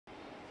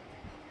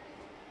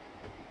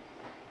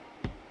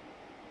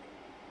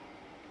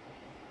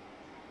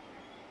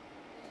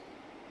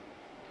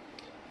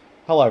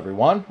Hello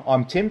everyone,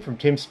 I'm Tim from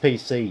Tim's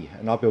PC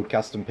and I build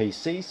custom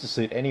PCs to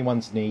suit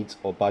anyone's needs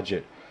or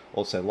budget.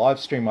 Also live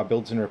stream my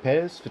builds and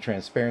repairs for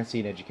transparency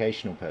and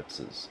educational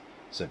purposes.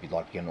 So if you'd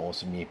like to get an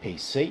awesome new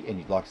PC and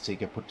you'd like to see it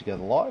get put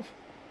together live,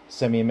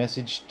 send me a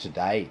message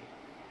today.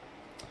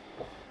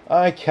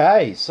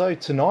 Okay, so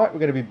tonight we're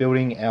going to be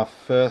building our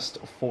first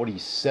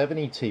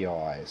 4070 Ti.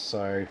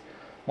 So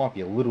might be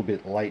a little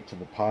bit late to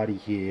the party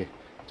here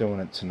doing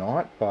it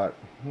tonight, but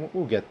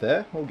we'll get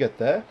there,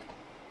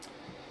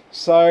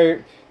 So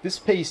this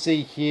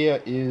PC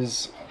here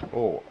is,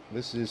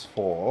 this is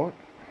for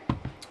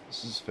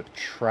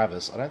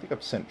Travis. I don't think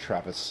I've sent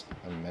Travis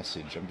a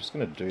message. I'm just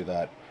going to do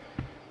that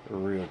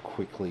real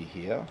quickly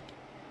here.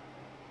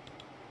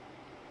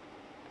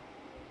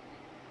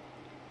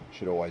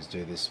 Should always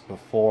do this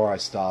before I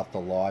start the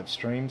live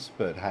streams,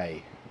 but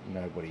hey,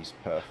 nobody's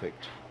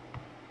perfect.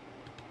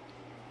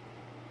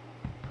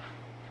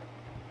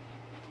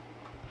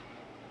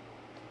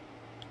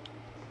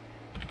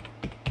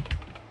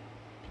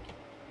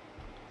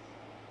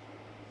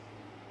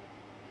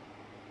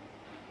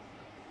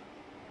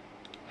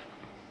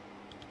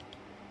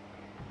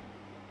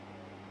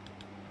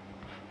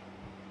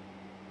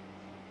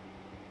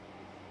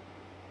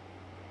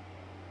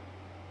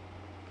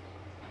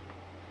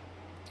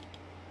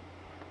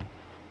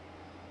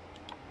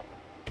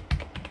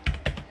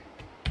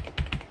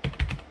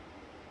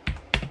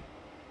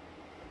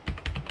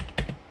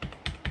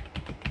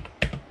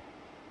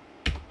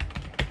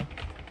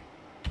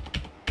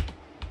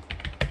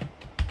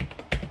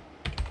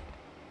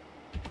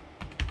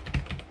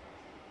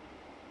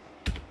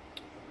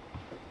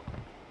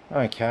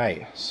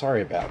 Okay,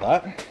 sorry about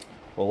that.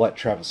 We'll let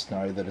Travis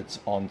know that it's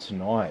on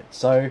tonight.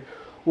 So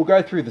we'll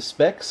go through the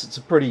specs. It's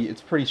pretty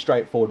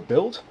straightforward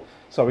build.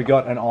 So we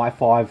got an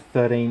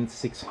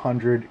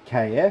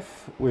i5-13600KF.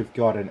 We've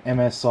got an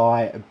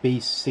MSI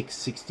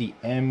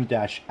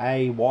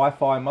B660M-A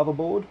Wi-Fi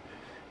motherboard.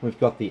 We've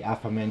got the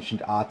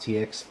aforementioned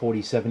RTX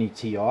 4070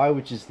 Ti,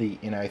 which is the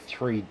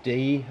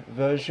 3D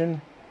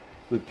version.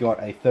 We've got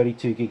a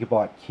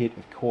 32GB kit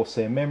of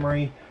Corsair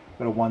memory.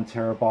 Got a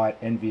 1TB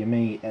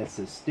NVMe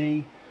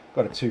SSD,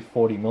 got a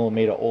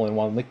 240mm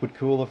all-in-one liquid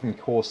cooler from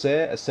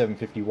Corsair, a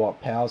 750W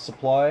power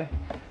supply,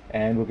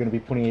 and we're going to be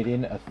putting it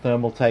in a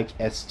Thermaltake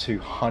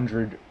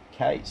S200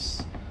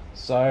 case.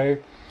 So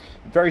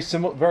very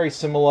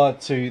similar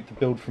to the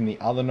build from the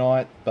other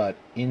night, but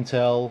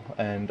Intel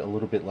and a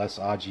little bit less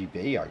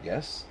RGB, I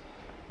guess.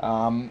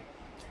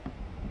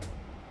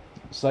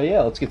 So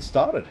yeah, let's get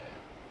started.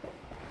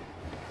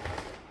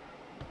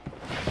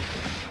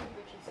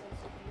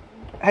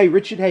 Hey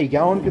Richard, how you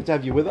going? Good to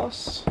have you with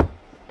us.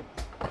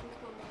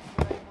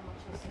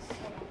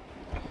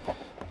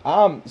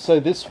 So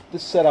this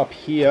setup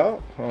here,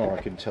 I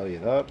can tell you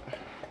that.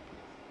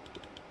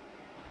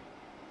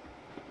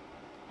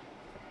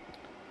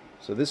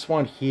 So this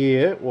one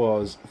here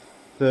was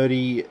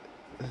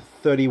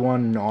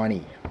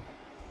 $31.90.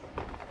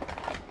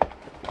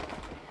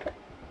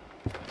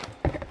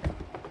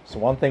 So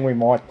one thing we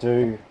might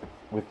do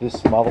with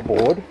this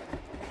motherboard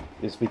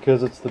is,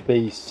 because it's the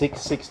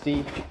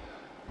B660,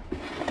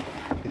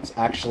 it's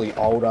actually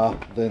older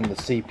than the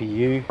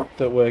CPU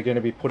that we're going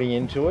to be putting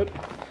into it,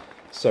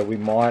 so we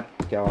might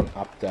go and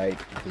update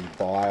the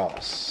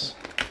BIOS.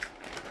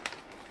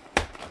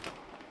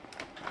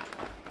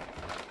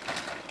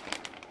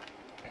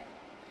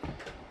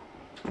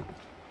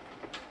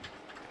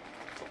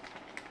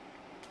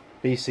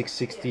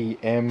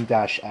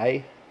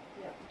 B660M-A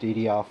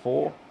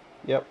DDR4.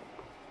 Yep.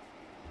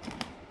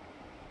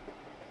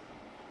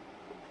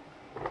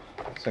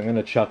 So I'm going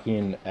to chuck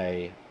in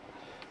a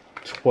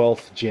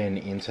 12th gen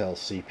Intel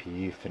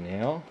CPU for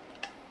now.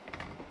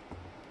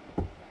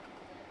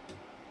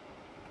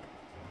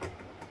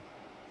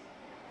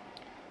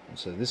 And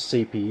so this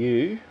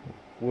CPU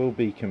will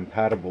be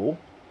compatible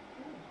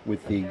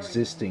with the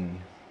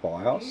existing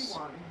BIOS.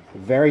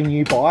 Very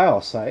new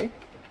BIOS, eh?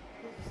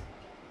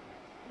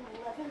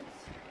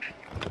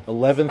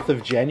 11th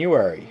of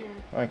January.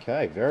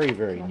 Okay,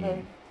 very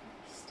new.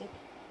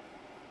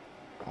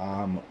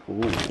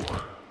 Ooh.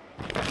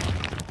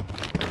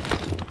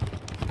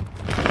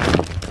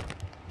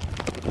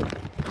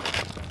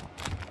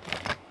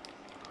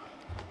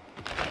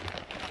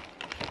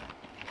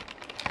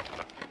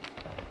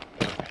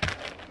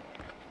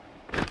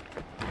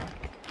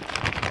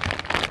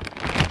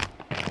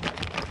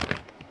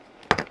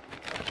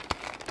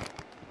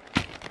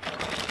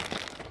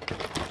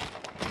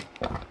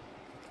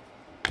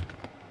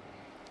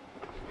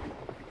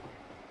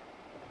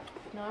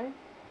 No?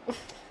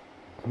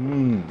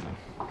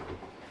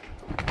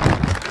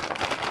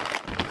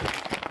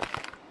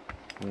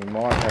 We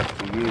might have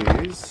to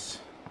use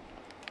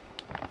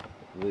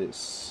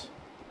this.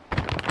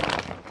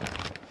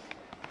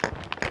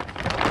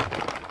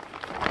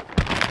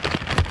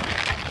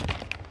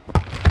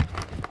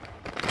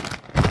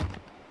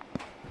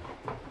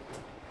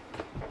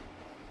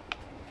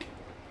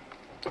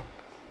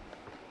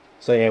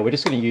 So yeah, we're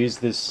just going to use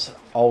this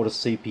older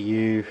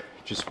CPU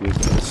just with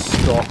a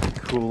stock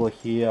cooler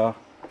here.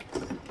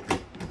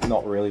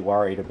 not really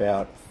worried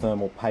about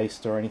thermal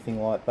paste or anything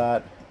like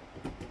that.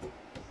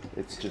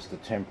 It's just a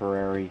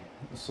temporary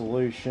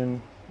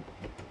solution.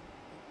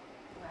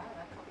 Wow,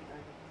 that copied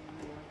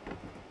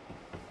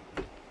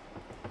over.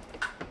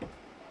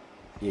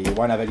 Yeah, you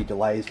won't have any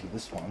delays with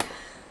this one.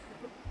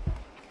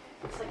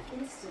 It's like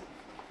instant.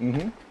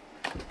 Mm-hmm.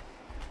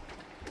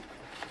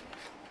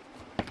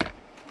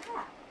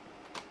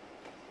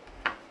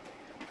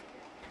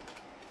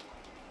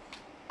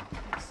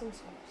 Some sort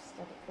of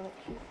static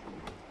collection.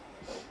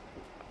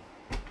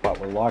 But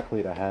we're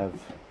likely to have,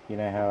 you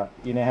know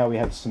how we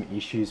have some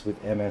issues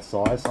with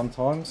MSI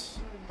sometimes,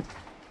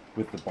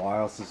 with the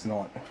BIOS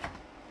not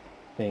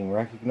being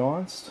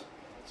recognised.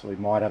 So we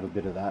might have a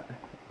bit of that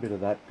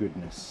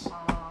goodness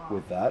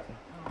with that.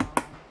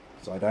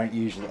 So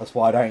that's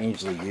why I don't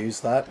usually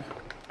use that.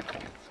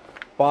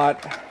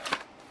 But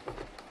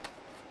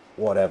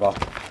whatever,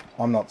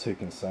 I'm not too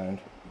concerned.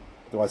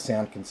 Do I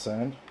sound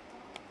concerned?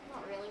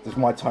 Not really. Does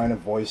my tone of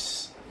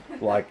voice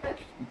like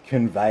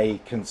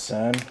convey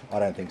concern? I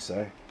don't think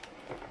so.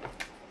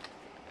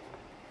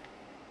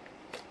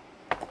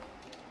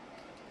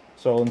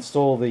 So I'll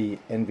install the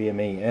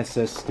NVMe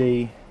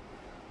SSD.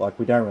 Like,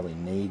 we don't really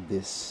need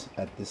this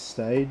at this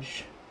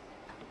stage,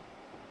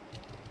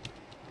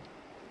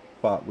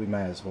 but we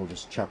may as well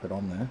just chuck it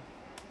on there.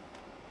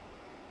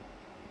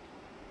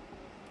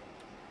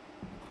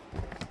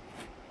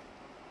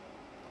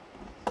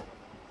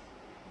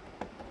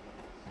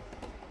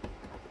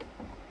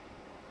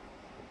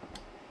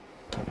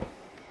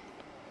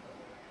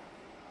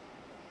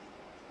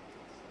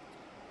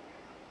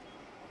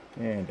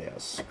 And our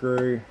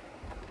screw.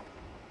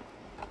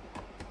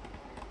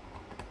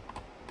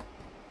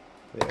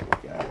 There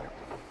we go.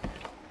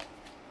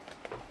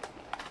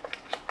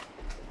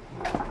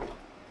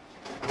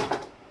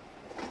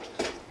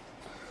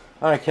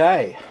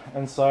 Okay,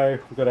 and so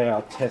we've got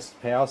our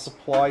test power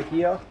supply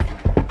here.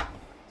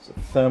 It's a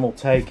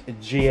Thermaltake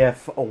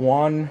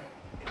GF1.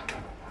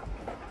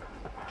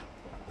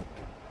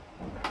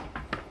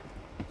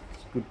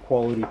 It's a good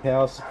quality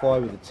power supply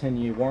with a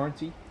 10-year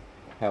warranty.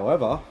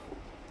 However,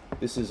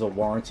 this is a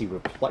warranty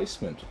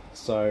replacement,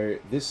 so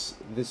this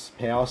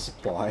power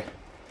supply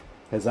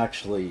has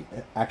actually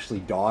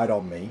died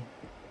on me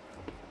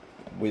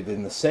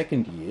within the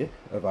second year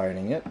of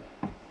owning it,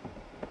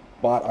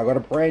 but I got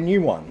a brand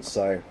new one,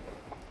 so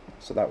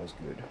that was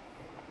good.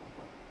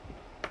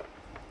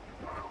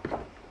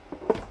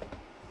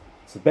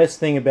 So the best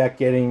thing about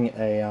getting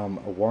a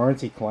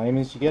warranty claim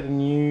is you get a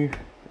new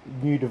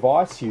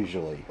device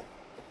usually,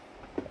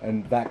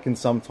 and that can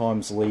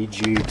sometimes lead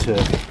you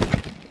to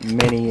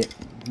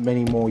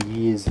many more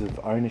years of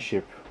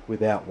ownership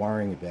without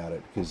worrying about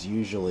it, because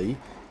usually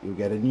you'll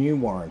get a new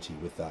warranty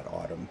with that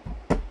item.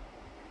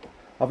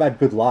 I've had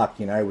good luck,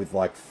 you know, with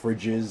like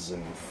fridges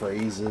and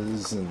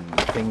freezers and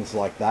things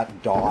like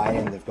that die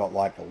and they've got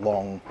like a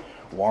long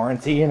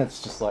warranty, and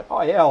it's just like,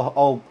 oh yeah,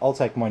 I'll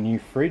take my new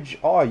fridge.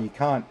 Oh, you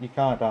can't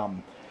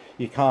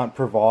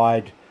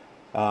provide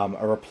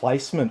a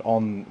replacement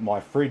on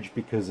my fridge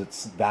because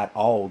it's that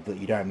old that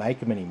you don't make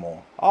them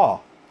anymore.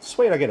 Oh,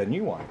 sweet, I get a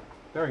new one.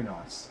 Very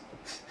nice.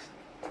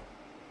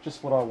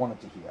 Just what I wanted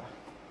to hear.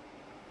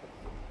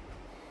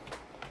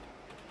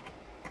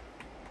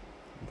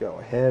 Go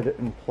ahead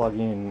and plug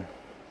in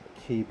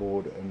the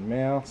keyboard and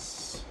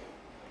mouse.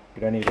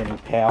 We don't need any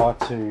power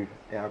to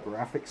our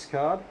graphics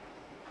card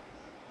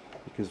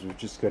because we've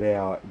just got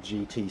our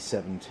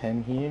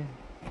GT710 here.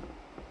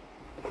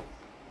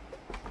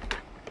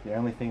 The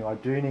only thing I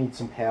do need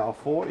some power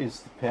for is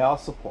the power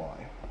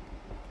supply.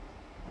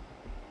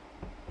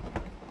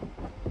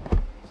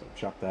 So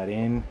chuck that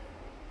in,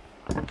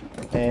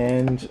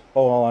 and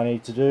all I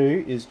need to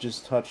do is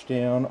just touch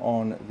down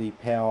on the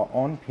power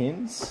on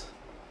pins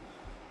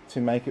to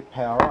make it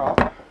power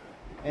up,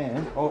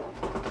 and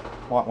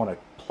might want to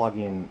plug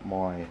in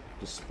my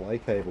display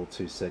cable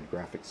to said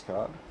graphics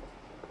card.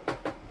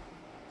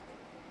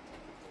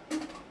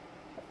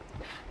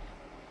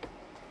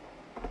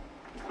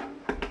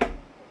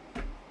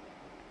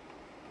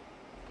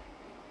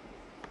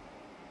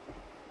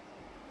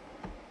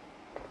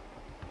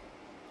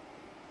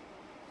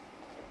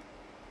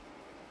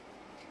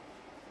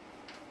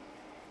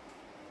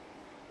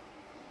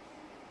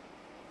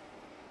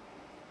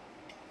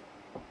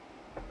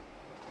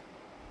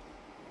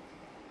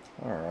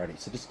 Alrighty,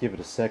 so just give it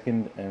a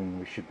second and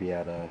we should be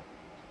able to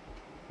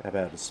have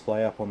our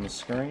display up on the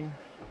screen.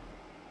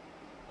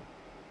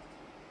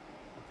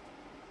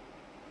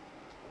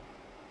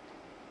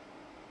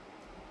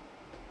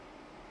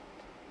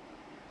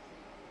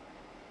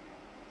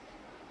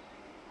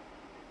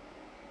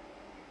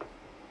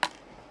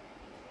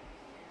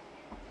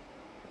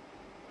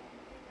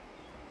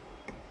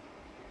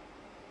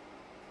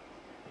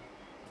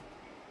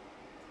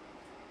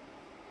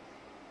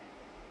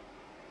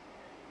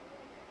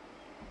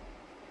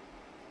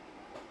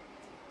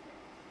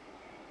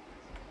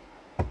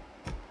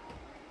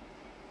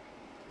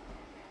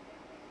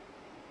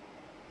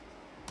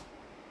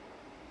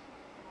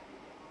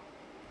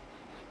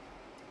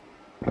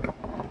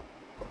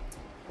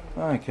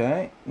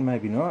 Okay,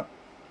 maybe not.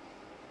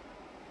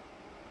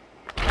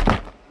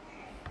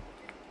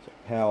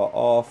 power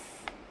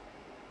off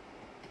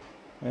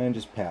and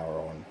just power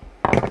on.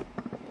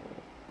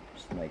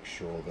 Just make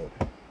sure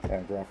that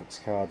our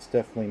graphics card's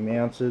definitely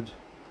mounted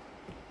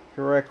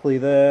correctly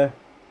there.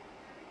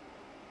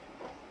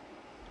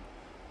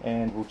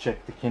 And we'll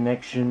check the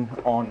connection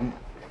on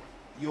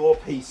your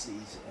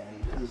PC's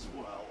end as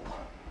well.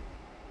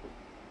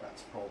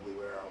 That's probably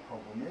where our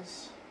problem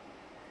is.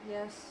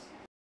 Yes.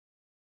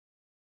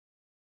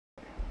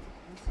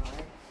 I'm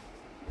sorry.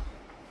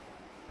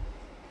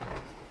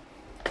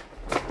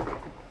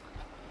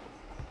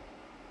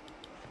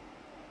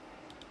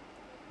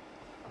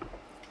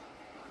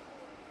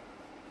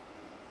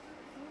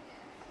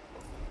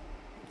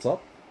 What's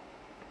up?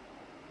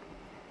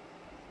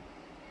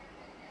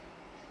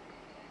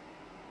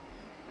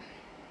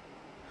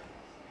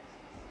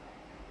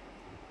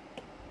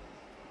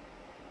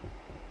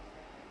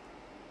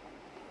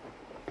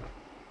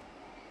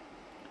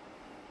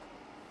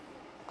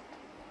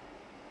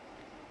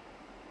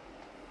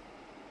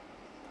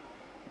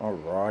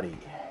 Alrighty.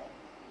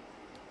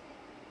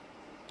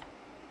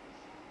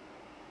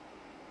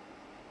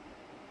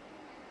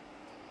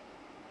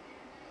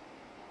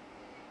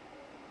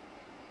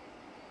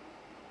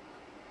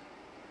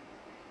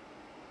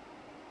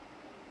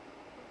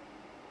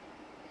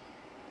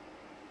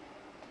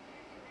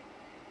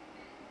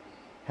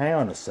 Hang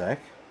on a sec.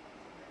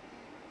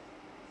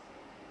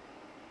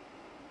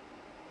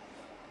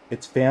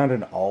 It's found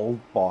an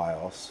old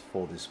BIOS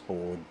for this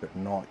board, but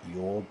not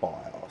your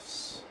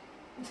BIOS.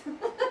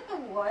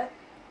 What?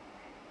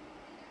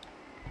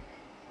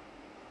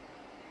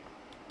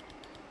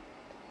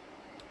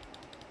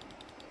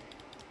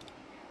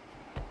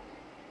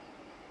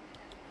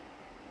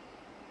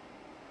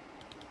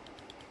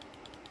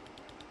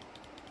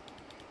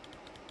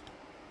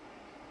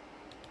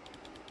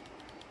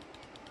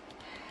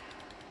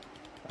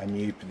 I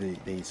knew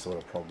these sort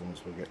of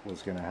problems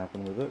was going to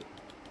happen with it.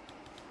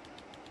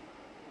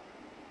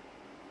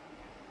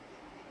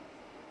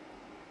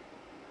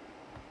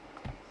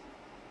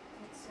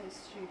 That's so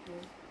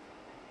stupid.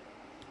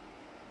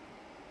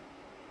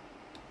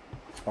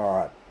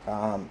 Alright,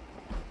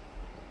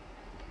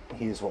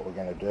 here's what we're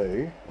going to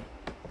do.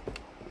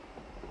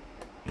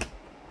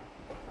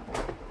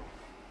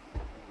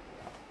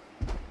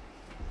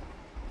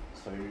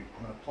 So I'm going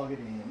to plug it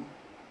in,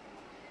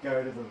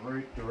 go to the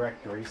root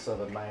directory, so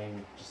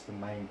just the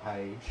main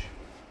page.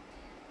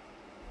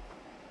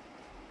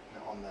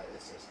 On the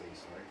SSD,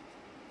 sorry.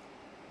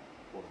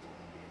 Portable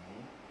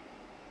NVMe.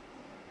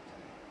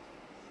 Okay.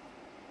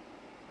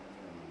 And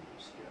then we'll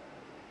just go.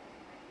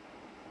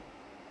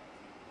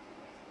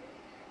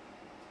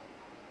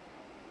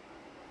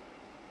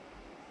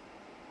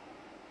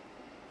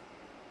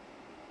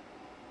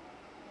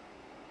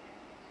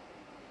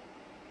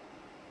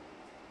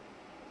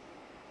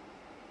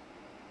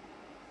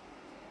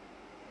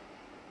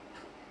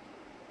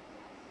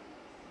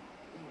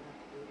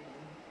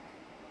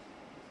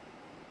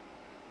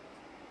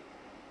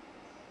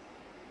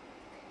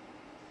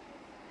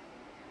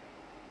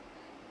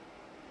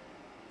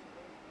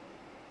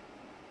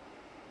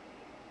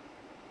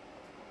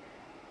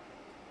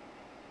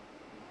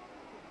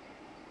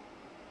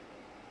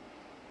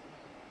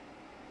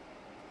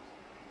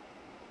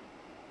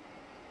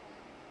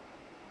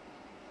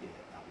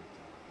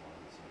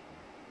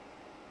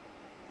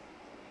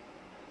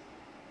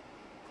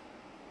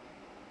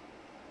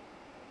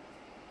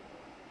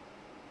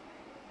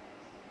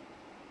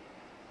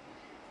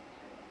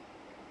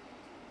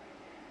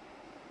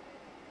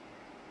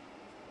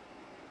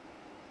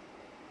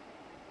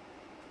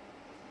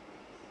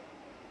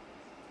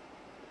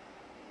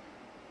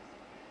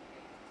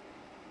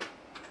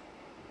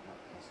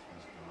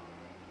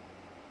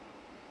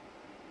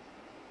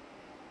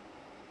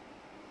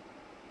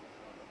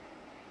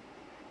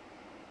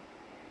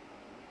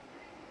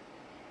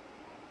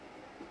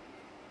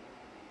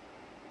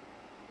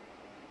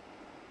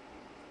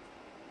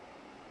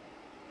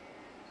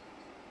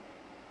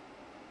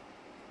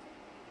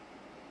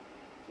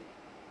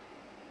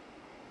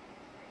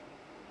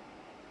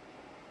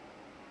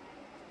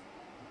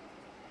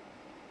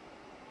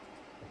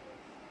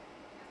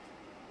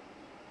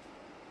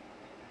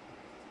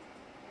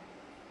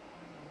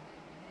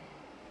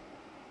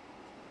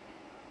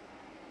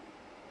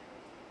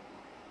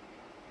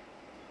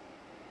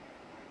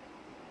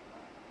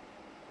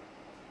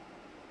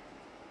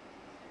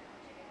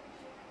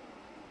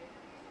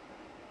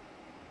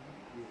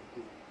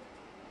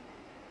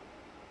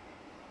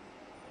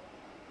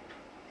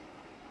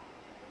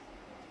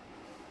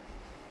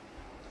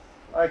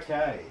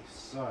 Okay,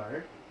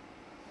 so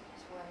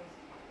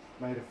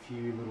made a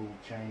few little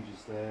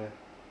changes there.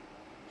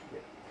 Yeah,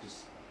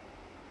 just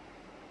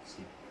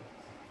skip.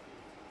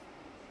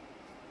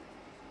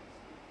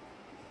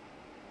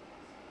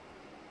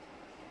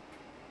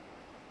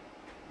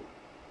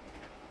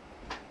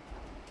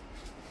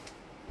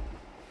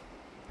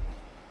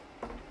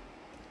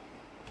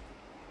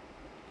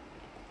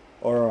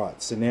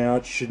 Alright, so now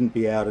it shouldn't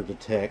be able to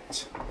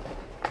detect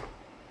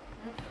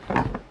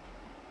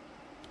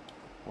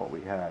what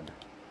we had.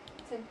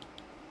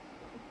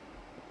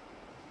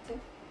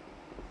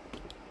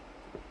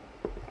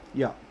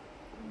 Yeah.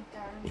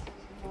 Darren says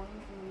good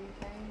morning from the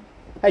UK.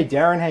 Hey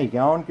Darren, how you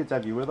going? Good to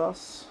have you with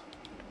us.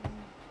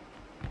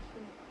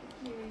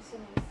 Kiwi76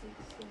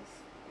 says,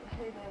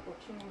 hey there,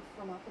 watching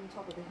from up on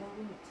top of the hill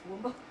in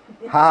Toowoomba.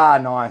 Ha,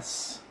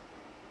 nice.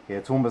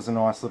 Yeah, Toowoomba's a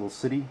nice little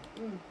city.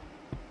 Mm.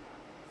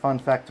 Fun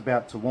fact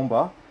about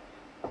Toowoomba,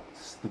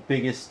 it's the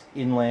biggest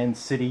inland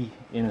city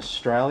in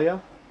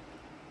Australia.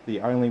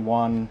 The only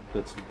one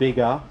that's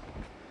bigger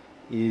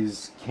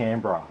is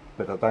Canberra,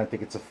 but I don't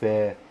think it's a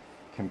fair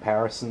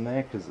comparison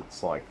there because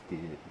it's like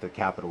the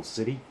capital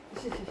city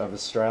of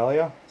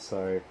Australia.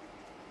 So,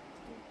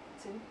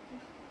 Tim,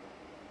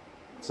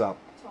 what's up?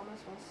 Thomas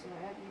wants to know,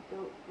 have you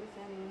built with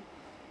any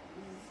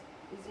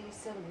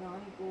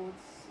Z790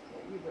 boards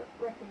that you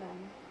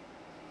recommend?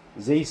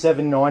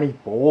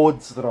 Z790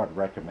 boards that I'd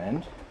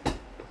recommend.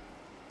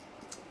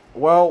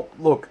 Well,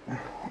 look,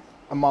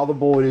 a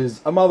motherboard's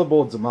a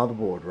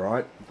motherboard,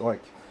 right?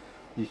 Like,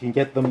 you can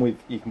get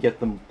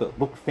them that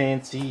look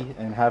fancy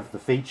and have the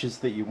features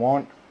that you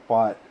want,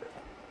 but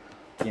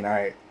you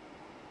know,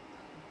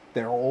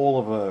 they're all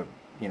of a,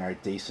 you know,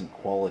 decent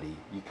quality.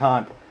 You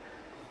can't,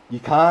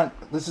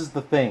 this is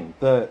the thing,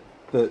 the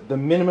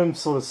minimum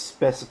sort of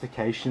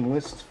specification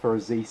list for a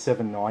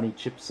Z790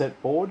 chipset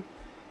board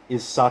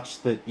is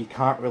such that you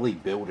can't really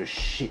build a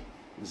shit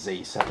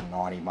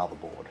Z790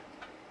 motherboard.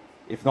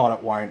 If not,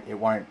 it won't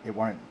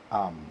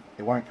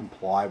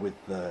comply with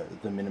the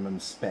minimum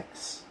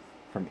specs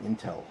from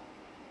Intel.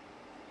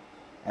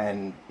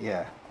 And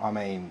yeah, I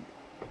mean,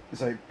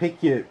 so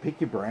pick your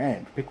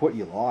brand, pick what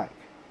you like,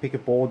 pick a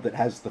board that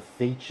has the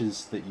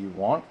features that you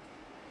want.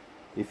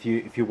 If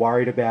you're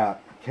worried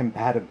about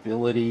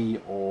compatibility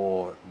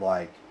or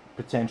like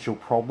potential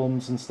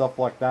problems and stuff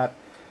like that,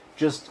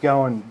 just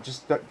go and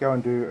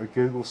do a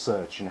Google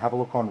search and have a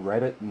look on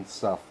Reddit and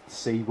stuff to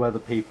see whether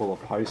people are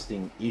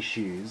posting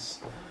issues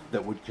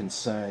that would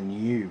concern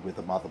you with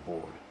a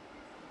motherboard.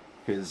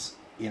 Because,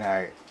 you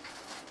know,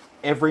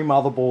 every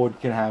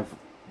motherboard can have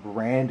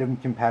random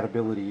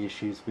compatibility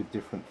issues with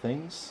different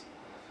things.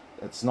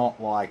 It's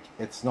not like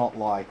if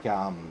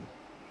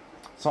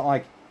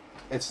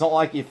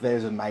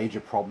there's a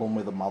major problem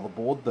with a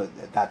motherboard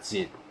that's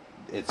it.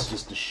 It's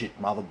just a shit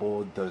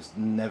motherboard. There's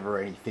never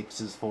any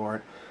fixes for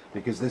it,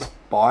 because this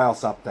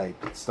BIOS update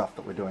stuff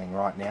that we're doing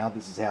right now,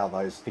 this is how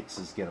those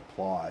fixes get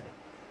applied.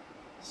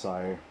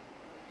 So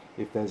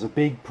if there's a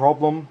big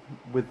problem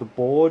with the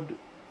board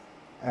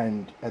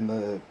and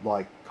the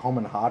like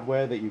common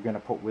hardware that you're going to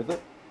put with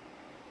it,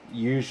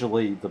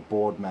 usually the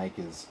board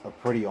makers are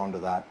pretty onto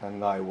that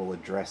and they will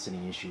address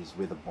any issues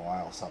with a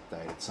BIOS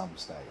update at some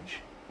stage.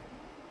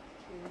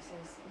 Kiwi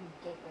says,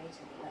 gateway to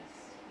the west.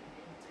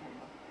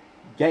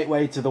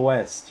 Gateway to the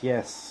west,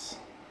 yes,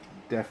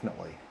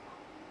 definitely.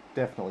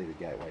 Definitely the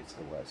gateway to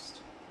the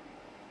west.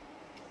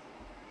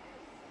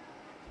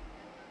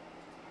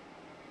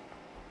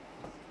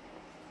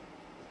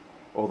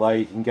 Although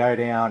you can go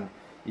down,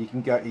 you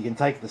can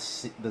take the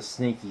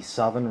sneaky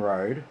southern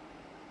road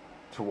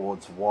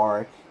towards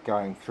Warwick,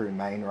 going through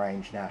Main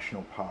Range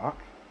National Park.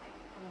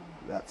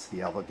 That's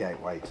the other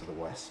gateway to the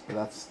west, but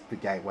that's the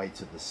gateway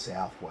to the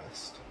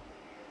southwest.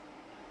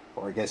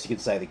 Or I guess you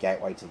could say the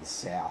gateway to the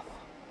south.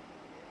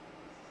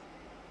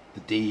 The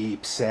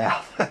deep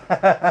south.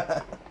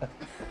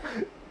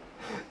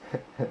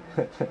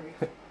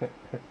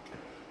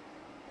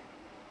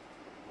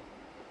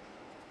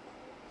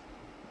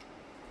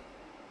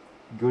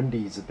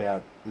 Gundy's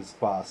about as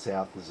far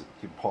south as it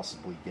could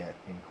possibly get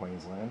in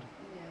Queensland.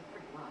 Yeah,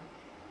 pretty much.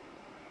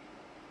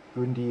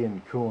 Gundy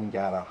and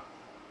Coolangatta.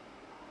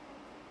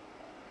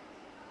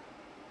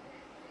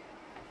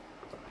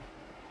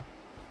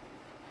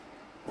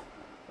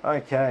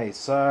 Okay,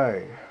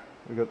 so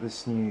we've got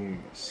this new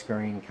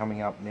screen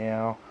coming up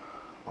now.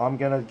 I'm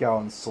going to go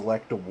and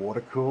select a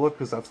water cooler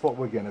because that's what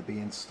we're going to be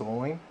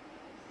installing.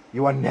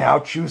 You are now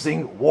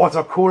choosing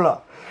water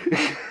cooler.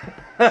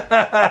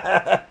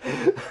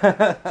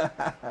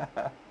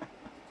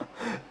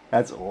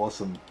 That's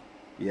awesome.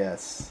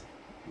 Yes.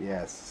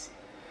 Yes.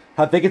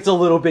 I think it's a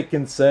little bit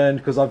concerned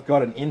because I've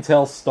got an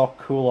Intel stock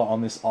cooler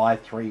on this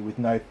i3 with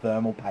no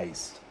thermal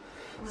paste.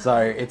 So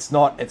it's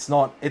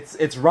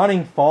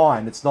running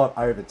fine. It's not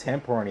over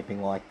temp or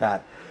anything like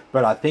that.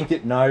 But I think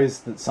it knows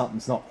that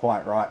something's not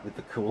quite right with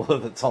the cooler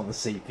that's on the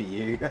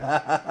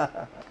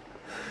CPU.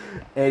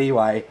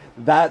 Anyway,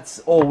 that's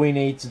all we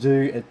need to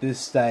do at this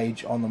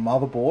stage on the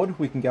motherboard.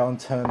 We can go and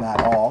turn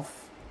that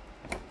off.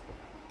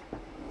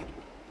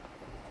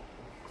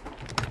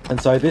 And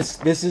so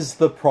this is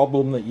the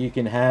problem that you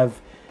can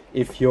have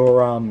if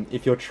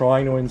you're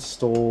trying to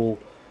install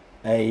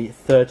a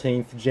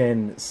 13th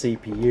gen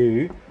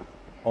CPU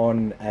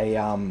on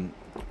an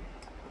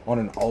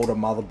older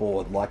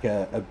motherboard like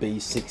a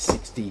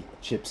B660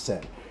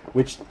 chipset,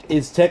 which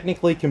is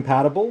technically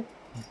compatible,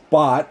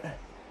 but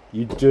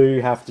you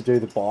do have to do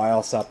the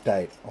BIOS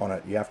update on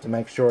it. You have to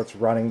make sure it's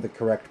running the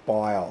correct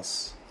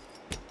BIOS.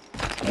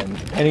 And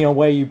depending on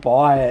where you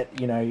buy it,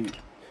 you know,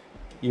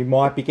 you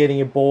might be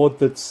getting a board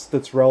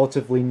that's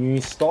relatively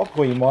new stock,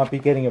 or you might be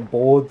getting a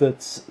board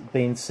that's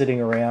been sitting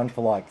around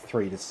for like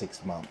 3 to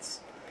 6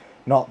 months.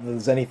 Not that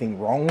there's anything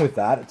wrong with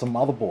that. It's a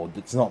motherboard.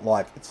 It's not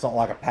like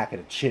a packet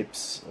of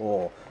chips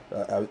or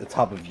a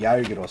tub of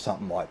yogurt or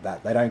something like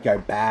that. They don't go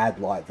bad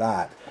like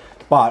that.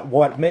 But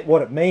what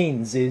it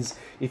means is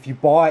if you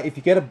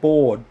get a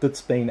board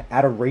that's been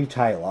at a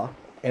retailer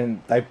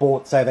and they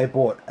bought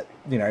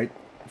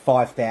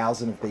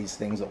 5,000 of these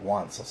things at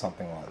once or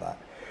something like that,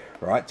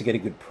 right, to get a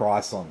good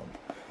price on them,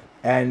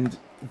 and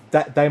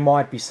that they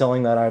might be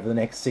selling that over the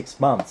next 6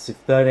 months.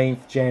 If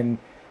 13th gen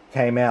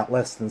came out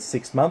less than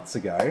 6 months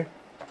ago,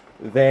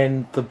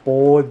 then the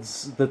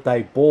boards that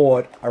they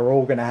bought are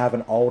all going to have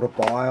an older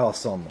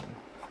BIOS on them.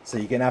 So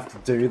you're going to have to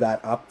do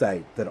that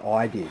update that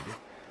I did.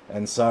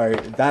 And so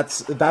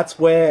that's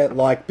where,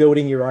 like,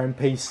 building your own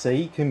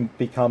PC can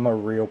become a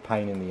real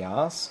pain in the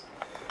ass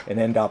and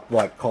end up,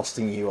 like,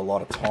 costing you a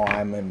lot of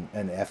time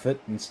and effort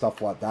and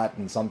stuff like that.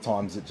 And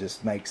sometimes it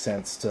just makes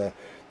sense to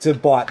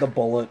bite the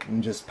bullet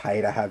and just pay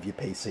to have your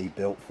PC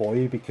built for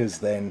you, because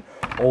then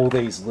all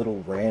these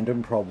little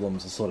random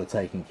problems are sort of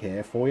taken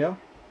care for you.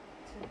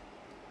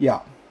 Yeah.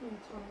 Did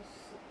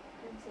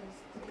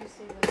you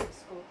see the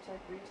Scorptech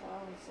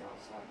retail and sell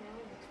side now?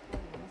 It's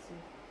pretty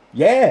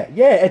massive.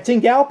 Yeah, it's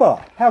in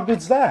Galpa. How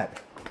good's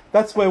that?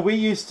 That's where we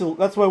used to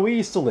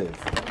live.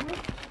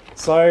 Mm-hmm.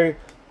 So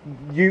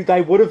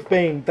they would have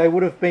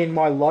been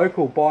my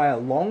local by a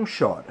long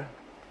shot.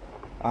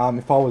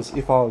 If I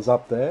was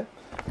up there.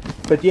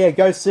 But yeah,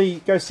 go see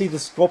the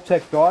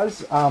Scorptech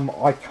guys.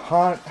 I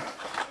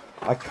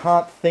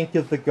can't think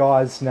of the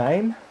guy's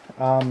name.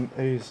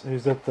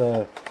 Who's at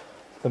the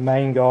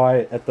main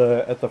guy at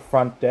the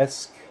front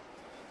desk.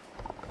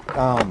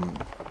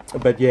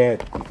 But yeah,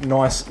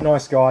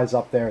 nice guys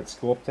up there at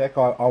Scorptech.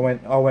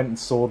 I went and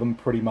saw them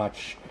pretty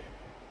much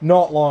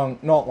not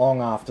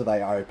long after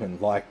they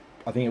opened. Like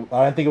I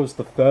don't think it was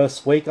the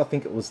first week. I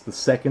think it was the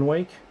second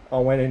week. I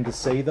went in to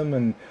see them,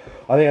 and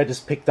I think I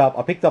picked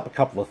up a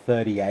couple of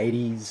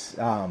 3080s.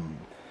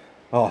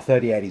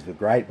 3080s were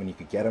great when you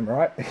could get them,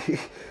 right?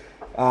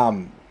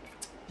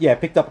 Yeah,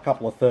 picked up a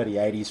couple of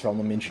 3080s from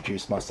them,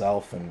 introduced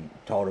myself, and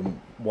told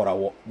them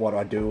what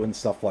I do and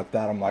stuff like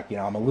that. I'm like,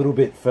 I'm a little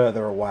bit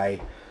further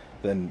away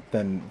than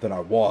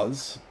I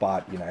was,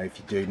 but if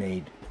you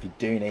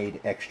do need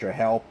extra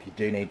help, you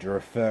do need to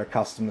refer a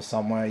customer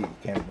somewhere, you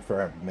can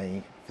refer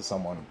me for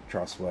someone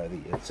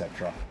trustworthy,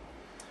 etc.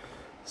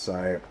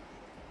 So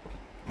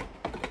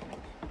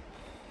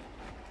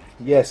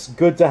yes,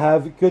 good to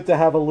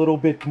have a little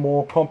bit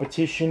more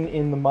competition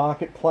in the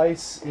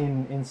marketplace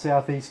in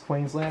southeast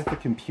Queensland for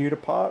computer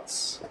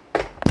parts,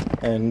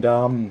 and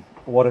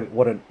what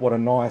a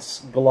nice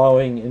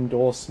glowing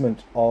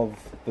endorsement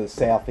of the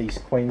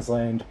southeast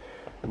Queensland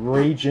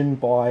region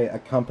by a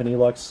company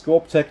like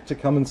Scorptech to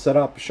come and set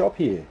up shop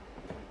here.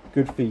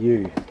 Good for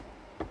you,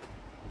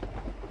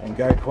 and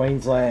go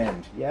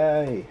Queensland!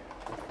 Yay!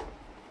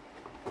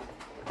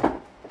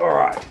 All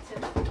right.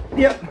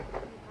 Yep.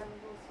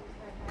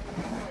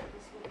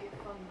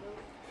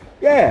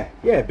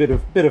 Yeah, bit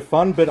of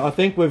fun, but I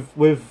think we've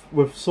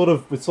sort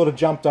of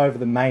jumped over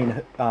the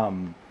main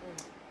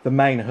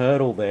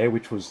hurdle there,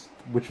 which was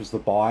the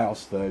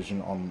BIOS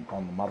version on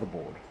the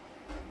motherboard.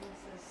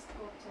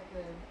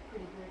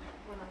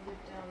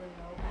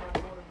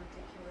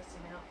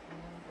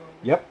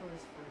 Yep.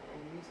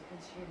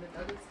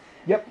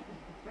 Yep.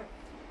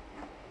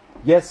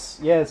 Yes,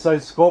 yeah. So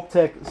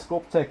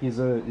Scorptech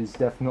is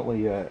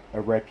definitely a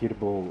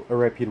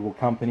reputable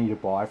company to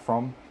buy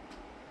from.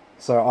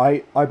 So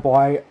I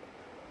buy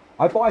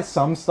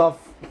some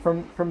stuff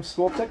from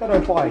Scorptech. I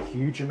don't buy a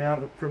huge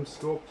amount from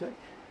Scorptech.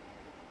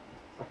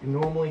 I can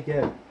normally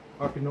get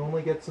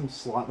some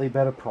slightly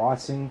better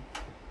pricing,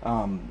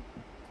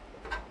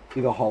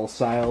 either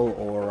wholesale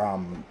or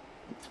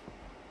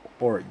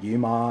at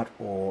Umart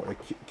or a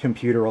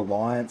Computer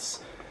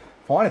Alliance.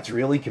 I find it's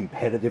really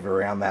competitive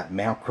around that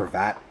Mount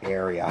Cravat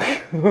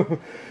area.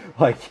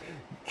 Like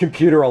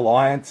Computer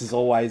Alliance is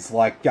always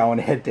like going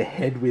head to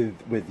head with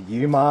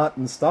Umart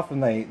and stuff,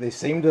 and they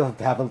seem to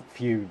have a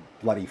few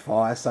bloody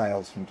fire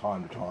sales from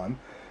time to time,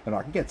 and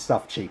I can get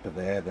stuff cheaper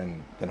there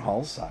than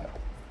wholesale,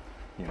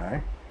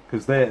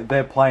 because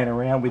they're playing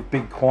around with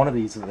big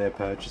quantities that they're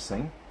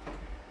purchasing,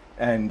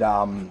 and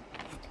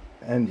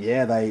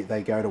yeah,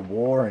 they go to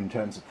war in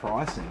terms of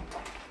pricing.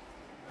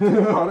 I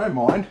don't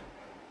mind.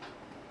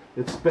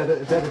 It's a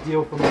better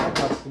deal for my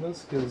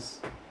customers, because,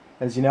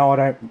 as you know,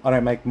 I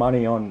don't make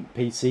money on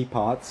PC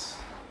parts.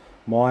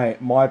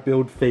 My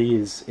build fee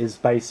is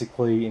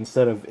basically,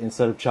 instead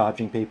of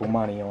charging people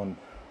money on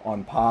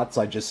parts,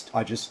 I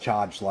just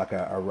charge like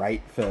a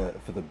rate for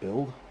the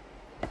build,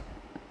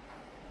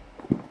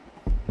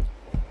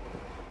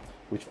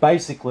 which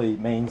basically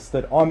means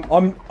that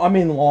I'm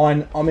in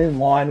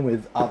line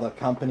with other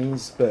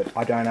companies, but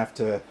I don't have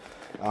to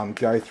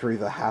go through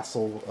the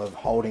hassle of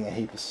holding a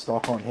heap of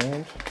stock on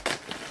hand.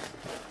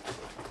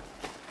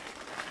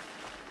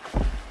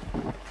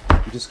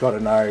 You just got to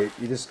know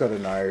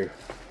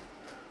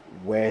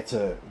where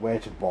to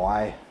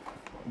buy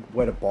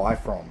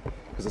from,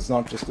 because it's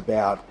not just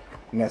about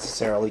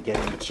necessarily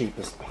getting the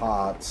cheapest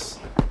parts.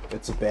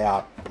 It's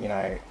about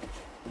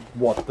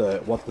what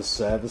the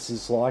service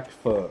is like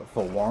for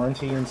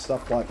warranty and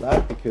stuff like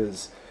that,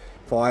 because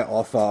if I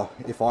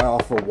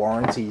offer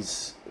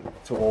warranties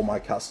to all my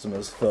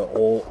customers for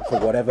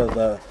whatever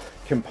the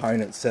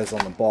component says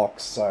on the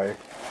box, so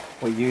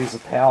we use a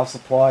power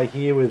supply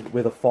here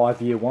with a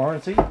 5-year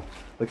warranty,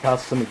 the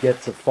customer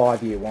gets a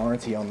 5-year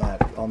warranty on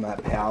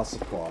that power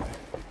supply.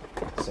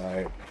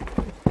 So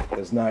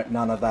there's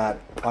none of that.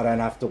 I don't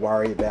have to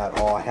worry about,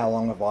 oh, how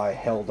long have I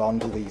held on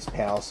to these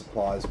power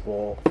supplies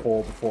for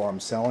before I'm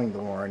selling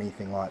them or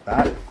anything like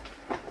that.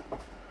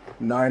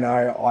 No,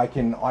 I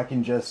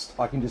can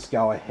just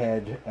go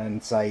ahead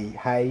and say,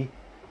 hey,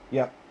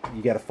 yep,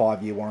 you get a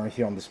 5-year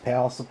warranty on this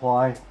power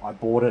supply. I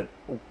bought it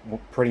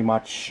pretty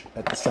much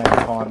at the same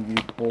time you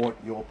bought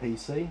your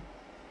PC,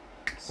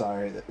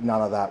 so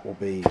none of that will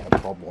be a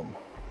problem.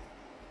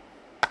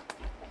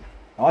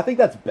 I think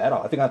that's better.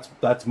 I think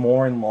that's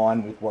more in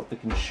line with what the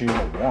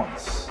consumer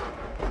wants.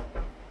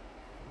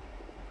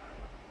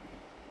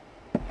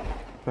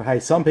 But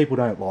hey, some people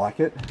don't like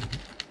it.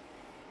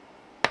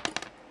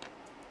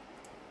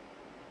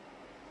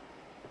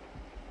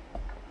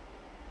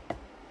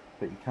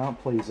 But you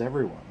can't please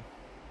everyone.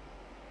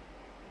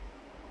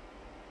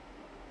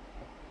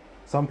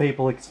 Some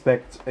people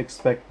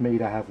expect me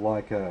to have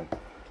like a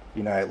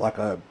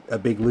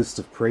big list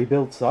of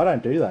pre-builds. I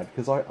don't do that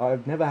because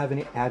I've never had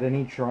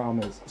any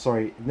dramas.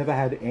 Sorry, never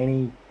had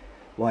any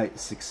like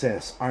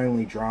success,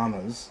 only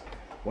dramas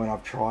when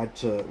I've tried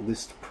to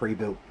list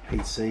pre-built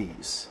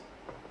PCs.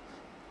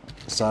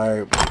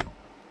 So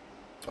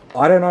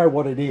I don't know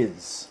what it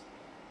is,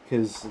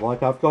 because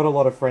like I've got a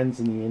lot of friends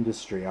in the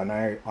industry. I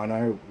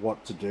know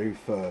what to do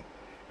for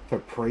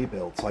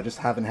pre-builds. I just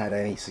haven't had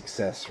any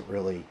success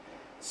really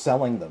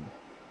selling them.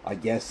 I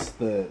guess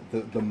the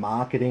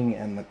marketing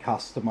and the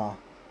customer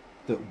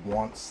that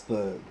wants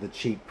the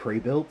cheap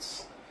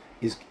pre-builts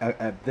is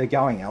they're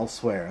going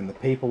elsewhere, and the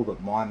people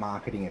that my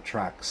marketing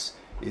attracts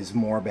is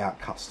more about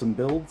custom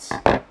builds,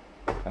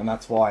 and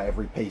that's why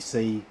every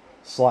PC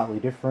slightly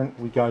different.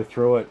 We go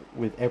through it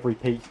with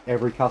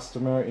every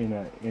customer in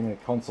a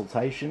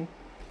consultation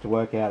to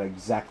work out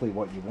exactly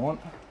what you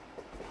want,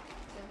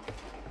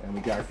 and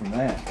we go from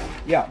there.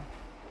 Yeah.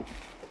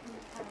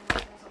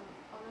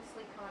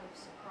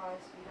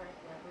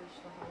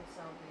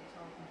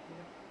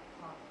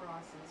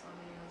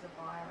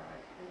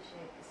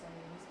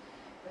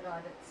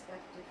 I'd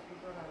expect if you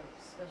got a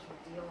special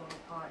deal on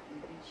a part,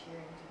 you'd be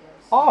cheering to get a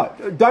Oh,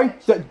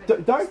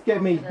 don't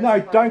get me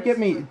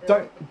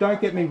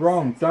don't get me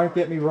wrong. Don't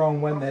get me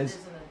wrong. When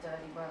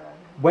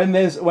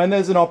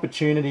there's an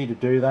opportunity to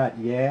do that,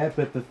 yeah.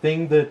 But the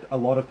thing that a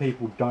lot of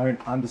people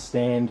don't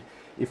understand,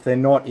 if they're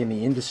not in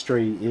the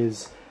industry,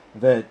 is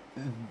that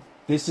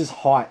this is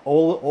high.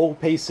 All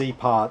PC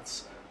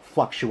parts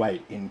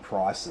fluctuate in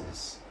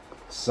prices.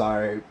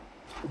 So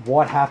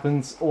what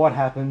happens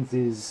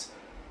is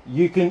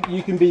you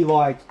can be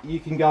like, you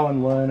can go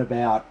and learn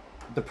about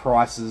the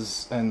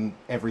prices and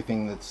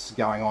everything that's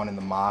going on in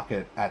the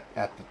market at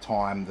the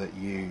time that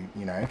you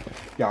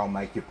go and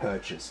make your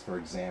purchase, for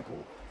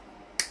example.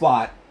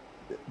 But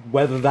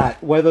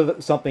whether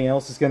something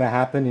else is going to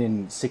happen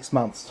in 6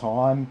 months'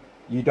 time,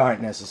 you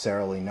don't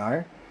necessarily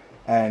know.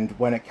 And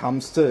when it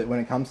comes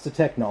to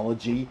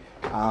technology,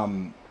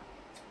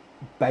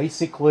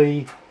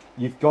 basically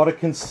you've got to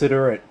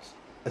consider it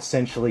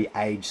essentially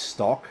aged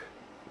stock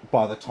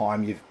by the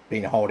time you've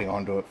been holding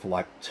on to it for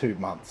like 2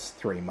 months,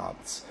 3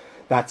 months.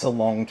 That's a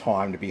long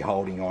time to be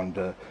holding on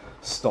to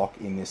stock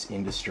in this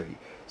industry.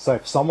 So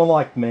for someone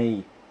like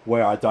me,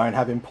 where I don't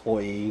have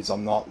employees,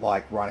 I'm not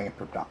like running a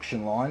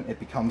production line, it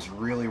becomes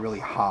really, really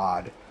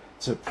hard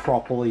to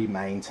properly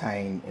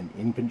maintain an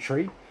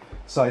inventory.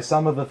 So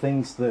some of the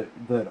things that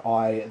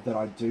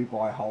I do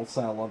buy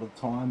wholesale a lot of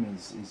the time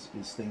is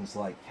things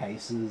like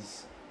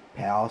cases,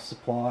 power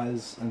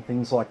supplies, and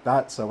things like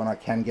that. So when I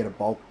can get a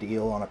bulk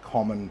deal on a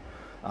common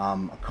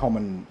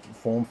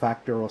form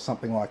factor or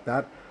something like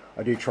that,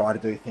 I do try to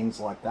do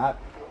things like that.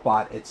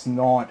 But it's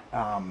not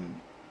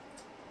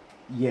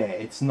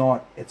it's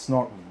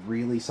not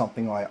really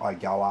something I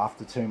go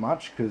after too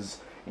much, because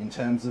in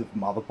terms of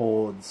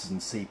motherboards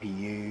and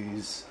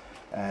CPUs,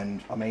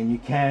 and I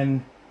mean,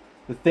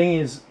 the thing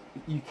is,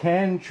 you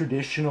can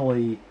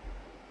traditionally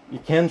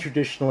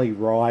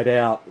ride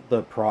out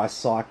the price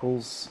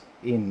cycles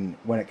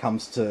when it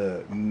comes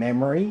to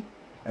memory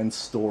and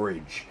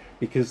storage,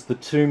 because the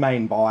two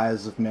main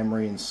buyers of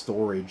memory and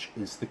storage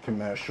is the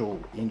commercial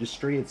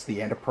industry. It's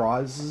the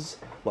enterprises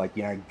like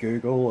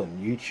Google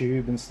and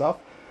YouTube and stuff.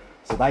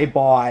 So they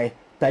buy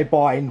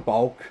in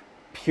bulk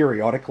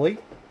periodically.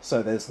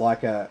 So there's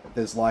like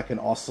an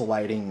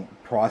oscillating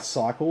price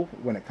cycle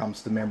when it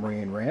comes to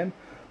memory and RAM.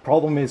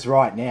 Problem is,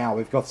 right now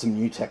we've got some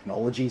new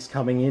technologies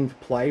coming into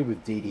play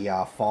with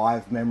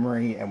DDR5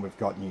 memory, and we've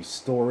got new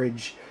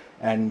storage,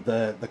 and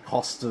the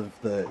cost of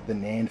the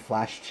NAND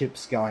flash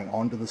chips going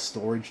onto the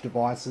storage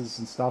devices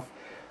and stuff.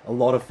 A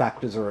lot of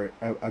factors are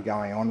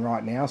going on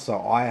right now. So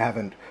I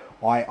haven't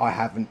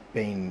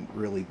been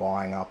really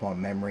buying up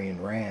on memory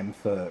and RAM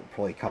for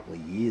probably a couple of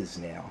years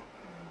now.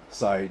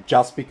 So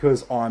just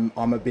because I'm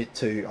a bit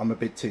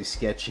too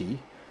sketchy,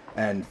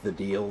 and the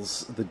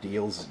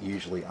deals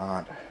usually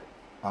aren't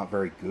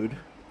very good.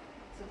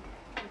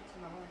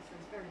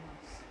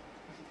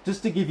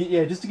 Just to give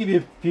you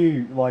a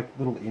few like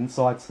little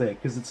insights there,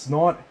 because it's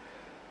not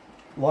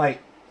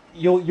like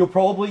you've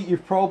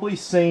probably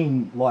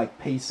seen like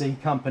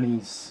PC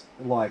companies,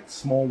 like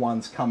small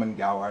ones, come and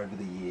go over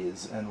the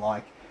years, and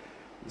like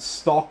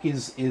stock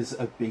is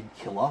a big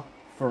killer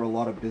for a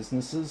lot of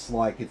businesses.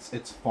 Like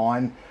it's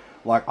fine.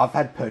 Like I've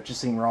had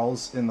purchasing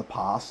roles in the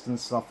past and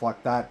stuff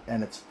like that,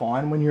 and it's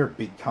fine when you're a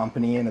big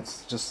company and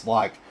it's just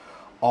like,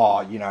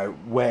 oh, you know,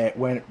 we're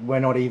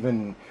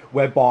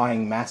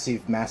buying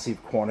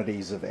massive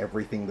quantities of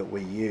everything that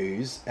we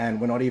use,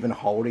 and we're not even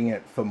holding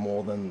it for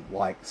more than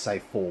like say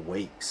 4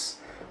 weeks.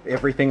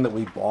 Everything that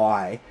we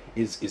buy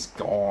is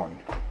gone,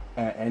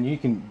 and you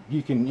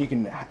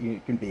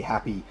can be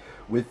happy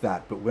with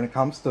that. But when it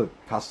comes to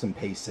custom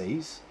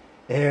PCs,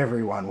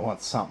 everyone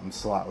wants something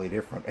slightly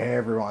different.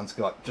 Everyone's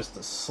got just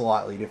a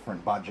slightly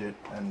different budget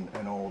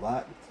and all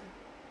that,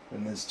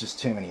 and there's just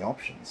too many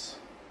options.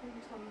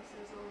 Thomas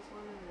says, I was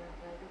wondering about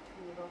that, to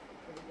leave off the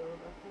pre-build.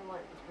 I feel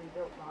like the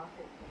pre-built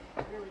market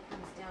really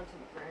comes down to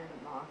the brand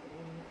and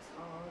marketing. It's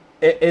hard.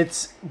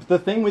 It's the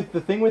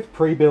thing with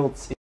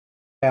pre-builds.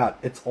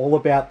 It's all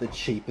about the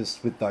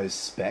cheapest with those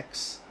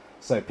specs.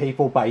 So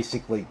people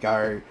basically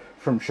go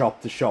from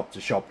shop to shop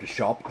to shop to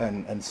shop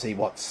and see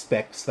what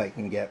specs they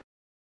can get.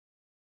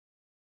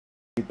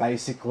 You're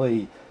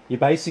basically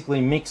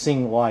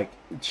mixing like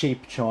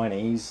cheap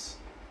Chinese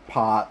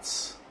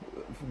parts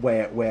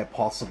where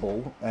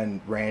possible,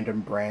 and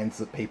random brands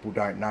that people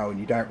don't know, and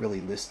you don't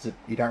really list it.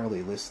 You don't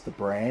really list the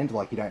brand.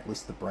 Like you don't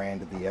list the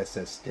brand of the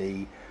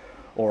SSD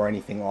or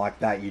anything like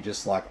that. You're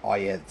just like, oh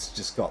yeah, it's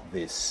just got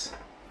this,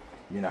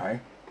 you know,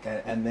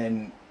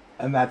 and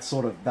that's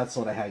sort of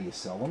how you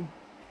sell them.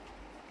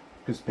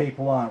 Because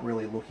people aren't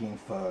really looking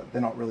for,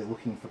 they're not really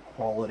looking for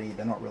quality,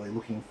 they're not really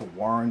looking for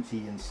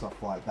warranty and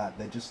stuff like that.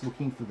 They're just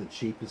looking for the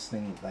cheapest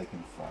thing that they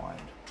can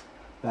find.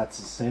 That's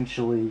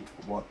essentially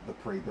what the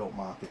pre-built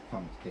market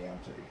comes down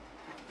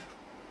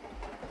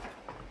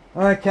to.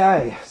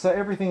 Okay, so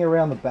everything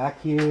around the back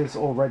here is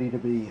all ready to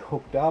be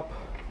hooked up.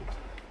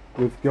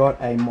 We've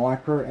got a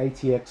micro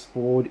ATX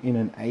board in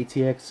an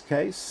ATX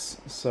case.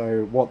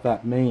 So what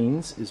that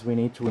means is we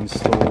need to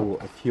install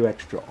a few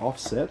extra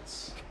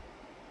offsets.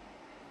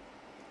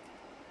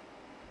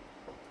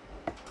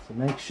 So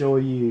make sure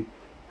you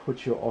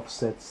put your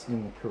offsets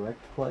in the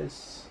correct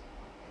place.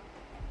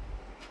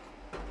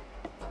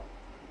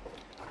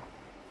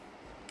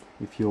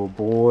 If your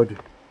board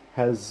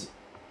has,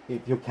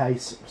 if your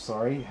case,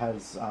 sorry,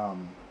 has a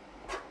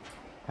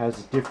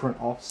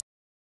different offset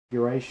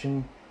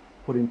configuration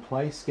put in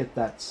place, get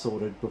that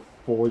sorted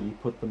before you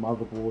put the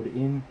motherboard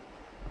in.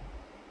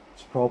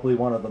 It's probably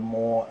one of the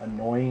more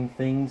annoying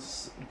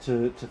things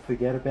to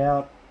forget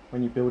about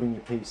when you're building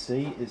your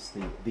PC is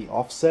the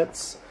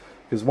offsets.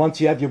 Because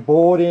once you have your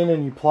board in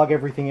and you plug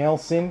everything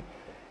else in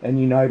and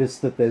you notice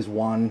that there's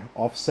one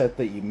offset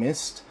that you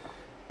missed,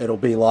 it'll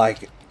be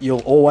like,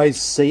 you'll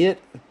always see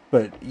it,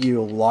 but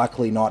you'll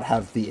likely not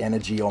have the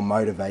energy or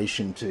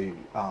motivation to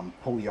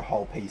pull your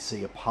whole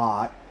PC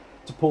apart,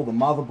 to pull the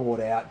motherboard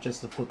out just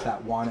to put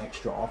that one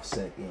extra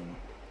offset in.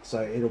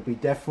 So it'll be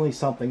definitely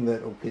something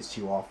that will piss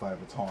you off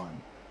over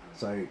time.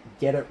 So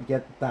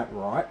get that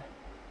right.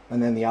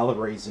 And then the other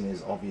reason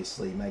is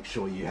obviously make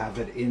sure you have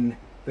it in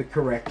the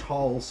correct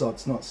hole so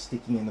it's not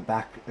sticking in the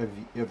back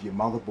of your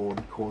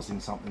motherboard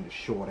causing something to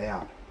short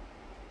out.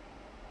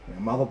 You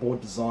know, motherboard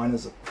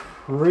designers are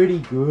pretty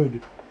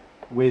good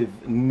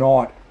with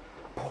not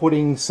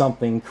putting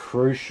something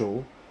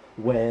crucial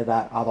where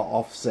that other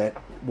offset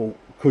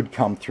could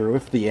come through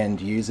if the end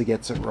user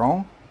gets it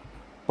wrong,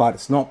 but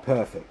it's not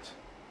perfect.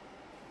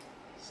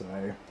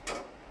 So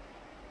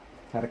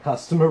had a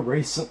customer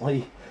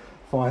recently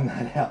find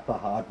that out the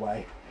hard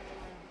way.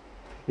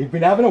 He'd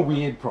been having a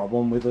weird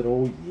problem with it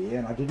all year,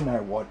 and I didn't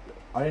know what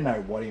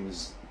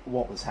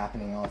was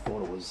happening. I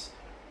thought it was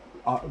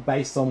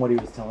based on what he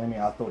was telling me,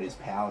 I thought his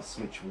power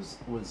switch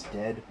was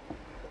dead,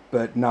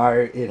 but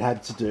no, it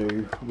had to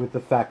do with the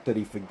fact that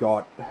he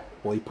forgot.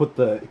 Well, he put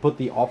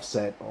the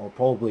offset, or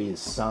probably his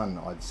son,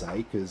 I'd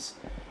say, because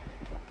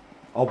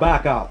I'll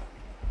back up.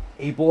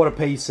 He bought a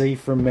PC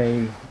from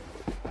me,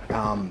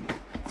 and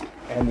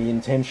the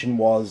intention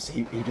was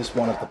he just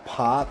wanted the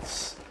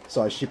parts.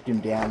 So I shipped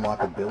him down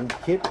like a build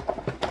kit,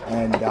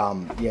 and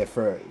yeah,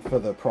 for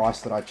the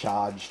price that I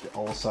charged, I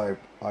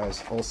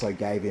also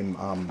gave him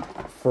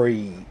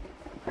free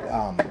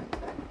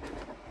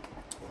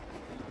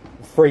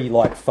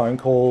like phone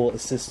call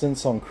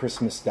assistance on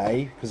Christmas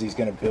Day, because he's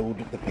going to build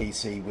the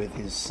PC with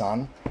his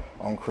son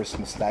on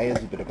Christmas Day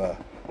as a bit of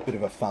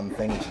a fun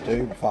thing to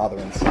do, father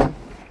and son.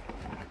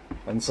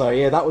 And so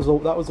yeah, that was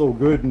all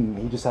good, and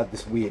he just had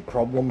this weird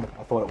problem.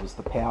 I thought it was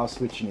the power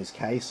switch in his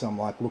case. I'm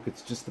like, look,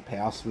 it's just the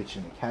power switch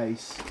in the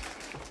case.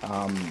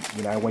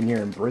 You know, when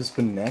you're in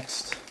Brisbane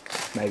next,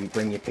 maybe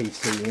bring your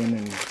PC in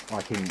and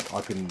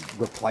I can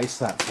replace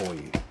that for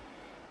you.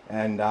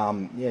 And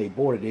yeah, he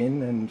brought it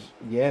in, and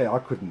yeah, I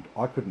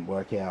couldn't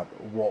work out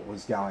what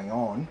was going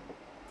on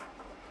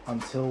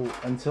until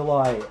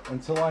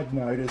I'd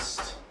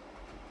noticed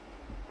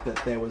that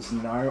there was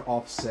no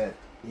offset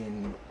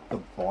in the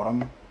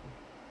bottom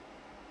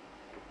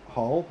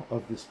hole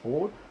of this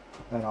board,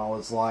 and I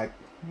was like,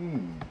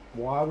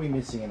 why are we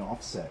missing an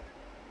offset?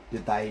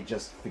 Did they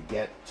just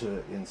forget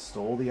to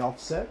install the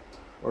offset,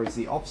 or is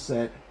the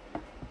offset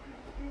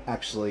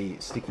actually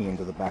sticking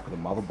into the back of the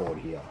motherboard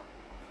here?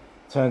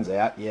 Turns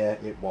out, yeah,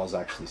 it was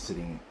actually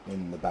sitting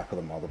in the back of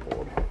the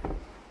motherboard.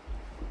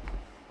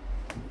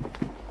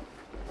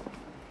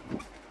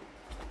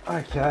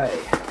 Okay,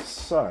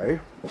 so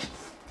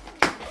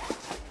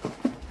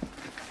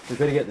we've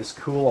got to get this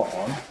cooler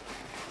on.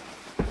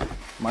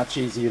 Much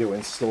easier to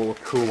install a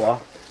cooler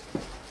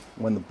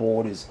when the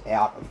board is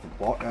out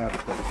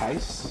of the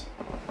case.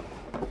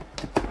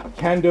 You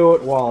can do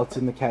it while it's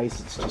in the case,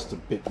 it's just a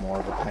bit more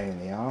of a pain in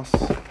the ass.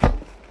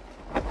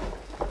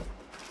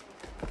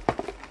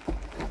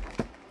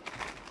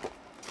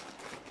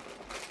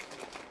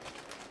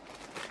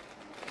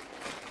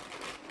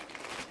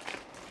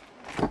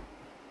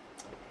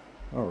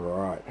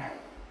 Alright,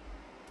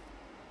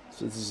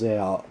 so this is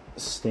our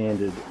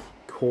standard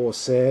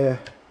Corsair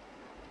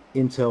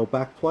Intel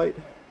backplate.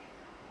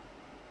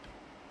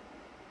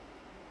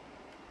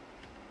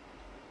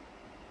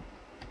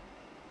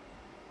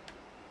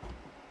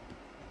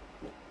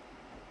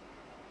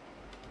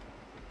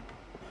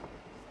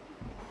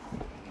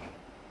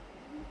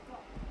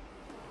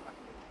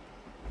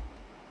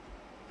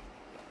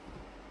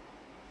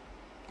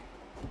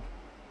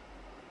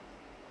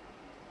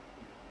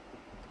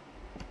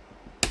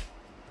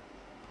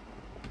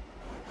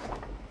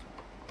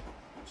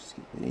 Just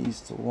get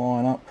these to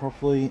line up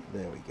properly.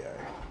 There we go.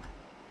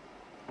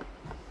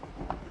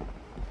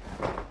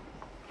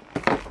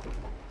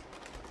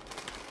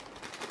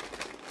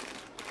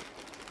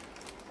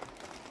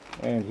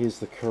 And here's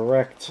the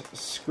correct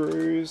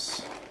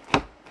screws.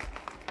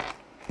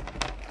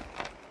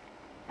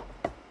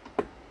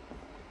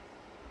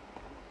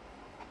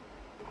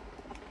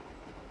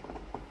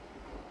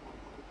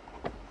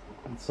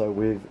 And so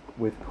with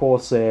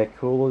Corsair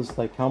coolers,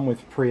 they come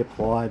with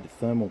pre-applied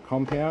thermal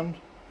compound,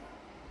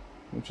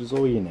 which is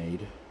all you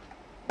need.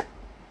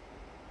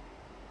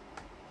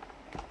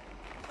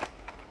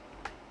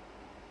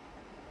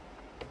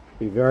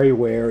 Be very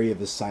wary of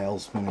the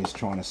salesman who's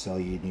trying to sell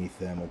you new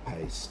thermal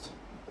paste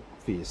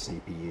for your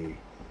CPU.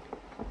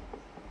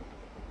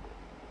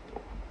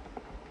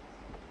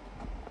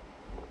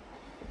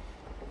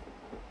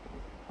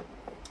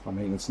 I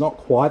mean, it's not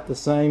quite the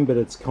same, but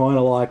it's kind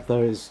of like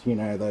those, you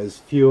know, those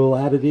fuel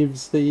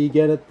additives that you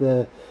get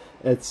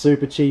at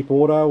Super Cheap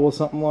Auto or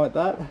something like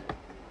that.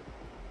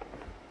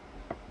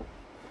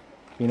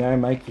 You know,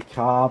 make your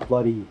car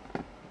bloody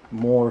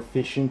more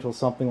efficient or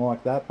something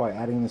like that by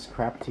adding this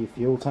crap to your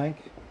fuel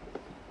tank.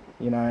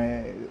 You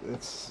know,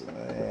 it's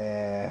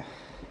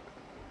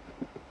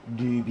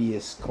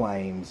dubious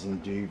claims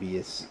and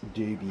dubious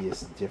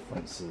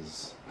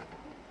differences.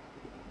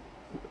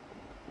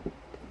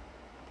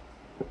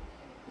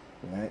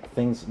 You know,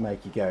 things that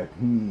make you go,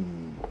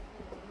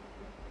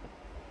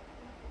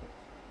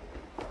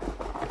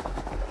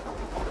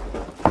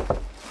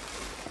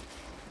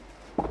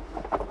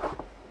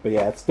 But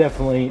yeah, it's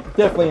definitely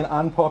an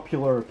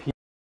unpopular opinion.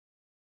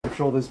 I'm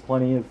sure there's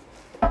plenty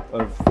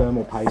of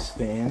thermal paste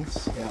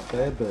fans out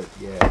there, but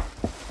yeah.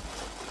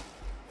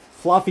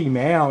 Fluffy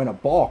Mao in a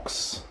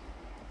box.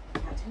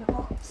 Cat in a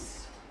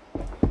box.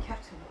 Cat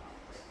in a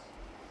box.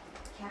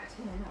 Cat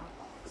in a box.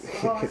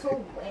 Oh, it's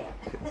all wet.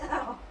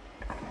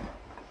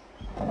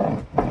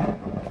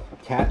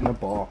 Cat in a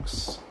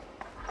box.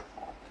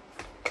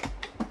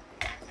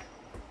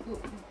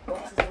 Look, the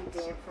box is all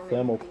damp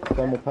from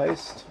Thermal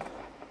paste.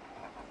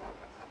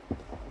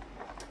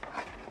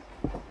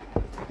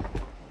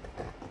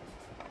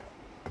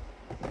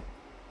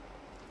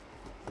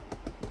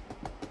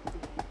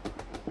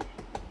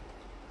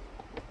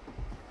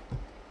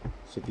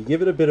 So if you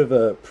give it a bit of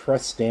a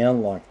press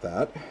down like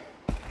that,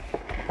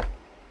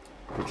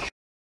 it should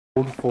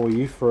hold for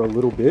you for a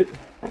little bit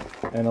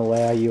and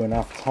allow you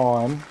enough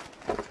time.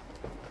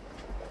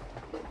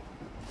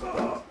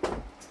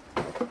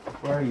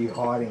 Where are you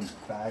hiding,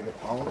 bag of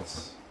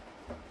pellets?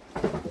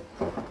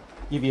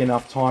 Give you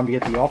enough time to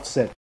get the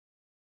offset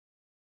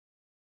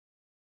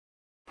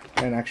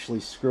and actually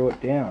screw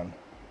it down.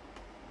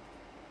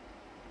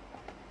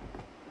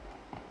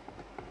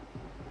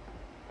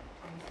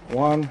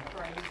 One.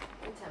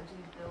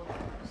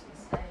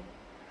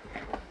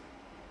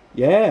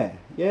 Yeah.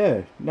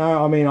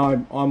 No, I mean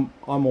I'm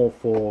all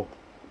for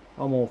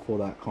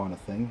that kind of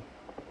thing.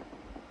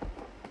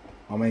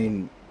 I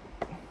mean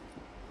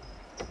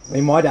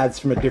my dad's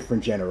from a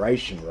different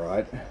generation,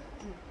 right?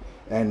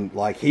 And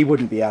like he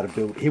wouldn't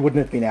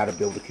have been able to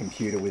build a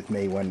computer with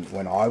me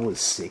when I was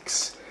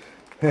 6.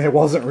 It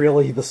wasn't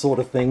really the sort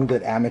of thing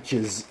that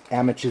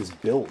amateurs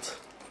built.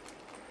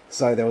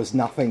 So there was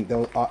nothing.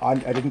 I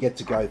didn't get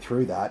to go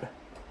through that.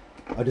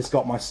 I just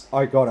got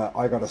I got a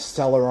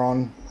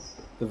Celeron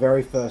the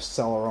very first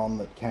Celeron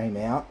that came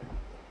out,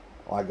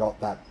 I got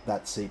that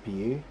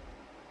CPU.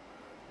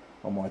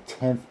 On my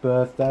 10th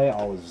birthday,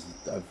 I was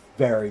a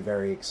very,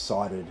 very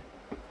excited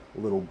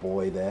little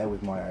boy there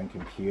with my own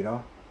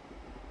computer.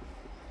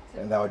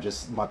 And they were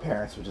just, my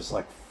parents were just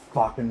like,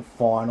 fucking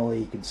finally,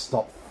 you can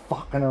stop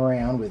fucking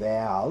around with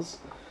ours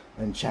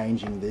and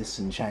changing this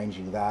and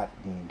changing that,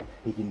 and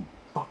he can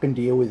fucking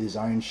deal with his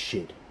own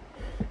shit.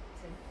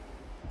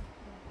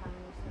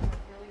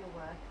 Really your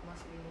work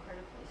must be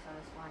incredibly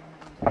satisfying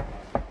and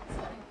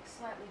something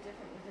slightly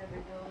different with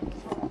every build. The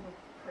problem with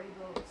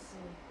pre-builds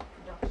and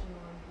production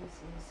line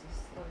PCs is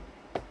like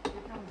it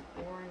becomes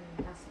boring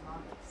mass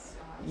market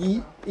style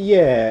stuff.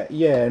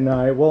 Yeah,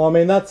 no. Well, I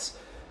mean, that's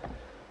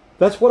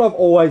what I've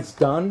always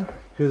done,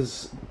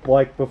 because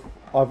like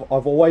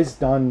I've always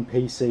done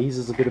PCs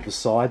as a bit of a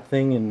side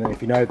thing, and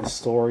if you know the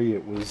story,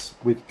 it was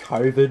with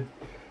COVID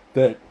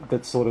that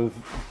sort of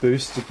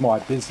boosted my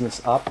business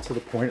up to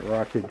the point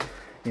where I could,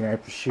 you know,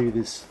 pursue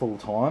this full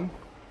time.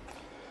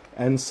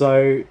 And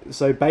so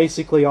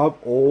basically I've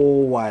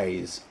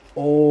always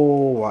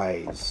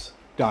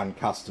done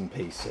custom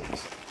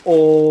PCs,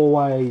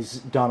 always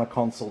done a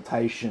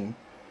consultation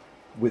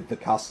with the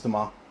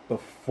customer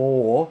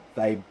before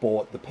they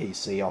bought the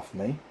PC off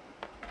me.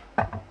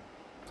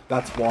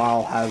 That's why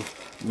I'll have,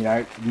 you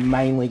know,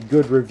 mainly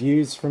good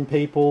reviews from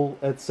people,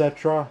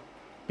 etc.,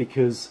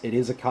 because it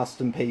is a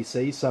custom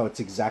PC, so it's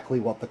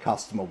exactly what the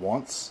customer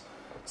wants.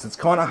 So it's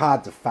kind of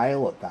hard to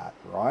fail at that,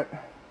 right?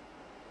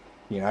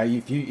 You know,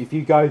 if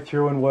you go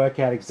through and work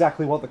out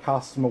exactly what the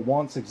customer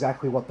wants,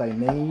 exactly what they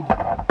need,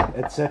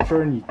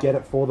 etc., and you get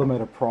it for them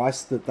at a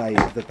price that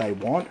they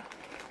want,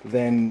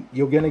 then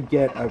you're going to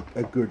get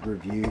a good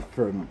review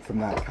from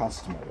that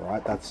customer,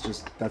 right? That's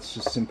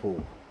just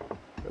simple.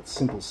 That's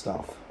simple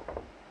stuff.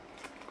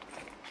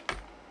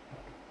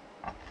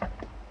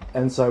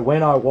 And so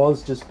when I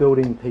was just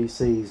building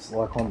PCs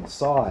like on the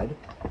side,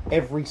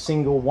 every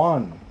single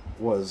one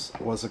was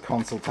a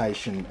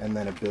consultation and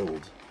then a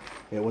build.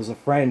 It was a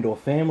friend or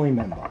family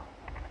member,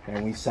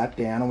 and we sat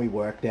down and we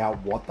worked out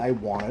what they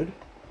wanted,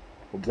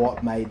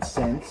 what made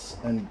sense,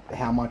 and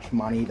how much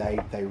money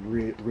they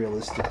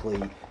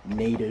realistically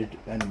needed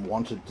and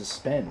wanted to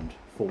spend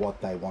for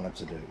what they wanted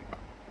to do.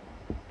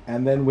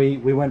 And then we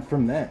went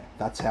from there.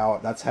 That's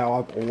how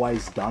I've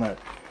always done it.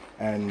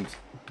 And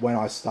when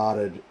I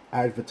started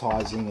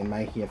advertising and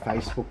making a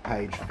Facebook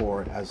page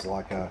for it as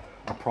like a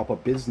proper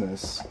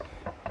business,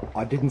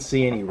 I didn't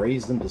see any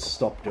reason to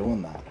stop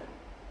doing that.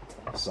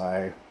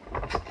 So,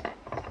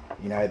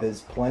 you know,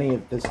 there's plenty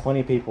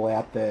of people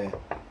out there,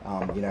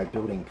 you know,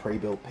 building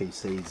pre-built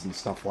PCs and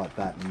stuff like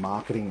that, and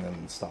marketing them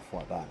and stuff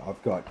like that.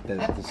 I've got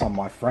there's some of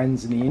my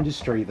friends in the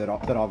industry that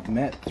I've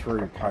met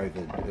through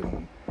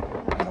COVID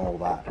and all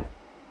that.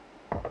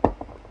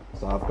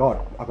 So I've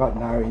got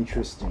no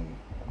interest in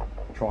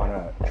trying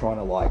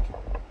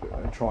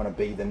to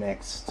be the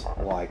next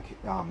like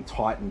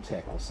Titan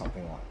Tech or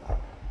something like that.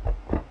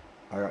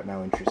 I got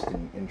no interest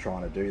in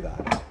trying to do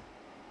that.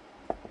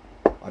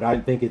 I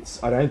don't think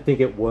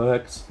it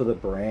works for the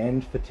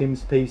brand for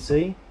Tim's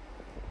PC.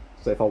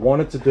 So if I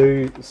wanted to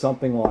do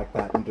something like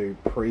that and do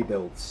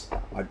pre-builds,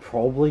 I'd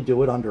probably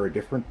do it under a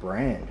different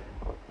brand.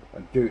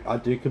 I'd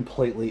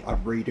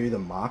redo the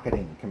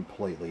marketing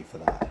completely for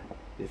that,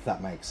 if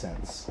that makes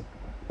sense.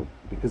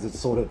 Because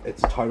it's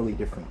a totally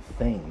different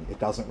thing. It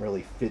doesn't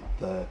really fit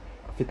the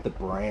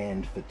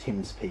brand for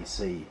Tim's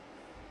PC.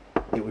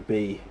 It would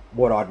be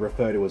what I'd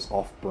refer to as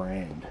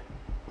off-brand.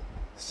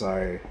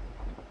 So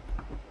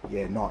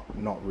yeah, not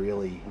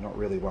really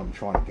what I'm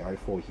trying to go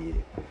for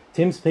here.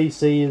 Tim's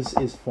PC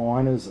is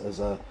fine as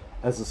a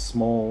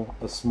small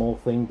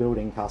thing,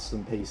 building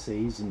custom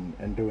PCs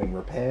and doing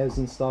repairs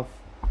and stuff,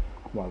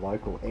 my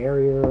local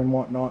area and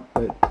whatnot.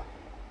 But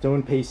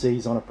doing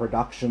PCs on a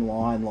production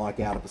line, like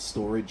out of a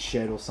storage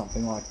shed or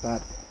something like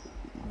that,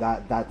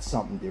 that's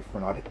something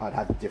different. I'd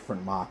have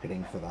different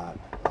marketing for that.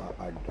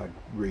 I'd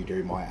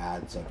redo my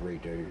ads. I'd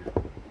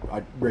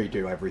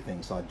redo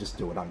everything. So I'd just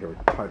do it under a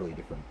totally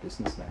different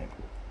business name.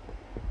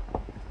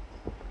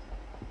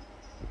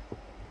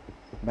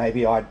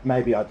 Maybe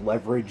I'd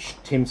leverage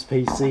Tim's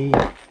PC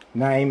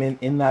name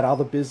in that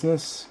other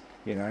business.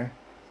 You know,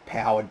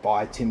 powered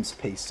by Tim's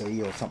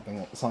PC or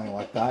something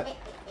like that.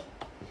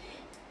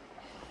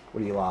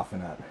 What are you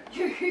laughing at?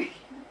 That's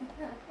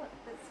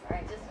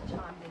right, just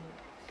chimed in.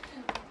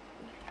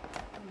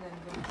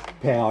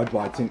 Powered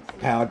by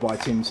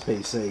Tim's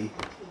PC.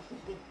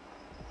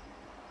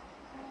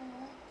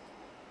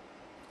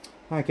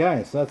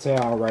 Okay, so that's how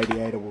our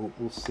radiator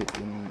will sit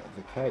in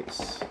the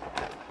case.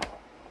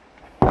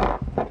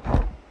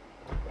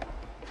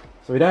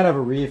 So we don't have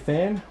a rear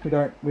fan. We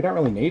don't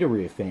really need a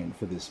rear fan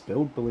for this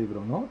build, believe it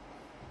or not.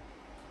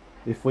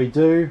 If we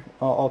do,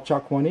 I'll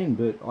chuck one in,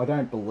 but I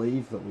don't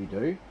believe that we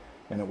do,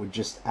 and it would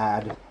just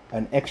add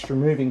an extra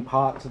moving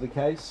part to the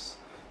case.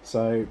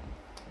 So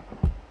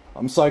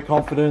I'm so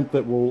confident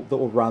that we'll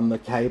run the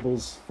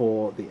cables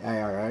for the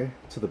AIO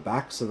to the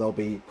back, so they'll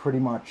be pretty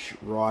much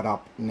right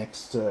up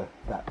next to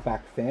that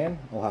back fan.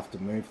 I'll have to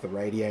move the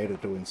radiator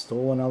to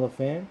install another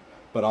fan,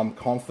 but I'm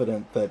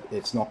confident that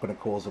it's not going to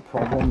cause a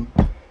problem.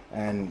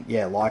 And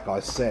yeah, like I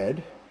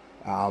said,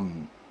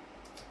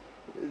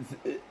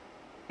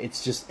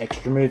 it's just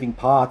extra moving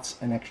parts,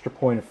 an extra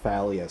point of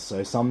failure.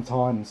 So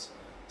sometimes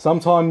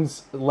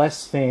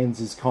less fans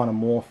is kind of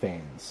more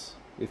fans,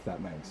 if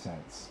that makes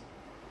sense.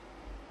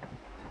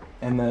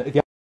 And the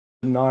other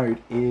note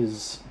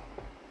is,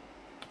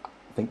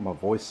 I think my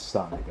voice is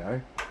starting to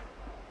go,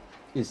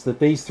 is that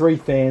these 3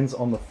 fans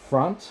on the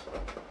front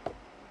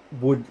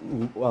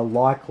are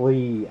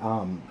likely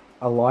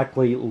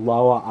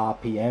lower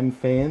RPM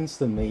fans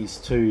than these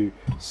 2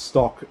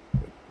 stock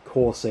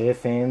Corsair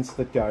fans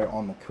that go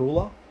on the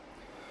cooler.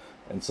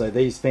 And so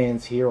these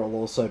fans here will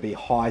also be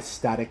high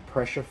static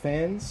pressure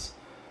fans,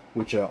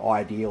 which are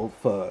ideal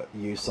for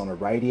use on a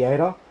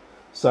radiator.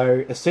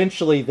 So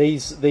essentially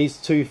these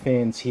 2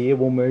 fans here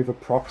will move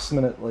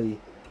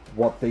approximately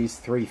what these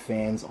 3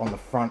 fans on the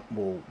front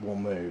will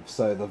move.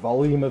 So the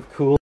volume of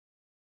cooling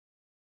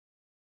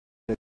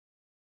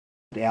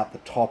out the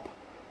top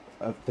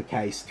of the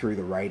case through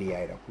the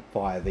radiator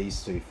via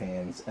these 2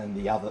 fans, and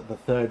the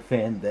 3rd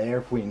fan there,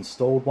 if we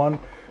installed one,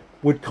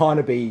 would kind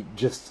of be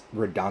just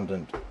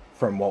redundant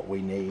from what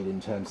we need in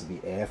terms of the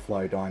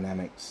airflow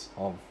dynamics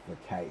of the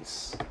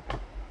case.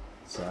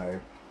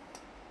 So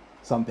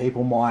some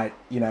people might,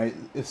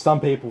 if some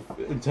people,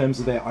 in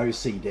terms of their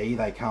OCD,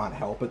 they can't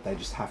help it, they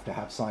just have to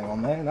have something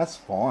on there, and that's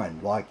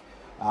fine. Like,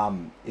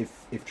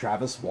 if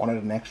Travis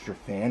wanted an extra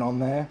fan on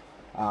there,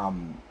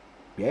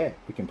 yeah,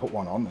 we can put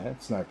one on there.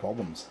 It's no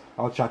problems.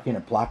 I'll chuck in a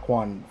black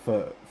one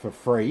for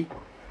free.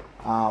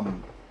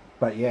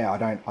 But yeah, I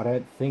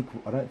don't think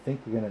we're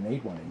gonna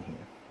need one in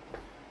here.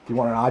 If you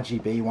want an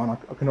RGB one, I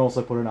can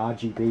also put an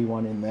RGB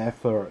one in there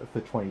for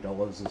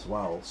 $20 as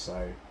well.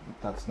 So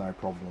that's no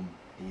problem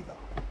either.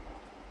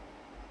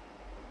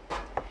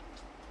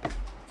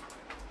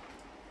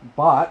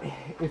 But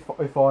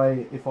if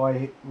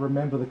I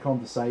remember the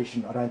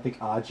conversation, I don't think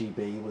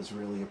RGB was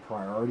really a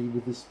priority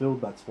with this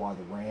build. That's why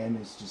the RAM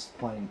is just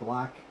plain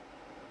black.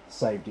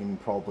 Saved him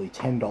probably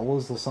 $10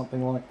 or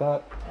something like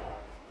that.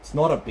 It's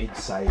not a big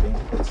saving.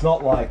 It's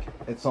not like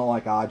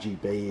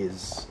RGB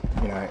is,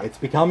 it's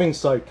becoming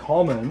so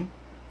common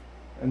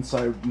and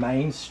so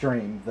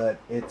mainstream that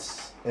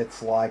it's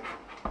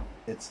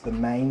the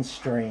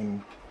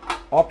mainstream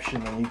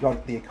option, and you've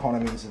got the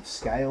economies of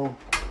scale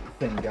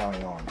thing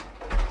going on.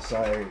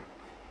 So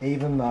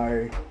even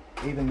though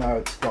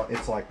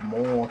it's like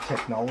more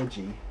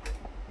technology,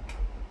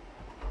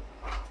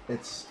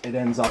 it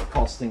ends up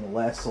costing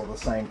less or the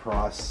same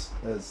price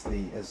as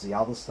the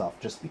other stuff,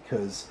 just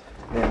because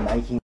they're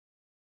making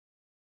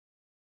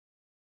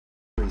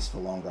batteries for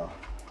longer.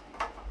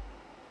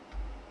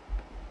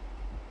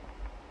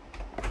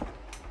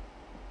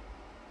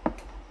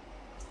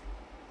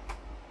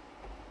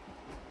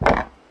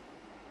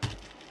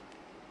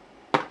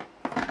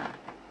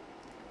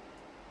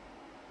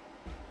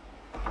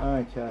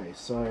 Okay,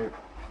 so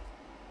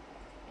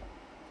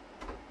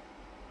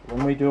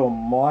when we do a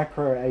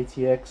micro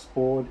ATX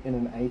board in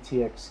an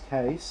ATX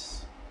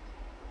case,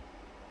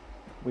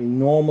 we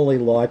normally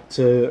like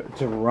to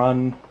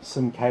run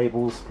some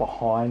cables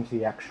behind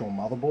the actual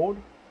motherboard.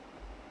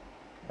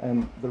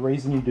 And the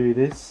reason you do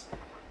this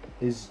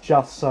is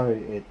just so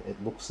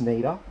it looks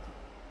neater.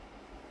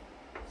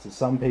 So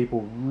some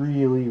people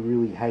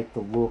really hate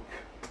the look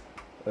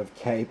of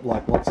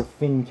like lots of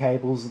thin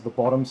cables at the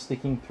bottom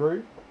sticking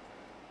through.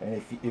 And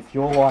if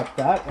you're like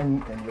that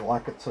and you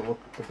like it to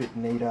look a bit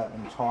neater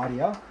and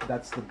tidier,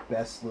 that's the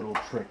best little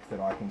trick that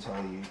I can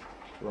tell you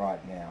right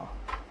now.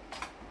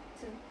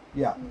 So,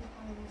 yeah. I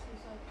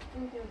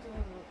think you're doing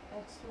an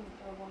excellent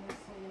job,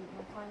 honestly, and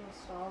my kind of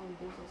style and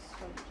business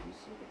strategy is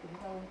super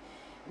compelling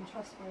and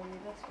trustworthy.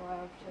 That's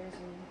why I've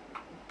chosen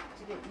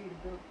to get you to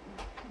build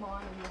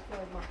mine and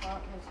refer my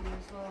partner to you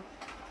as well.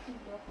 Keep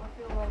it up. I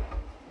feel like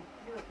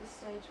you're at the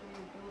stage where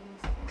you're building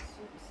something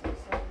super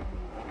successful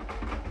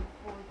and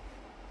forward.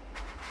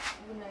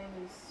 The name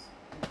is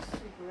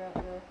super out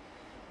there.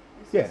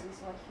 This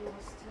is like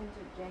yours tend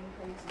to gain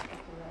crazy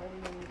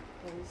popularity, and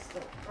those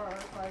that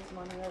prioritize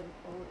money over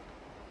quality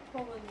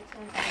probably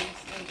tend to be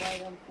slow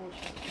down,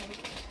 unfortunately.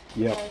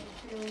 Yeah. I have a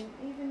feeling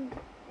even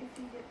if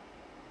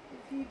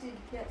you did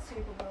get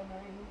super well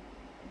known,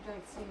 you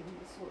don't seem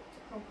the sort to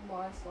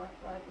compromise like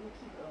that. You'll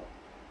keep it up.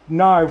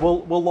 No,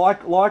 well,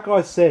 like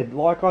I said,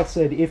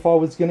 if I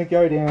was going to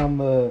go down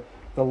the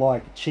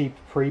like cheap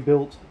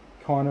pre-built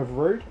kind of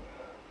route,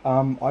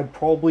 I'd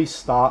probably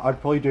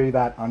do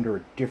that under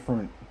a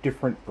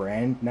different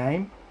brand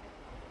name,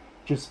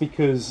 just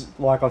because,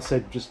 like I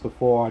said just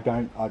before,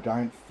 I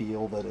don't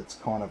feel that it's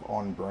kind of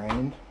on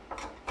brand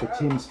for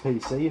Tim's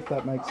PC, if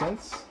that makes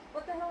sense.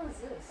 What the hell is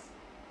this?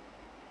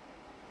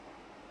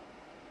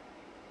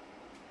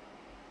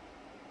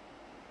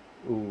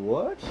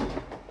 What?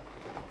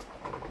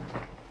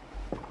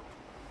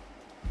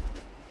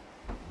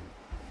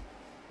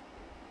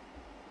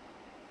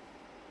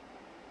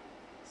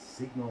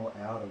 Signal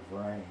out of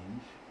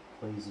range.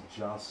 Please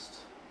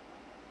adjust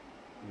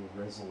your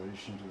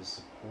resolution to the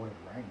supported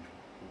range.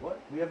 What?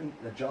 We haven't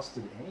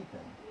adjusted anything.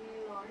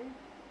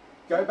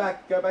 Go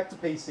back to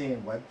PC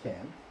and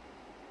webcam.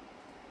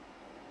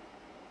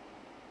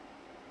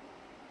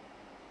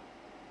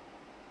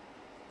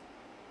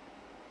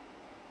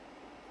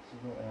 This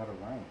is not out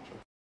of range.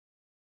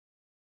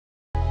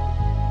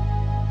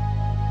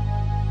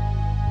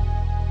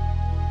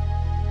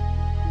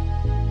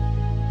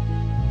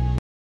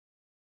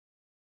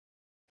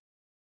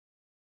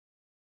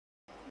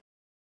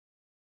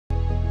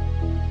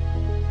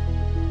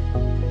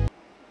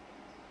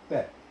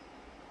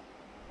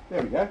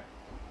 There we go.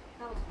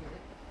 That was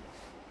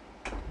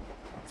good.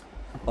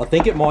 I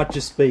think it might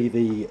just be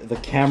the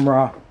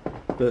camera,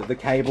 the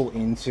cable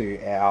into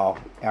our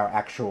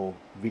actual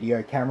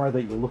video camera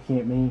that you're looking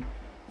at me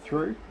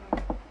through.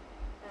 That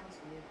was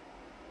weird.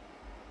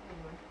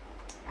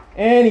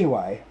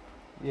 Anyway,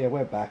 yeah,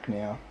 we're back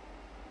now.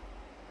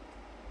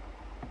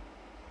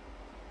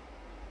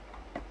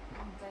 David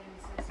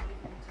says he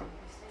even told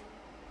Christine.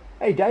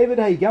 Hey David,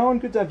 how you going?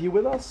 Good to have you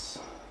with us.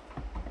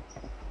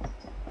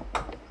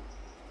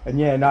 And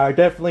yeah, no,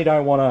 definitely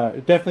don't want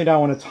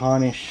to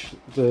tarnish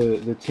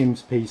the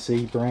Tim's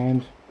PC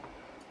brand.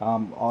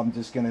 I'm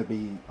just gonna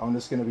be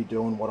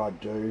doing what I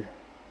do.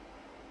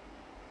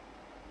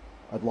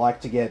 I'd like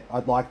to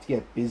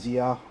get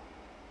busier.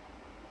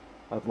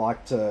 I'd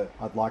like to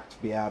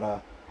be able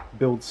to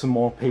build some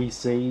more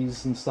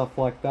PCs and stuff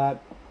like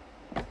that.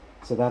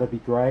 So that'd be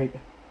great.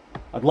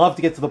 I'd love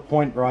to get to the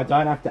point where I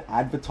don't have to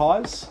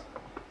advertise,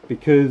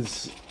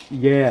 because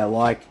yeah,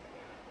 like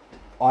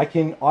I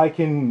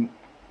can.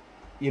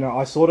 You know,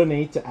 I sort of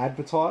need to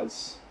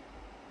advertise.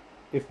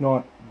 If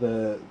not,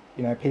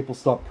 people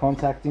stop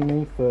contacting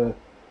me for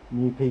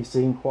new PC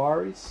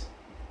inquiries.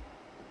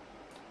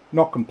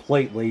 Not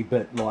completely,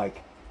 but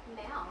like,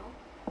 Now?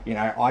 you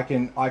know, I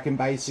can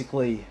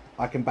basically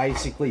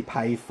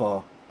pay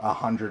for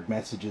 100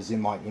 messages in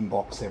my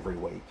inbox every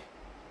week.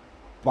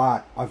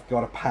 But I've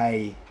got to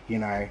pay, you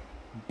know,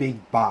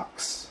 big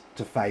bucks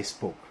to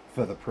Facebook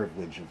for the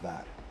privilege of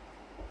that.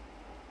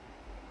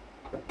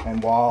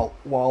 And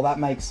while that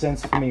makes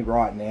sense for me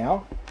right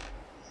now,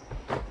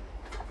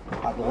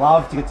 I'd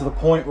love to get to the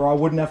point where I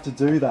wouldn't have to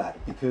do that,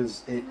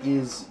 because it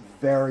is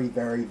very,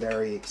 very,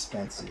 very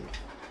expensive.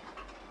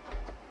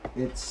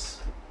 It's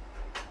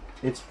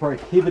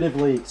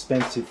prohibitively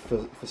expensive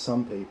for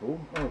some people.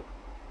 Oh,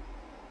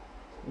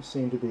 we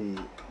seem to be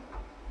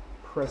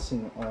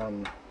pressing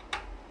on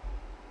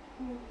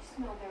You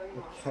smell very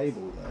the nice.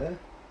 cable there.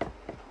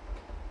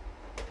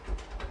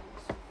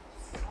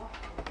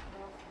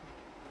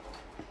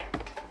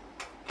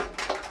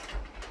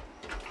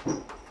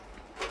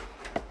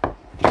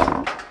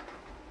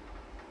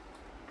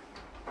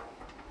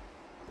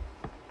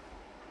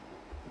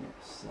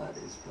 Yes, that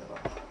is better.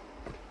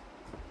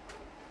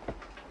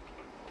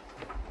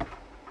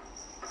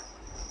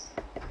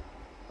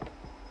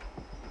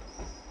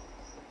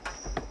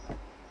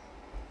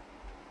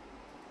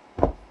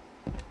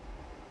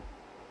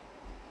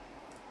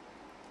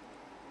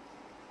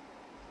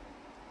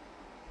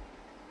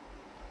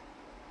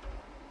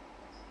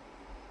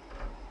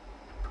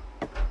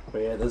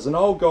 But yeah, there's an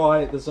old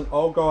guy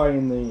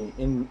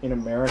in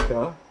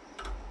America.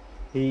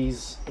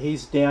 He's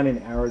down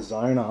in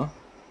Arizona,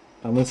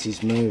 unless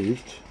he's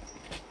moved.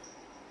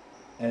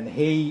 And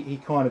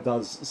he kind of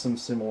does some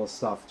similar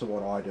stuff to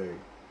what I do.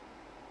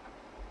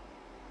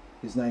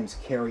 His name's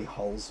Kerry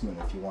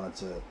Holzman, if you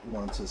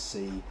wanted to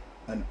see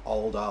an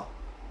older,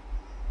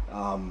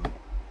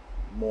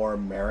 more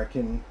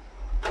American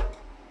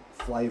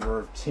flavor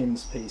of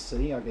Tim's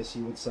PC, I guess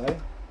you would say.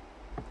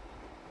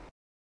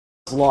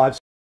 Live.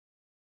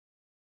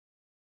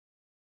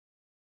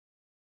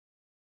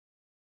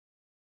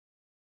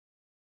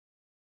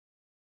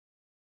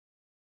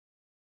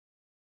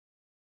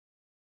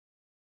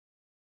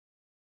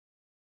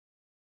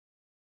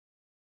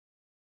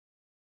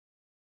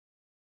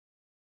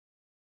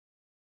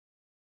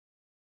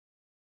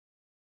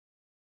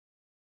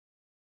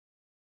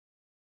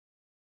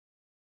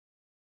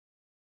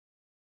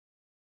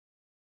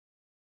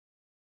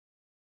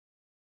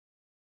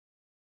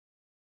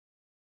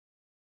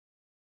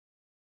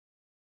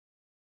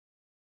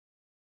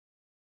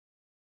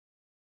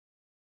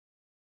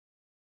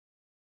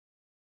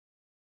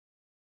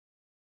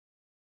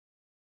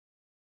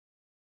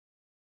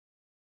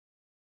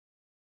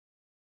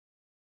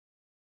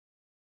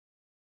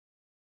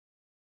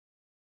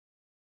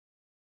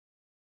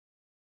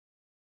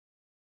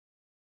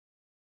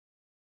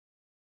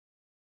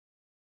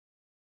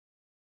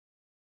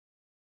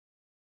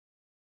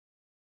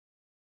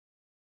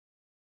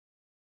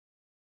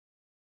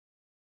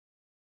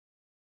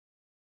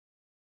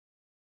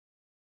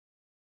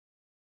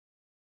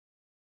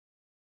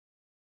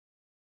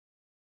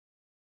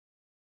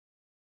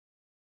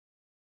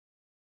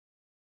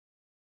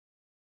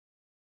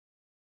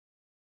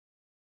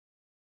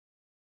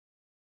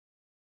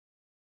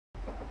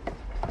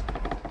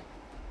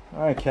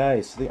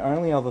 Okay, so the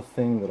only other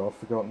thing that I've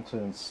forgotten to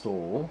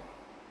install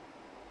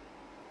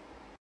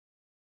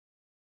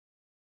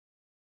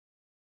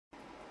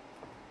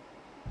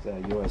is our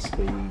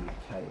USB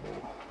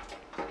cable.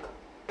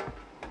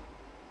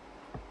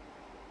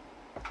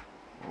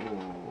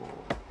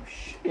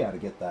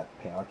 get that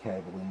power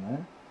cable in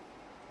there.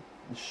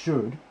 It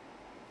should.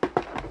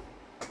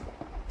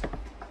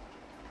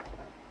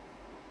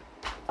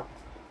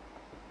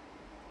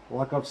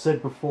 Like I've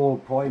said before,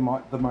 probably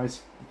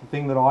the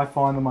thing that I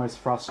find the most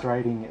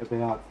frustrating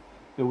about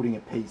building a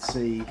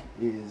PC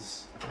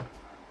is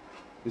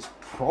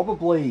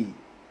probably,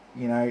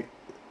 you know,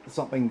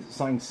 something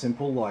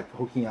simple like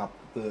hooking up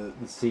the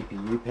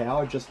CPU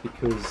power, just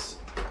because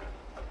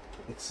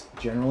it's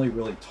generally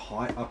really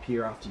tight up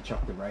here after you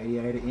chuck the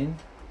radiator in.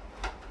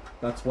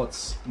 That's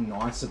what's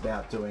nice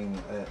about doing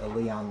a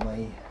Lian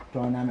Li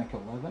Dynamic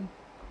 11,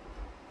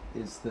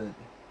 is that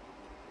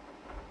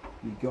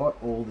you got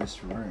all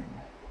this room.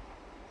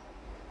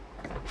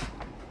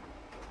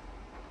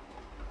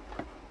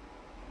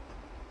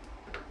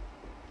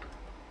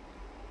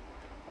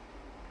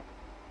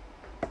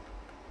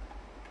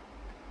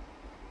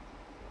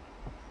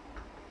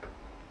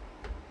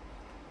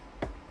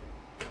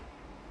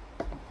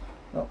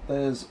 Oh,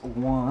 there's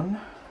one.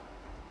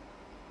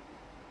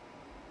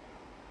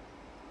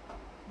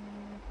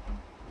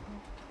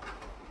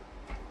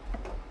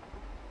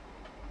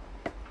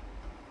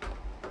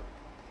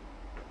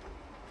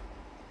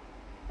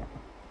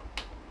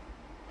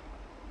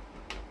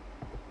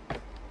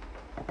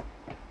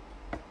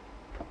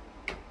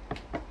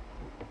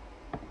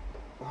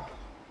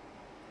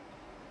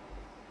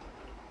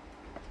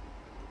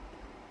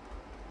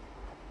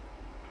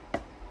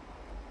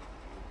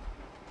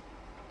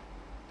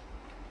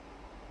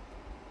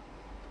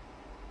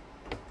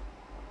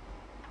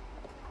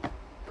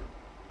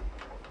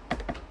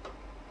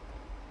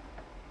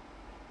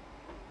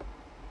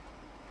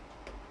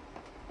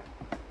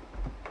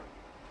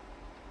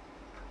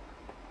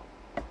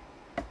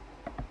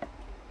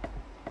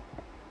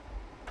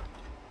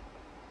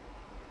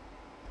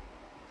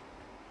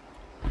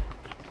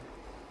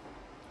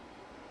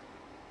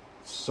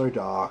 So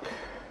dark.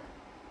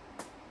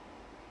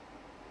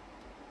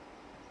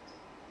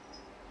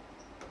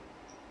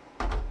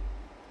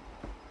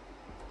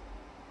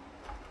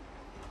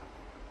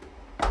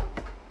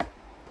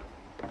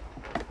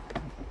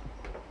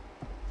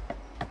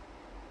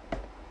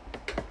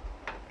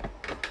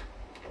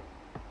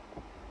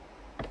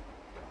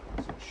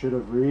 So I should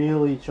have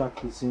really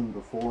chucked this in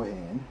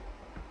beforehand.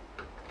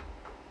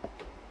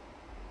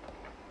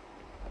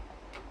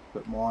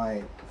 But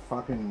my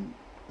fucking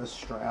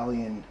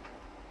Australian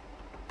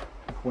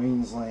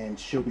Queensland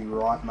she'll be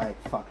right mate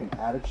fucking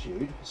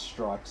attitude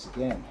strikes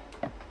again.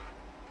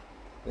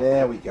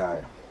 There we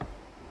go.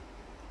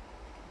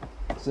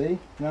 See?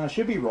 No, it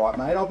should be right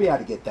mate, I'll be able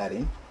to get that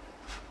in.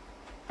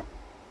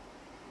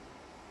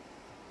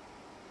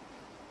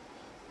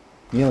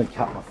 Nearly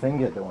cut my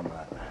finger doing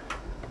that.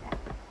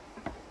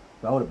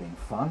 That would have been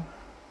fun.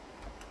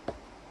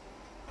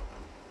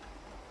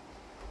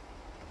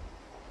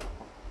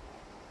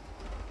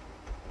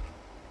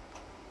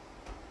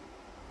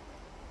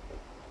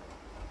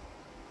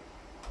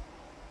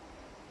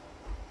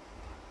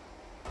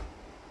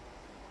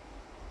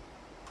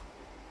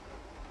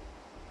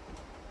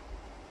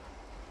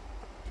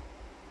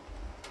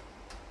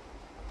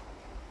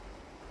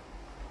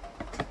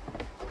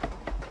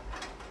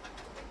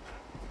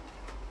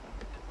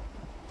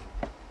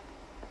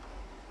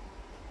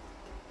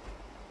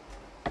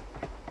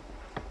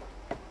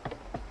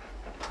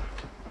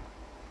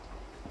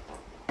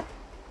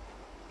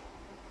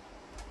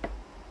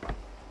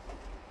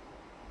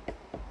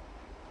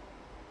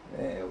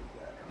 There we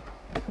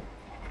go.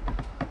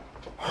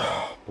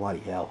 Bloody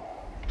hell.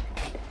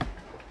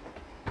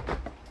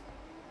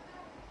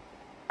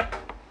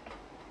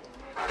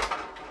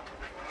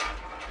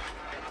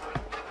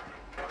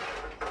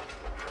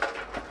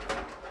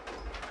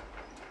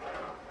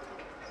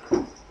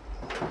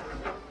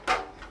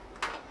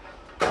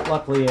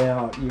 Luckily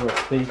our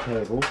USB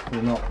cable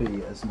will not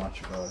be as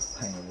much of a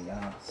pain in the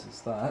ass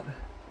as that,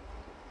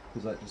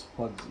 because that just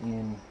plugs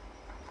in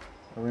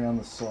around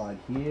the side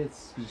here.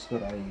 It's just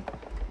got a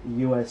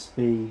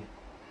USB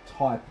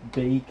type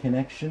B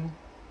connection.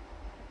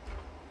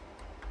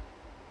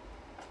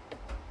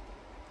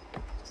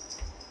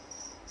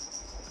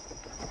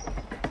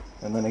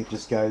 And then it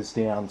just goes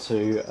down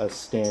to a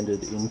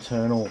standard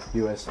internal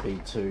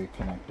USB 2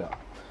 connector.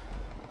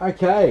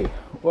 Okay,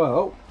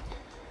 well,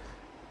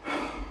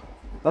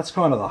 that's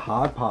kind of the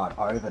hard part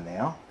over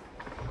now.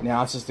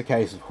 Now it's just a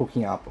case of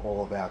hooking up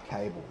all of our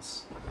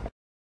cables.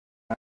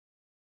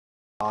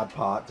 Hard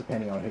part,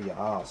 depending on who you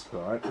ask,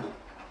 right?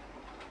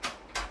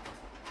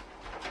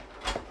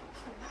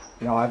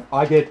 You know,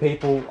 I get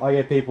people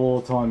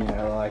all the time, you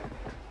know, like,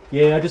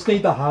 yeah, I just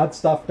need the hard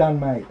stuff done,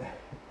 mate.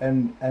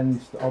 And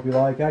I'll be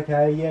like,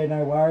 okay, yeah,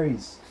 no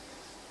worries.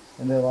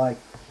 And they're like,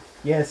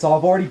 yeah, so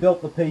I've already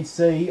built the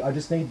PC, I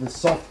just need the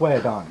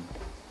software done.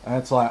 And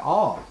it's like,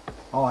 oh,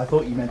 I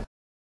thought you meant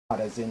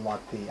as in like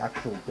the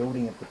actual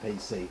building of the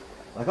PC.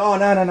 Like, oh,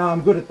 no,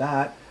 I'm good at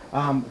that.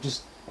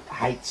 Just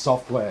hate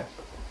software.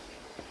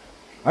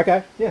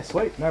 Okay, yeah,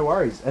 sweet, no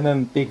worries. And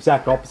then the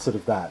exact opposite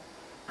of that.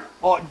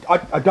 Oh,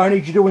 I don't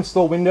need you to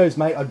install Windows,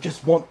 mate. I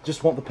just want the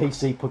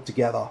PC put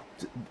together.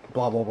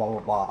 Blah blah blah blah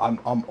blah.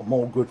 I'm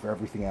all good for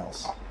everything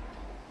else.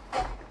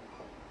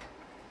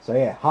 So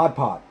yeah, hard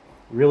part.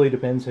 Really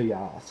depends who you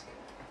ask.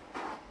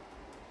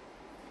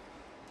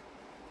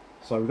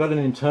 So we've got an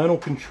internal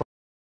control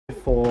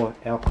for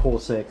our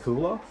Corsair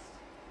cooler.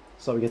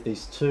 So we get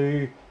these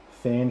two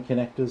fan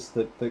connectors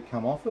that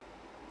come off it.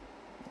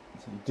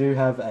 So you do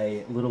have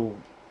a little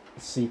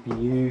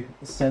CPU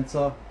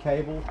sensor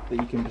cable that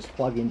you can just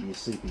plug into your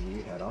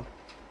CPU header,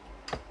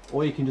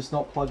 or you can just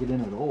not plug it in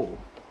at all.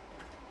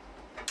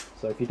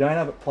 So if you don't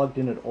have it plugged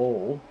in at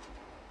all,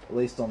 at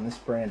least on this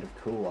brand of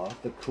cooler,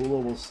 the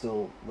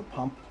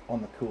pump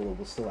on the cooler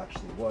will still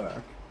actually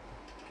work.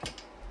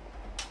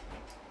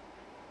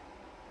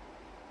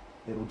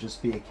 It'll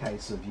just be a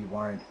case of you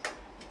won't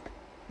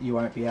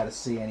be able to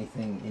see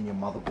anything in your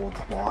motherboard's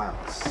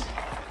BIOS,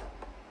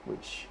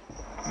 which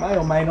may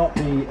or may not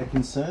be a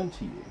concern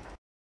to you.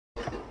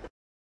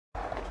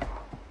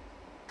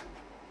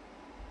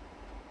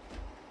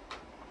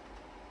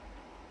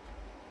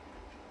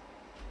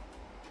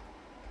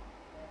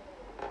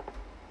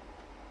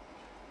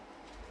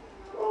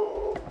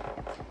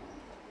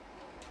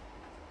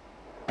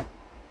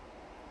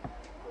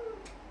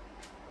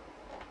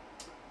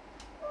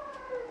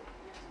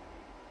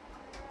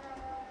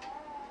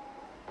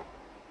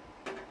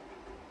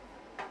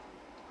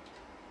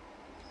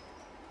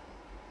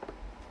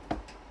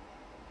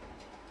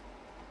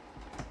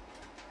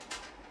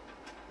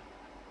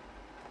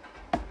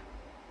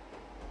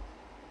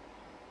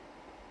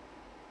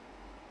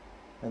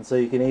 And so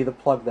you can either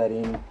plug that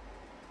in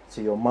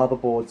to your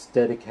motherboard's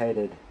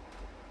dedicated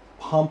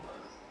pump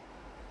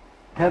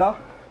header,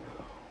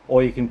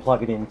 or you can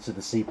plug it into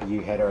the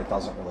CPU header. It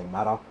doesn't really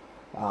matter.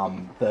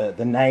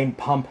 The name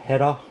pump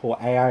header or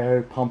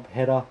AIO pump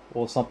header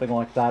or something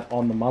like that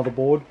on the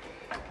motherboard,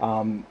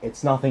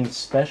 it's nothing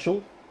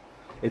special.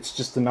 It's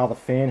just another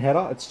fan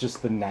header. It's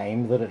just the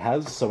name that it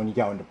has. So when you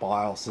go into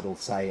BIOS, it'll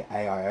say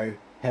AIO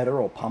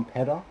header or pump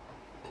header.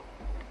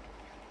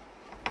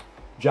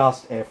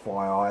 Just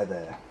FYI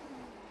there.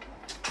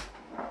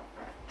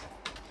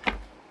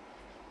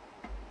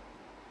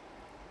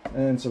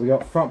 And so we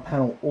got front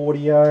panel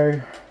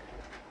audio.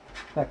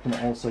 That can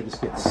also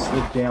just get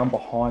slid down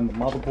behind the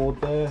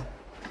motherboard there.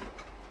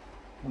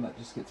 And that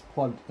just gets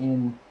plugged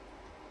in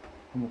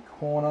the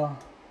corner.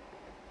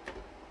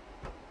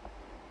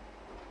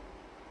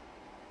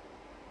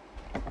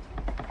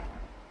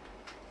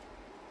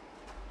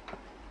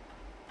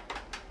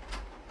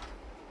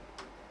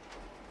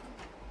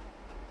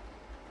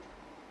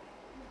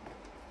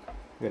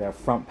 We got our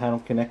front panel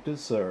connectors,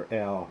 so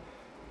our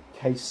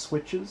case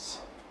switches.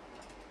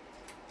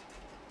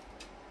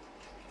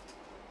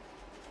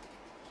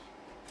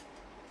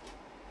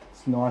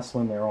 It's nice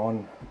when they're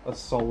on a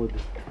solid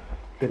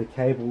bit of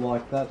cable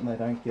like that and they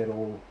don't get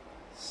all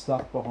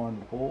stuck behind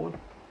the board.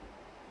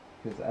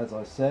 Because as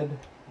I said,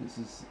 this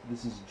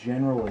is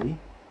generally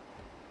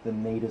the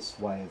neatest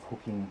way of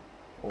hooking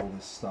all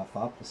this stuff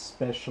up,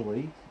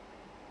 especially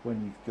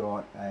when you've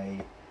got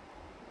a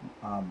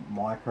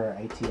micro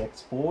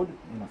ATX board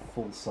in a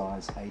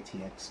full-size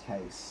ATX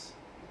case.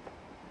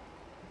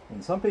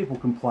 And some people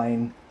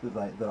complain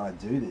that I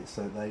do this,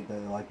 so they're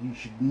like, you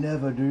should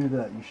never do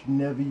that, you should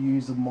never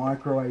use a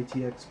micro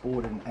ATX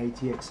board in an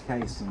ATX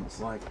case. And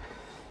it's like,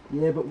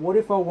 yeah, but what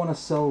if I want to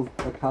sell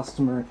a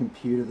customer a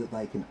computer that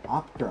they can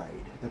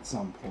upgrade at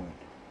some point?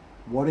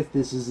 What if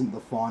this isn't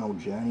the final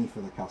journey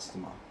for the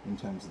customer in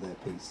terms of their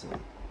PC?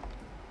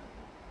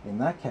 In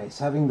that case,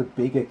 having the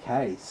bigger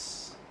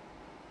case,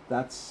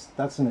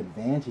 that's an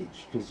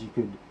advantage, because it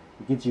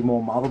gives you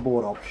more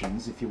motherboard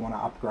options if you want to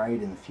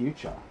upgrade in the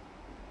future.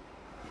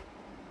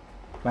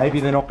 Maybe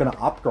they're not going to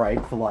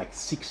upgrade for like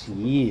 6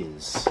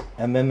 years,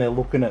 and then they're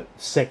looking at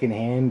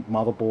second-hand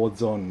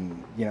motherboards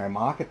on, you know,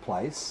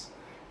 Marketplace,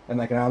 and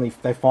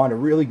they find a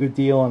really good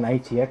deal on an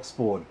ATX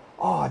board.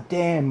 Oh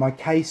damn, my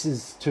case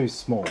is too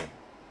small.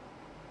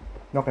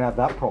 Not going to have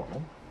that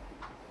problem.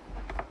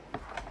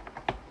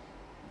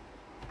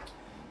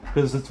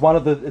 Because it's one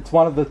of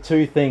the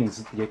two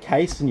things, your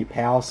case and your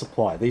power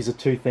supply. These are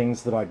two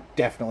things that I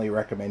definitely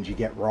recommend you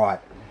get right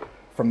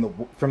from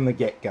the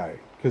get-go,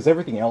 because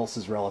everything else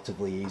is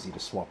relatively easy to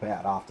swap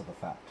out after the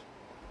fact.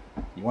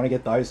 You want to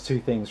get those two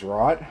things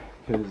right,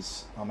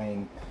 because I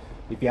mean,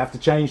 if you have to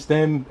change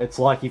them, it's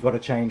like you've got to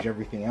change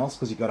everything else,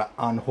 because you've got to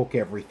unhook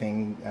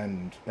everything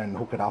and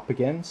hook it up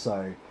again.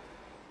 So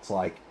it's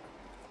like,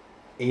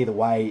 either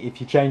way,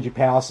 if you change your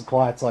power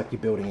supply, it's like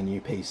you're building a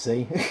new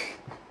PC.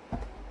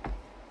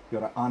 You've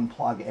got to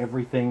unplug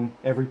everything,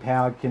 every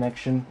powered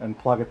connection, and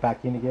plug it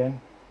back in again.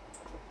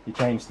 You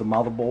change the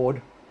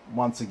motherboard,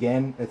 once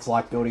again, it's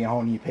like building a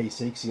whole new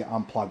PC, because you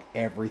unplug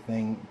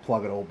everything,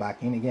 plug it all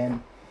back in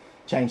again.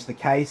 Change the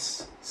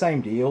case,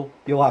 same deal.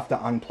 You'll have to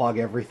unplug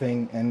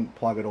everything and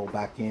plug it all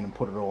back in and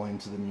put it all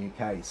into the new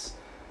case.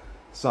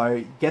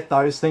 So get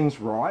those things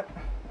right,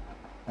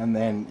 and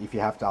then if you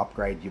have to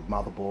upgrade your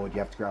motherboard, you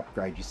have to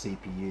upgrade your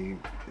CPU.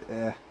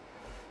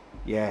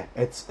 Yeah,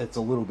 it's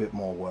a little bit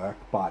more work,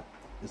 but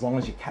as long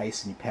as your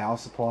case and your power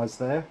supply's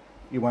there,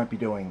 you won't be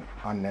doing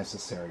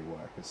unnecessary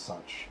work as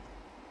such.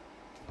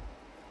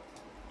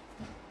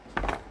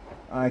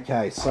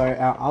 Okay, so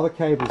our other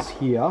cables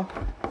here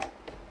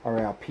are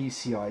our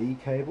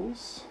PCIe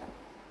cables.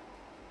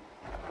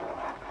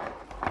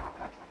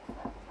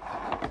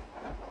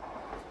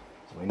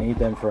 So we need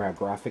them for our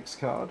graphics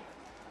card.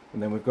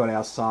 And then we've got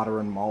our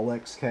SATA and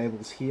Molex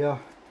cables here.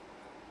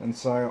 And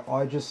so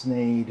I just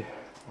need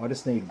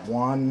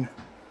one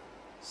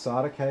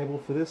SATA cable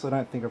for this. I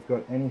don't think I've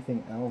got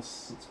anything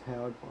else that's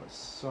powered by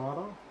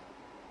SATA.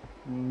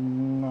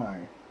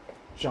 No,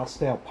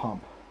 just our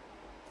pump.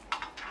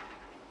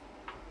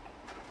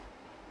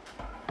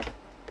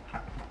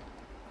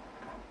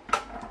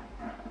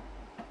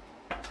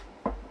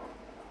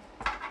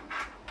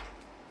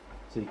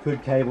 So you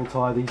could cable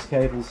tie these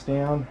cables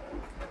down,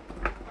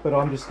 but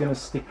I'm just going to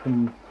stick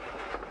them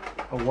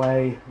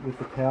away with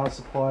the power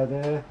supply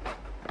there.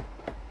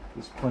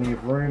 There's plenty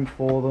of room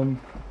for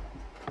them.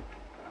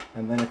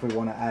 And then if we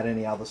want to add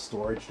any other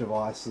storage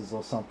devices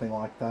or something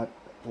like that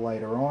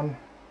later on,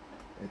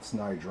 it's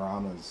no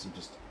dramas. You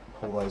just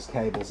pull those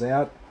cables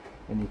out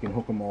and you can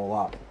hook them all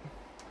up.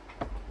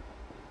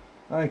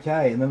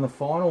 Okay, and then the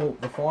final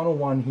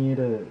one here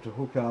to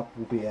hook up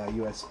will be our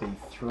USB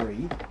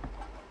 3.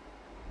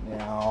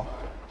 Now,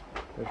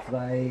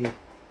 they've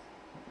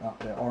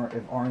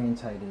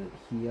orientated it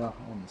here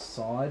on the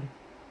side.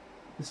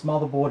 This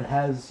motherboard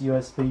has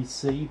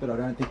USB-C, but I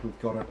don't think we've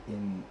got it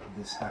in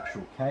this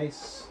actual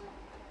case,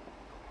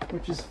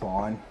 which is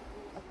fine.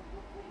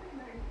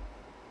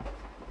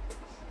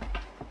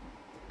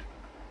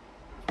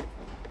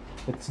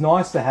 It's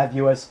nice to have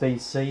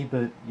USB-C,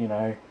 but you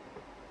know,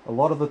 a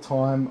lot of the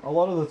time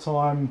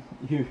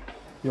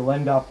you'll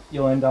end up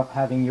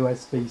having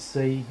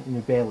USB-C and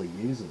you barely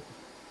use it.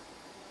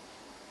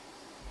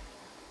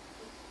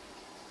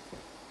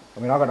 I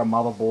mean, I've got a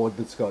motherboard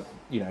that's got,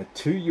 you know,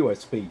 2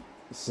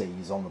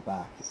 USB-Cs on the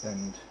back,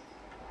 and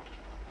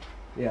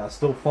yeah, I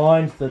still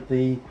find that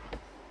the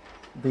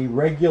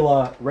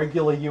regular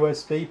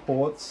USB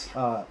ports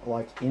are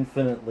like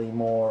infinitely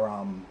more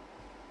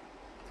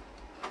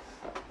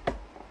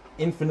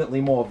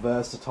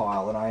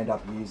versatile, and I end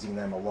up using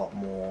them a lot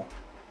more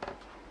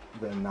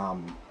than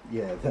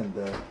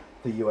the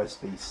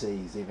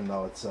USB-Cs, even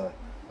though it's a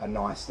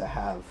nice to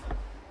have.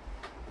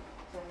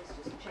 So it's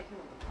just checking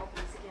all the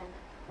properties again.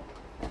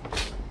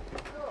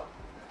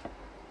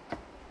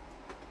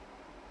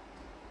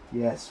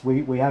 Yes,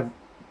 we have.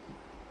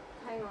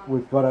 Hang on.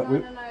 We've got it.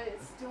 No,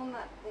 it's doing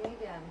that thing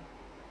again.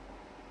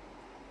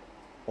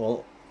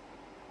 Well,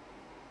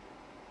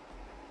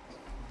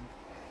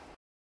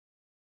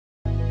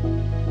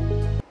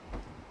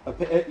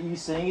 are you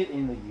seeing it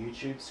in the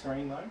YouTube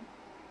screen though?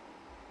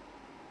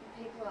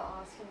 People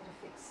are asking to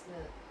fix the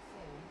thing,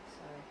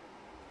 so.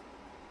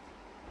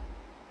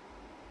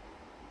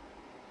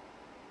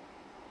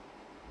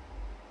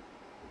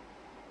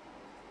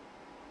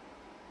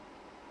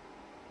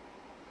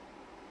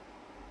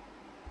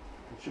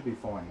 It should be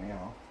fine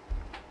now.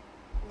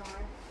 No.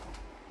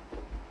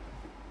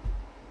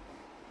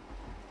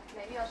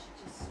 Maybe I should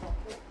just stop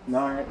it and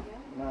start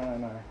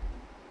again? No.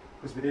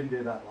 Because we didn't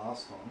do that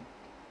last time.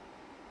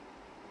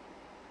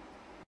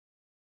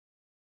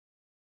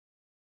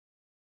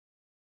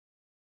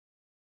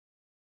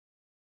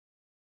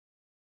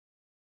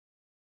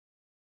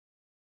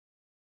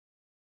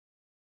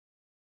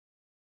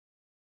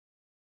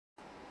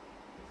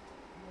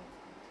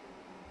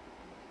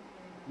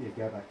 Yeah,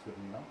 go back to it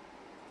now.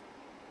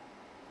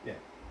 Yeah.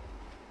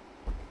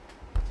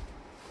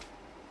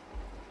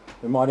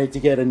 We might need to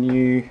get a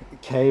new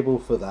cable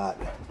for that.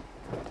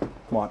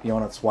 Might be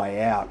on its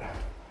way out.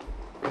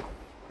 It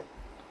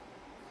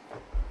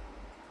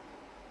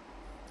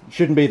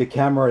shouldn't be the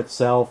camera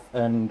itself,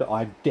 and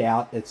I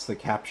doubt it's the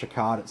capture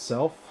card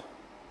itself.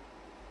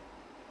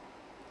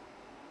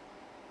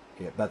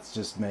 Yeah, that's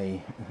just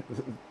me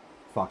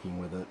fucking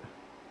with it.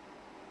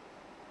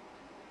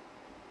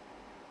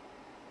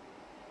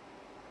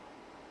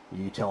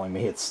 You telling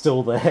me it's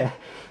still there?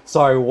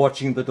 Sorry,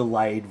 watching the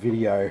delayed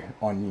video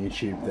on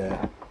YouTube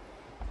there.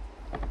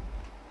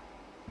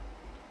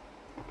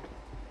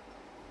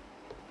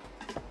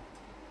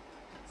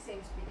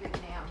 Seems to be good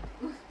now.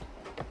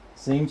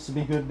 Seems to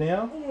be good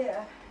now?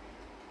 Yeah.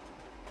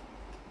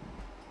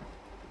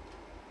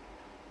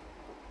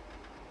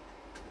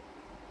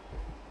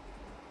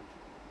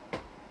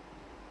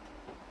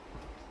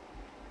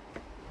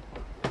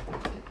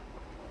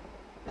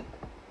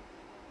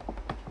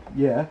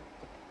 Yeah.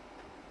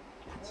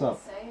 What's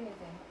up? Say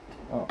anything.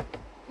 Oh.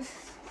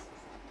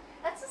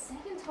 That's the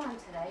second time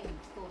today you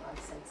thought I'd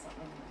said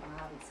something and I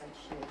haven't said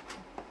shit.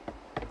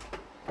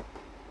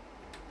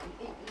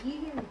 You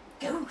hear a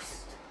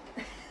ghost.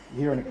 You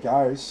hearing a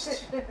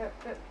ghost?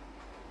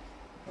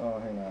 Oh,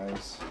 who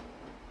knows?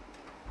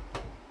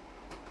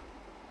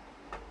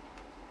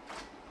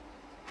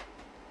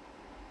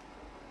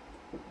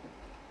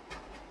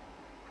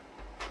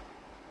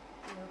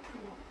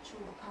 Pretty much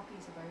all the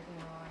puppies have opened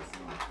their eyes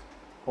now.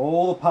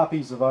 All the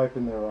puppies have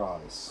opened their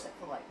eyes. Except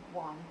for like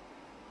one.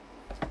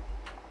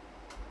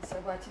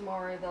 So by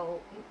tomorrow they'll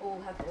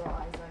all have their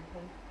eyes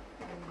open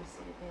and just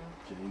sit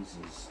down.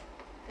 Jesus.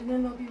 And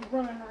then they'll be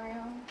running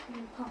around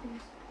being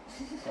puppies.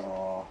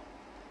 Oh.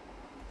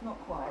 Not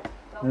quite.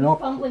 They'll They're be not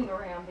fumbling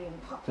around being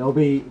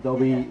puppies.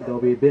 They'll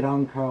be a bit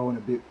unco and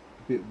a bit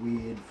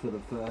weird for the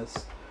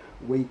first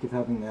week of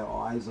having their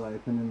eyes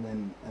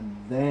open, and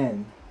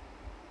then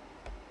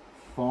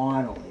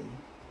finally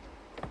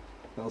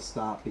they'll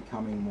start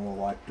becoming more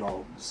like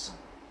dogs.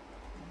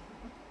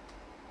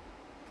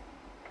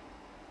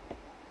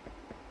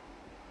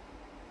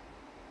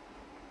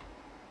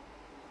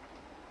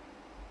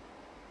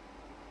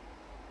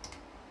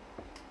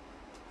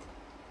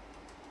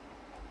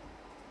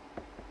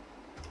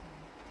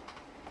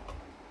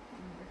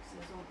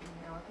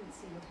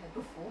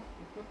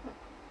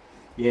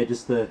 Yeah,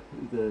 just the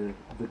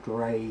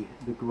grey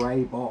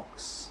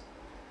box,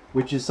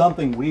 which is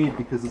something weird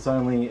because it's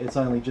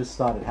only just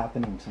started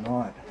happening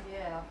tonight.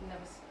 Yeah, I've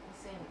never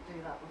seen it do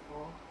that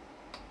before.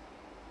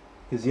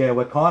 Because yeah,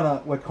 we're kind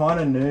of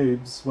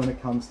noobs when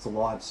it comes to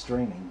live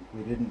streaming.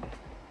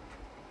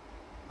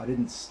 I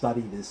didn't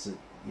study this at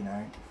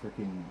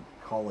freaking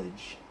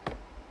college.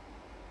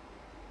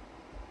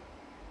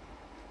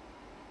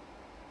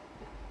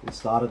 We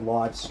started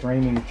live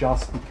streaming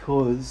just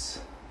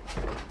because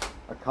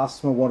a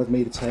customer wanted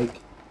me to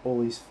take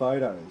all these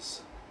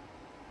photos.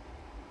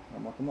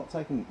 I'm like, I'm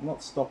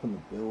not stopping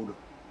the build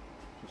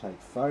to take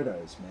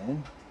photos,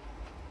 man.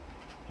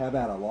 How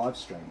about I live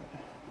stream it?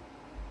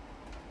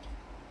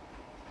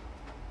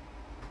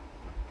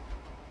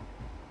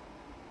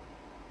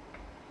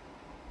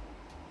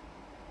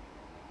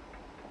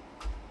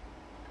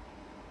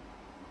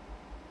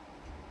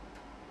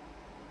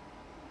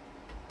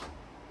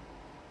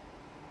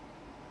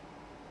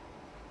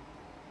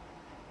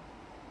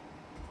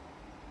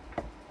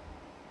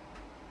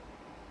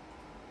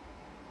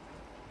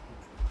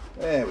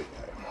 There we go.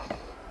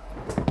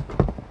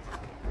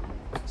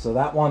 So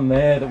that one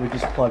there that we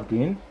just plugged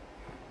in,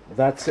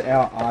 that's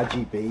our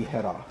RGB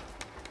header.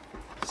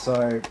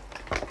 So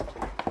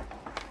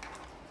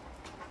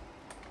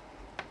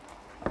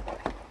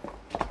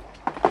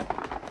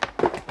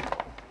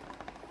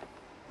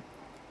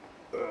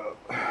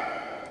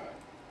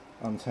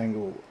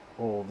untangle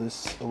all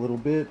this a little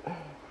bit.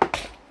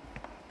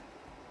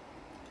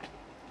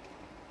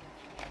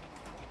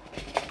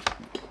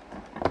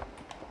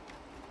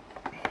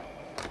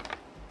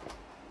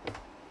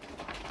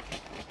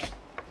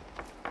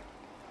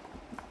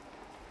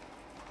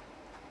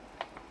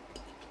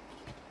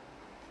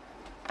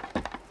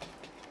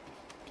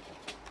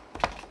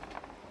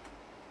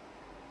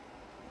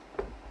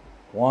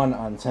 One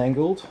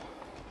untangled,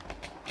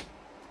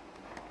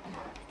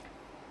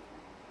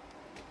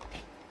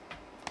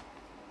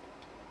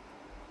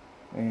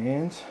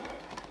 and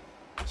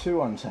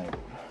two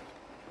untangled.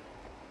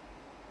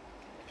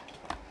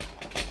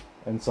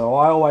 And so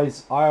I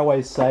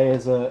always say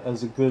as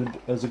a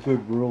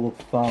good rule of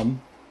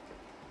thumb,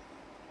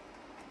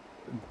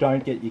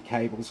 don't get your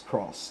cables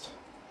crossed.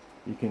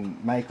 You can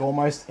make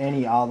almost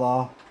any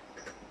other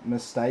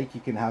mistake.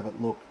 You can have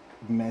it look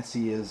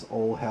messy as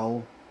all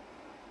hell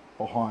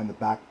behind the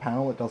back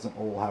panel. It doesn't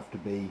all have to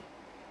be,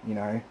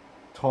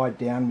 tied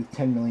down with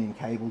 10 million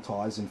cable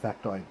ties. In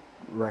fact, I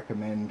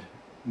recommend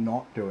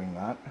not doing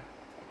that.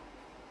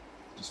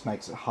 It just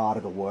makes it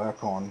harder to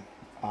work on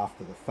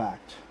after the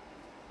fact.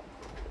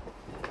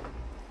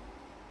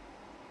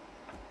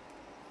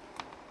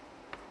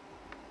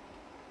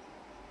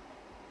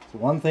 So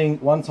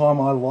one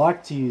time I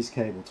like to use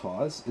cable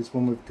ties is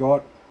when we've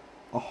got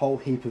a whole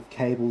heap of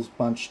cables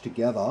bunched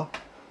together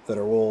that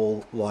are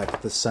all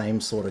like the same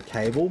sort of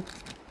cable.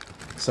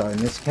 So in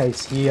this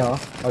case here,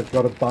 I've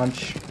got a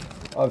bunch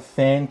of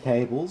fan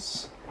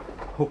cables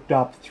hooked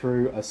up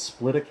through a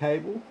splitter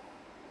cable.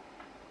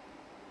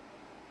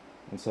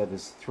 And so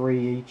there's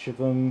 3 each of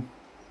them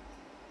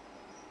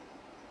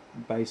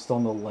based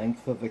on the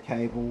length of the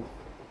cable.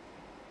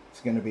 It's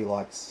going to be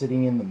like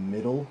sitting in the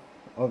middle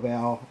of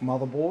our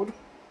motherboard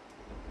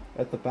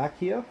at the back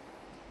here.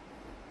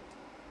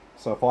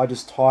 So if I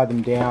just tie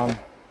them down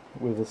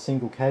with a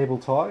single cable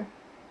tie,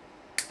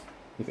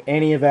 if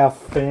any of our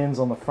fans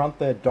on the front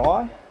there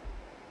die,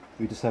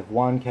 we just have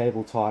one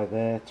cable tie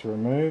there to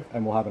remove,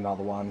 and we'll have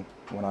another one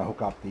when I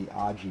hook up the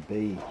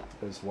RGB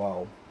as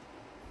well.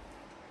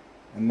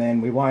 And then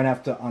we won't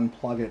have to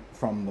unplug it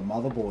from the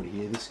motherboard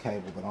here, this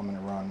cable that I'm going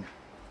to run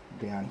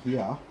down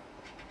here.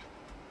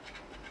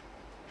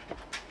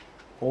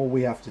 All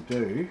we have to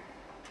do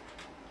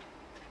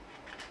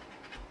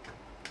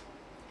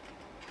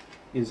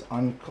is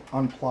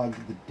unplug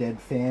the dead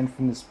fan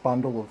from this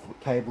bundle of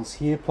cables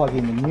here, plug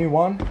in the new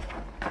one,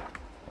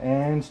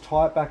 and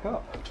tie it back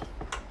up.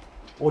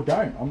 Or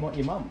don't, I'm not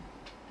your mum.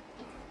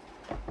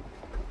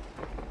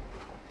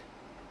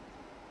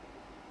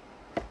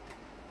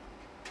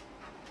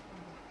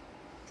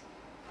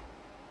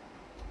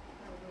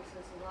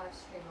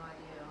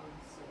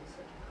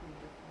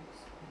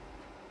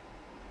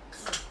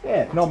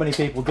 Yeah, not many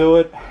people do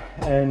it,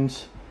 and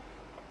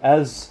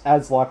as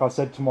like I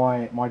said to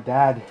my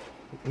dad,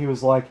 he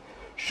was like,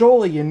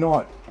 surely you're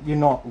not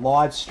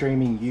live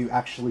streaming you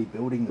actually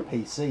building the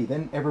PC.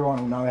 Then everyone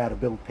will know how to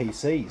build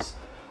PCs.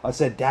 I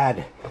said,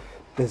 Dad,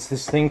 there's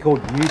this thing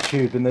called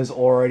YouTube, and there's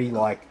already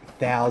like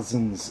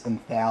thousands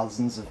and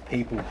thousands of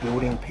people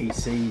building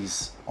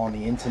PCs on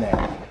the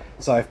internet.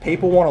 So if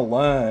people want to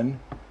learn,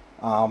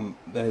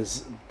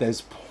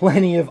 there's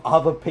plenty of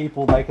other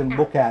people they can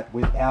look at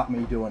without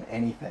me doing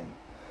anything.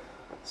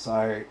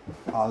 So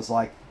I was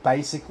like,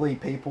 basically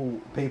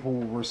people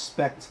will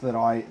respect that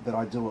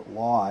I do it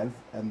live,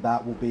 and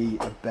that will be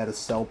a better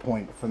sell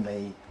point for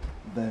me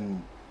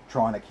than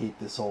trying to keep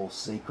this all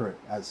secret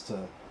as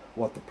to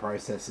what the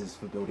process is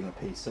for building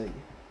a PC.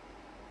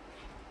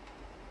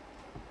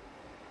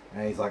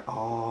 And he's like,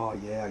 oh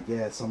yeah, I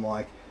guess. I'm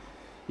like,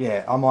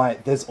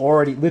 there's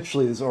already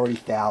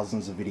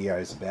thousands of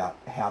videos about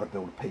how to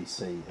build a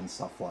PC and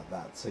stuff like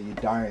that. So you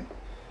don't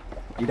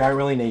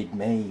really need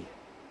me.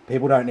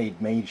 People don't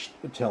need me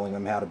telling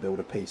them how to build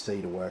a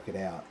PC to work it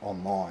out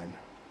online.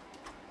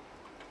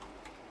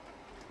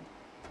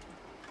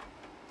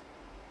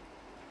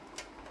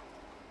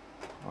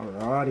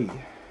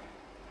 Alrighty.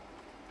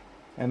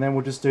 And then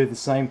we'll just do the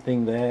same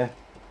thing there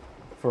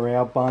for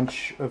our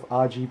bunch of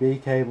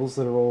RGB cables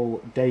that are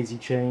all daisy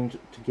chained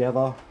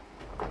together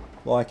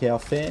like our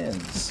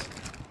fans.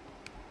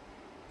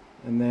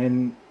 And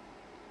then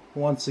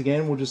once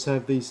again we'll just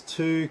have these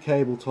two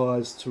cable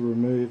ties to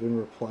remove and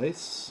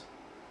replace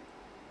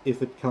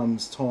if it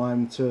comes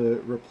time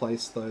to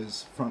replace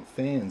those front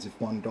fans if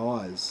one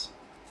dies.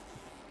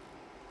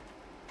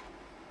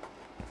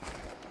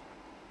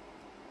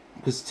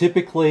 Because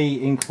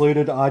typically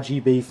included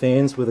RGB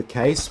fans with a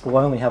case will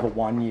only have a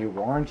 1-year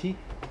warranty.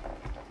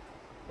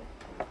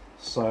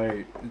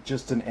 So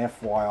just an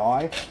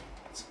FYI,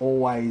 it's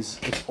always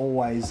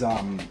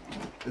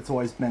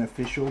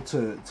beneficial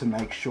to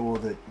make sure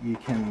that you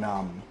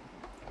can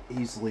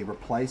easily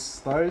replace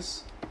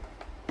those.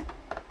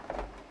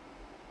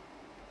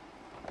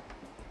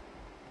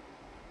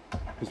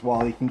 Because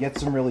while you can get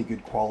some really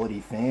good quality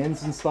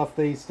fans and stuff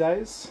these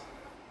days,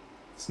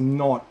 it's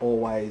not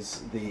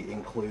always the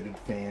included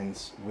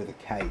fans with a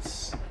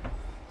case.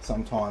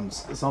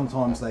 Sometimes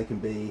they can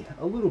be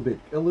a little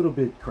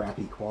bit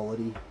crappy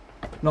quality.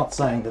 Not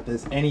saying that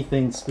there's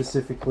anything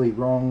specifically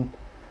wrong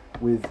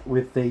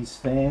with these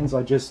fans.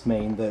 I just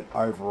mean that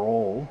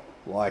overall,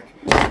 like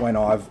when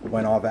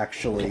I've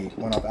actually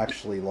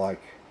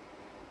like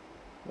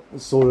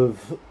sort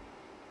of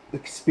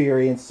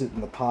experienced it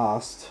in the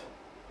past,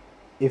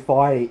 if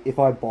I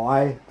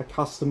buy a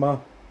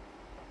customer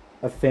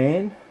a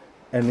fan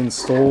and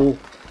install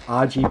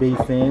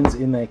RGB fans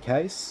in their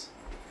case,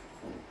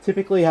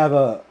 typically have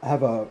a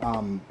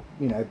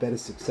better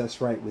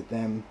success rate with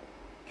them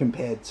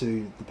compared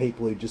to the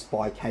people who just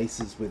buy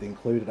cases with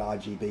included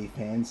RGB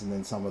fans and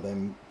then some of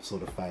them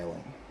sort of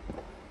failing.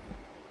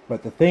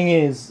 But the thing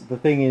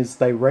is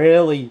they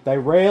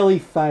rarely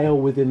fail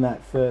within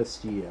that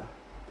first year.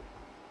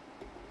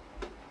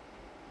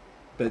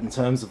 But in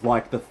terms of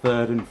like the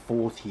 3rd and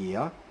 4th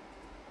year,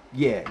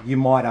 yeah, you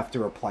might have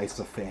to replace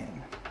a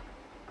fan.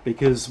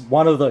 Because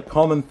one of the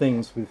common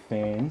things with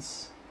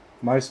fans,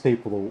 most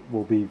people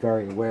will be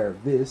very aware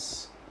of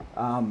this,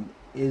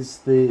 is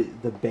the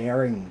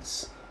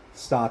bearings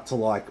start to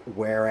like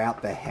wear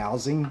out the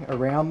housing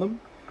around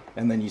them,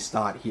 and then you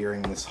start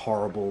hearing this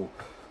horrible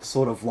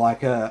sort of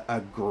like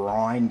a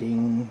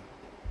grinding,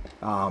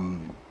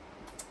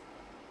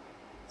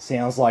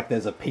 sounds like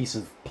there's a piece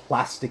of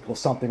plastic or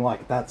something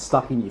like that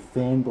stuck in your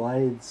fan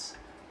blades.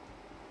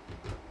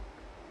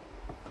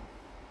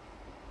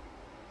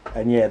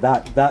 And yeah,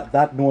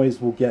 that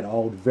noise will get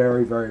old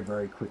very, very,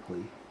 very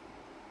quickly.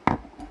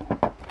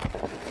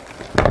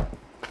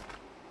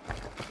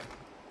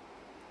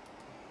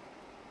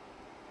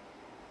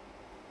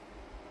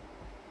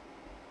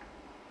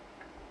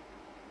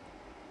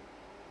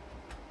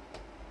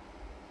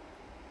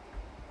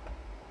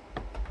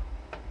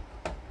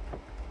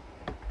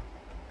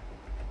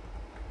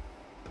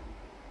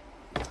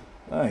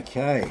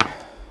 Okay,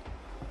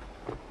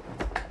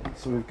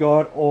 so we've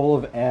got all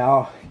of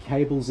our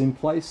cables in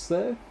place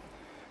there.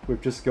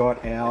 We've just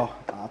got our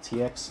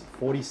RTX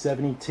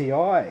 4070 Ti.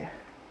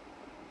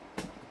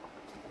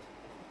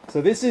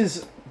 So this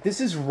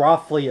is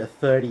roughly a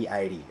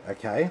 3080,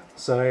 okay?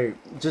 So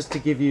just to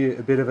give you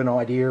a bit of an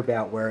idea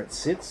about where it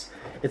sits,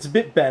 it's a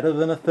bit better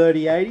than a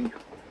 3080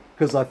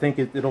 because I think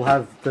it'll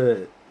have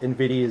the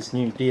NVIDIA's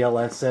new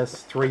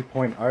DLSS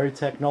 3.0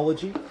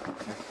 technology.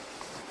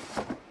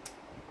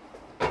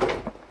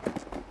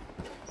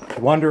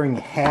 Wondering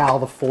how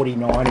the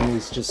 4090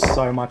 is just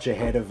so much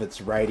ahead of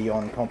its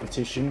Radeon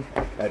competition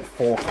at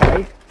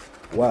 4K.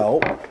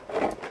 Well,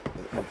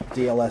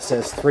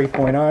 DLSS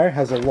 3.0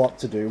 has a lot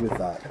to do with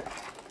that.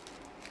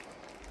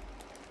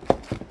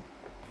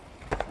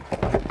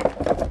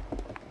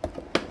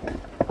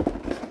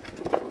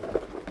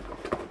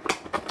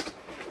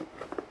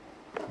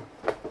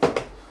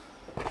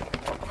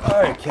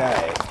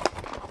 Okay.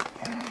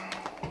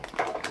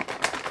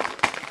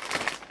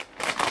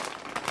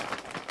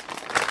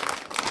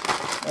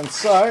 And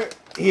so,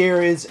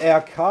 here is our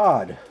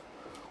card.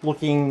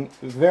 looking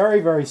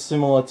very, very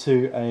similar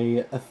to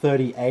a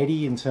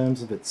 3080 in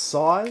terms of its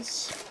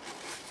size.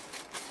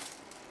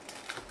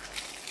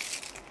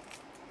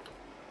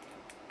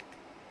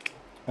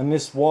 And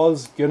this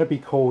was going to be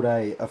called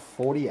a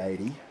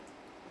 4080,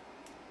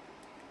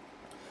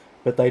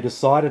 but they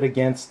decided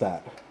against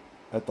that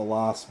at the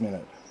last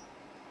minute.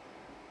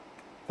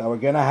 They were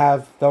going to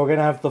have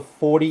the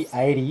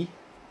 4080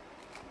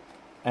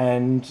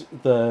 and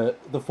the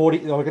 40.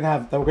 They were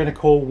going to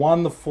call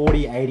one the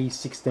 4080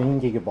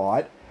 16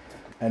 gigabyte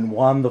and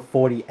one the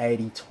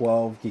 4080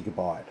 12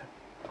 gigabyte,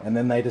 and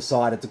then they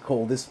decided to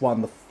call this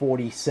one the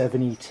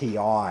 4070 Ti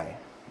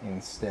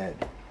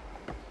instead.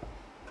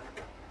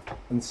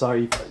 And so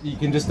you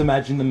can just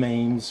imagine the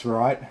memes,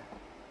 right?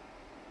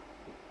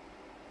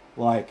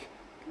 Like,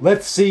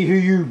 let's see who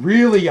you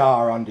really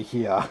are under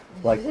here,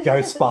 like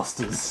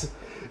Ghostbusters.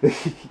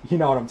 You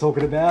know what I'm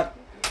talking about?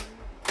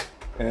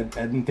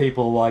 And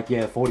people are like,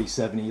 yeah,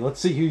 4070, let's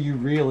see who you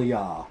really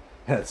are.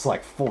 And it's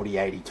like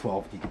 4080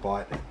 12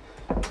 gigabyte.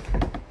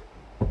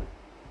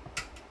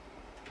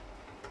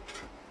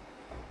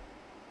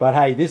 But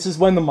hey, this is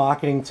when the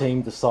marketing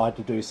team decide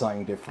to do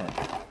something different.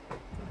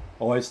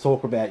 I always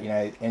talk about, you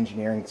know,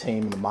 engineering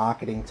team and the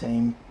marketing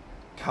team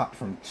cut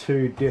from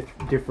two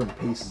different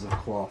pieces of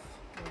cloth.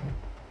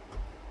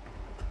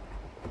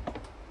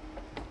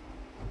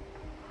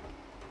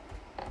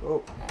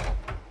 Oh.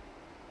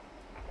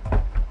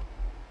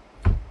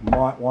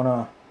 Might want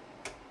to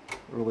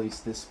release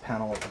this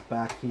panel at the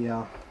back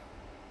here.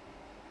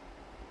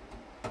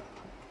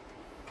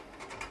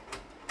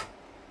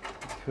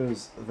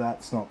 Because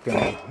that's not going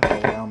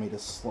to allow me to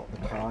slot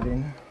the card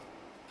in.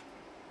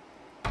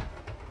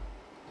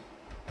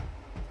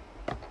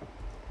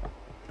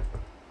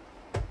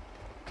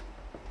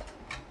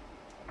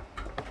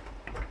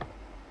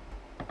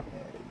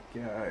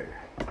 Go.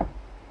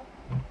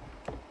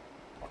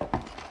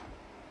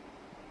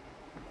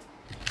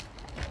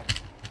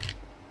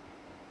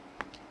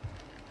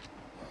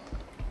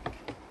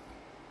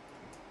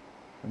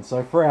 And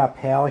so for our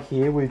power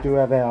here, we do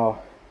have our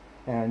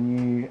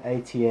new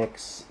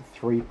ATX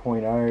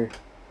 3.0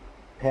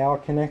 power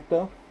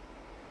connector.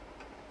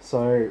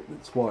 So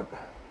it's what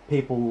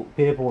people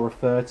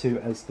refer to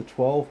as the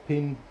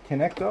 12-pin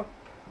connector,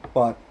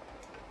 but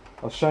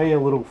I'll show you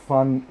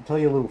tell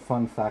you a little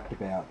fun fact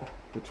about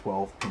the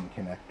 12-pin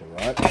connector,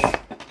 right?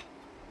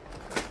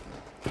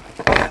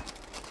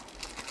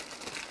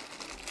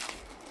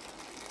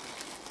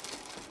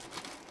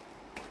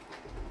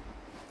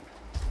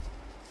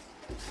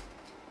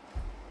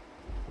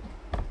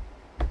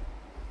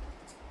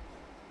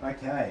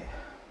 Okay.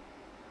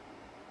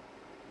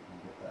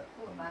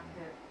 Pull it back a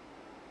bit.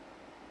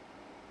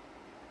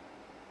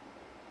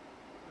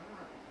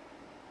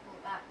 Pull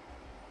it back.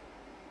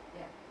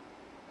 Yeah.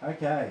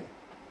 Okay.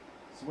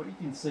 So what you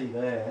can see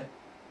there,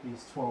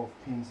 these 12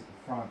 pins at the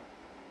front,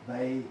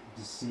 they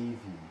deceive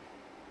you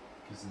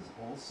because there's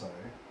also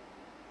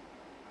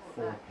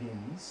 4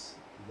 pins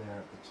there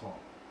at the top.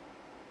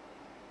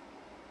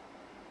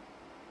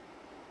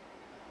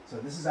 So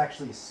this is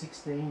actually a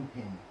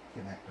 16-pin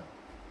connector.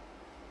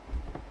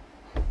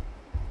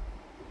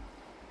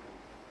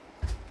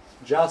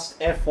 Just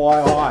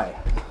FYI.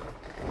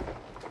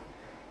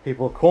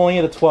 People are calling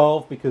it a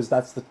 12 because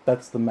that's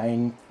the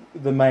main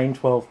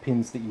 12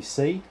 pins that you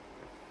see.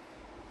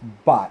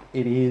 But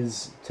it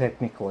is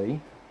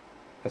technically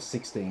a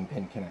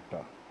 16-pin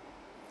connector.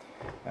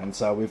 And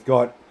so we've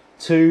got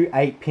 2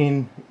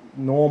 8-pin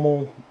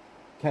normal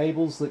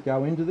cables that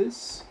go into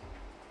this.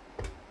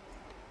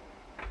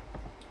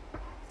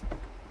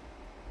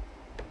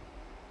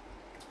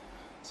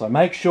 So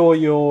make sure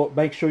your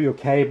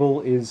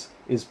cable is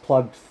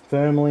plugged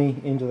firmly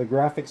into the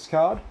graphics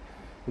card.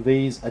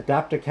 These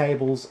adapter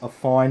cables are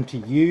fine to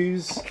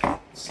use.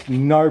 It's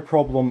no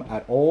problem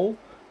at all.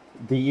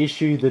 The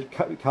issue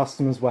that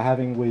customers were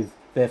having with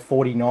their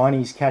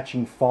 4090s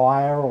catching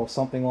fire or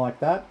something like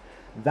that,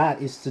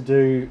 that is to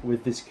do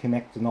with this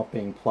connector not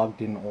being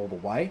plugged in all the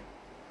way.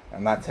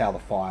 And that's how the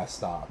fire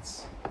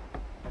starts.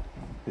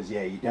 Because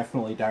yeah, you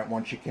definitely don't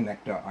want your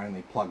connector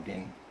only plugged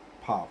in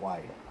part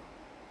way.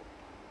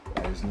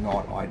 That is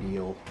not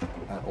ideal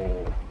at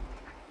all.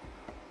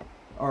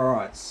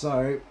 Alright,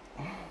 so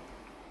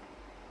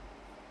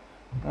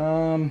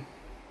the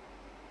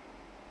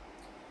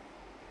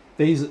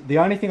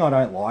only thing I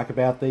don't like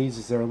about these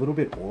is they're a little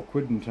bit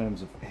awkward in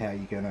terms of how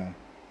you're gonna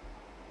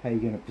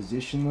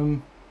position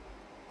them.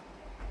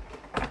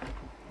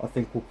 I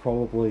think we'll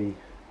probably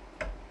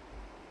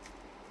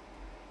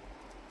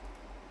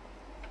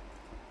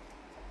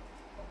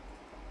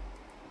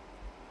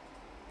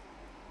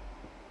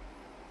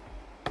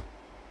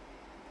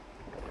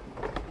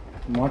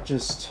might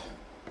just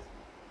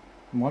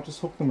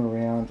hook them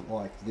around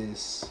like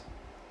this,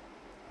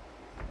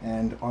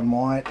 and I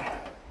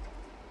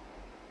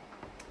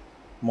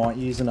might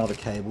use another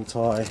cable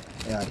tie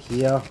out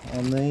here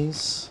on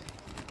these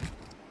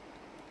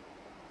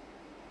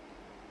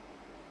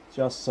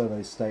just so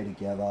they stay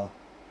together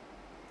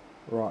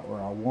right where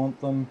I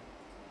want them.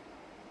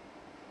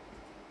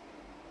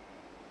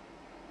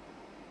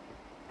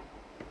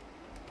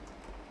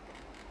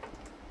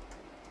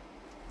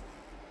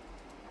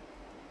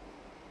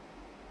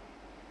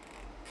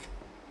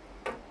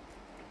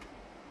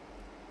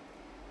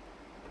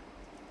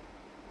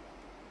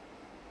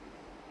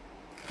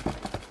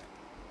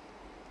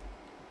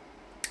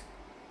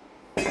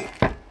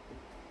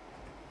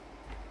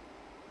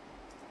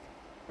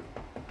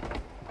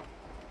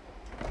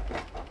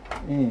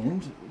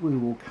 And we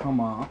will come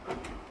up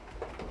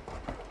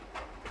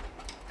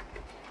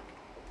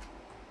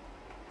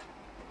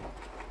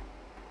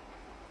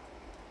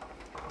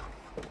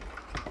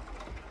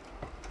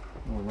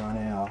we'll run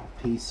our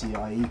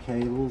PCIe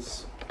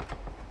cables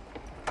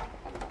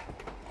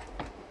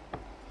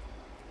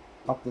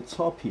up the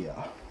top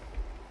here.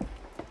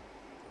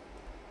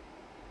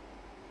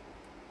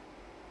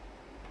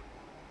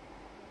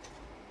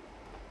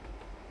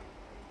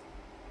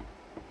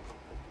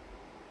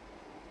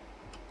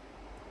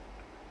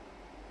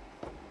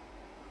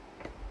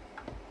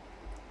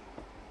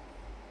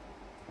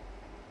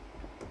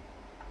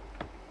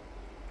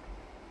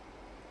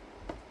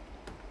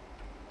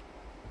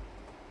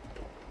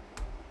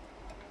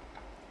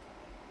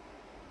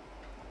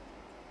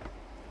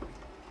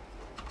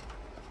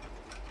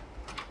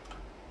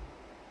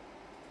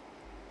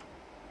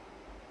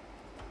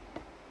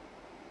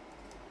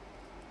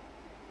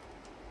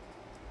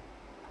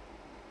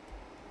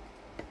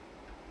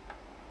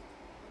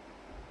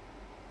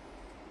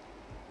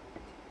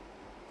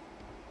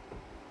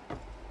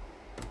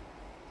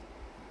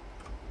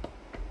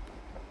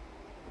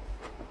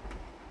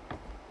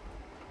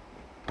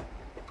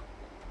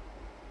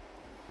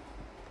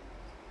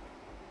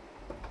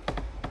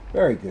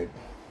 Very good.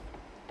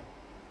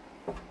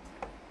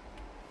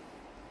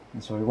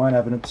 And so we won't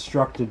have an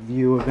obstructed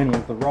view of any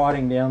of the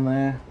writing down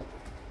there,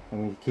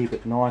 and we keep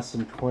it nice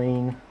and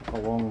clean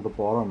along the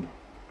bottom.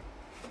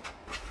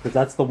 Because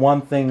that's the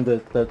one thing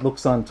that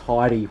looks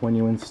untidy when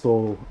you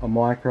install a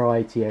micro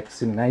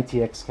ATX in an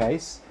ATX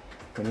case,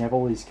 when you have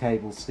all these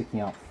cables sticking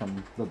up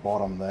from the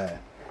bottom there,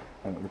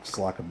 and it looks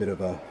like a bit of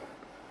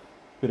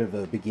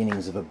the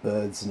beginnings of a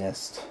bird's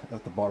nest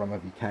at the bottom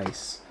of your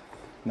case.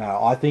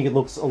 No, I think it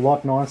looks a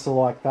lot nicer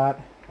like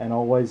that, and I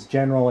always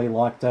generally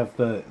like to have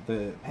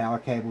the power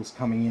cables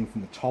coming in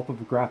from the top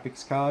of a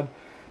graphics card.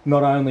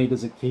 Not only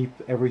does it keep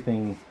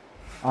everything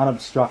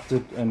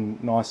unobstructed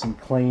and nice and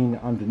clean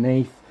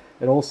underneath,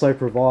 it also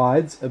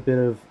provides a bit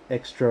of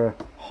extra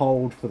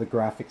hold for the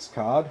graphics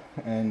card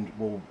and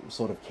will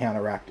sort of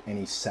counteract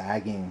any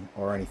sagging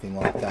or anything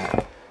like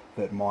that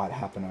that might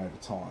happen over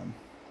time.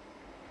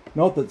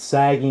 Not that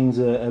sagging's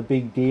a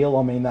big deal.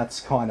 I mean, that's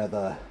kind of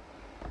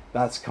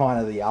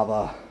the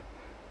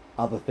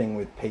other thing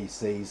with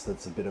PCs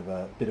that's a bit of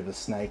a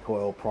snake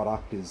oil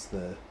product is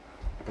the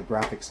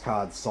graphics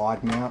card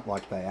side mount.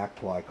 Like, they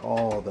act like,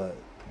 oh, the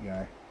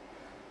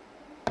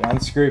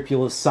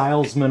unscrupulous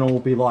salesman will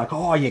be like,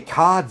 oh, your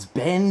cards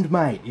bend,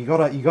 mate. You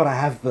gotta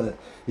have the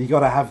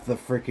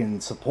freaking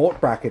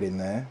support bracket in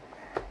there.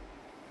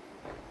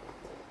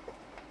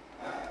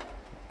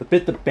 The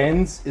bit that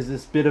bends is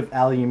this bit of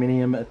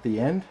aluminium at the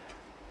end.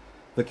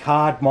 The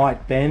card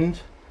might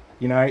bend,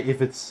 you know,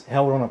 if it's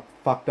held on a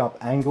fucked up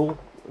angle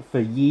for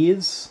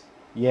years,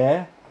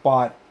 yeah,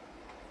 but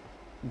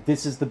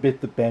this is the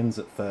bit that bends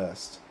at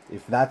first.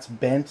 If that's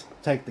bent,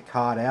 take the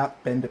card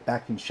out, bend it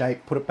back in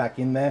shape, put it back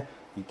in there,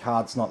 your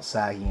card's not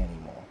sagging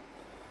anymore.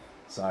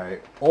 So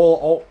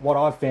all what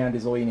I've found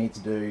is all you need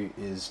to do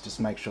is just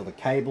make sure the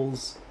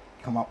cables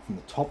come up from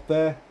the top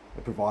there.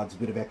 It provides a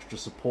bit of extra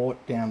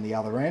support down the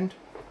other end.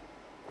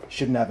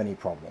 Shouldn't have any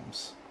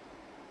problems.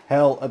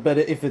 Hell, but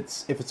if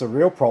it's a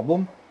real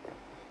problem,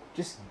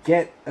 just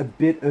get a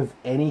bit of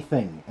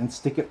anything and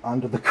stick it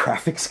under the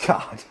graphics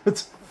card.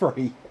 It's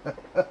free.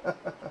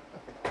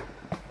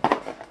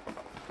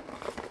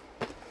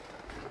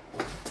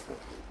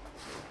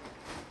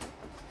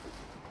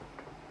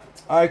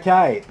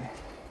 Okay,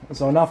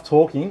 so enough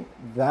talking.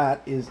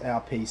 That is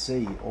our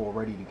PC all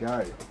ready to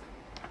go.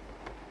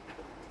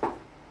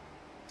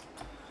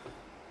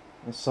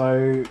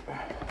 So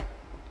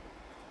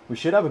we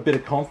should have a bit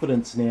of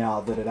confidence now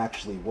that it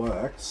actually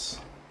works.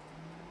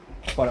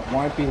 But it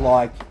won't be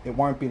like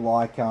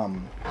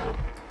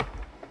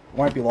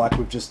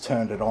we've just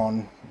turned it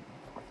on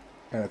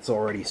and it's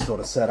already sort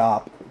of set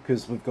up,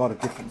 because we've got a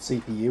different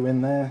CPU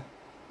in there.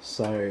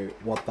 So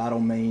what that'll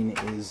mean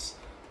is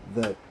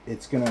that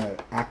it's gonna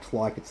act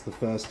like it's the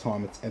first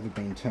time it's ever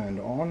been turned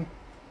on.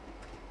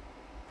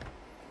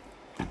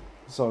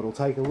 So it'll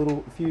take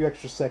a few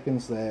extra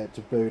seconds there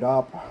to boot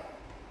up.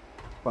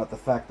 But the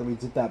fact that we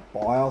did that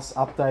BIOS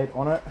update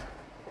on it,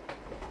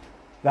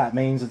 that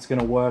means it's going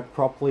to work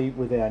properly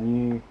with our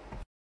new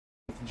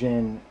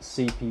gen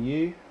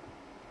CPU.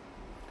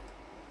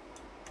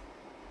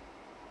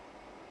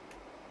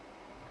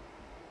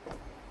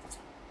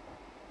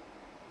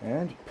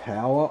 And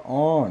power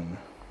on.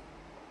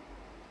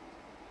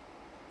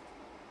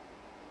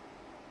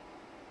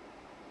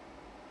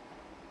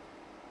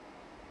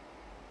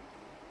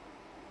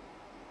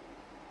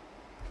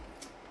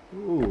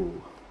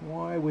 Ooh,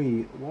 why are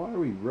we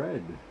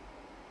red?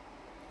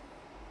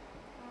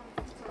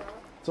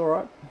 It's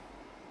alright.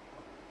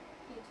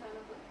 Can you turn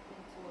up it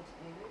towards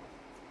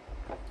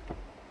you?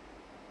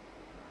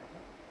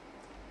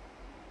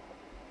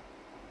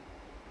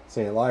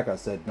 See, like I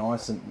said,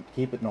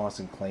 keep it nice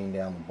and clean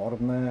down the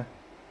bottom there,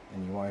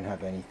 and you won't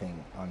have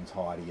anything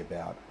untidy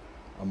about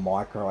a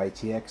micro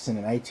ATX in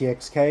an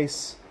ATX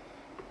case.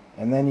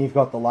 And then you've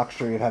got the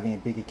luxury of having a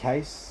bigger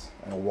case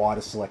and a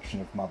wider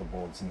selection of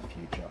motherboards in the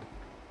future.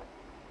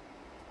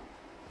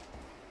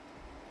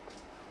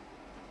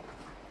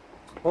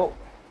 Well,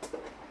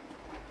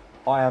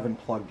 I haven't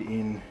plugged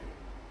in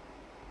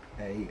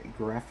a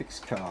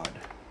graphics card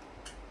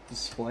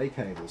display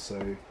cable,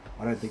 so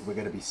I don't think we're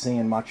going to be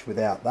seeing much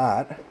without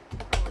that.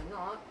 Probably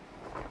not.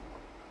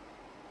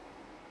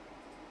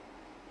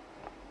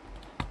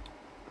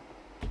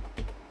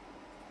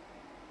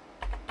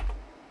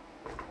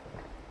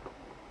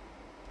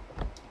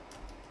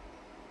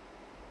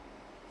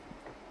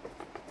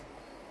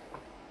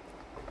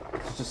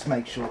 Let's just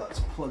make sure that's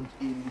plugged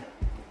in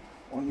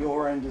on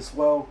your end as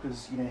well,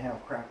 because you know how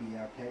crappy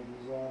our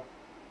cables are.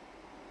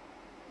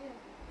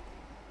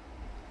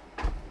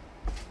 Yeah.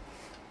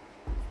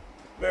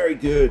 Very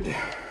good.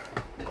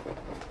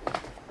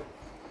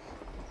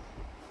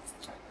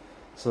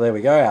 So there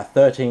we go, our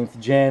 13th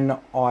gen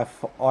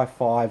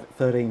i5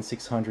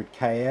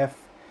 13600KF.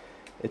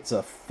 It's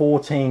a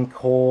 14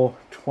 core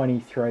 20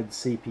 thread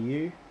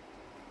CPU.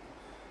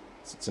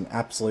 So it's an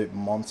absolute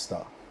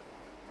monster.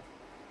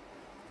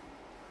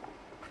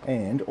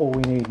 And all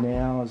we need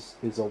now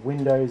is a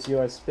Windows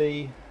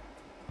USB.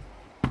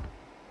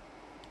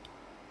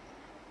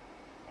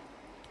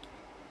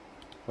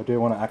 I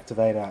do want to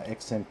activate our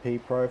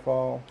XMP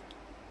profile.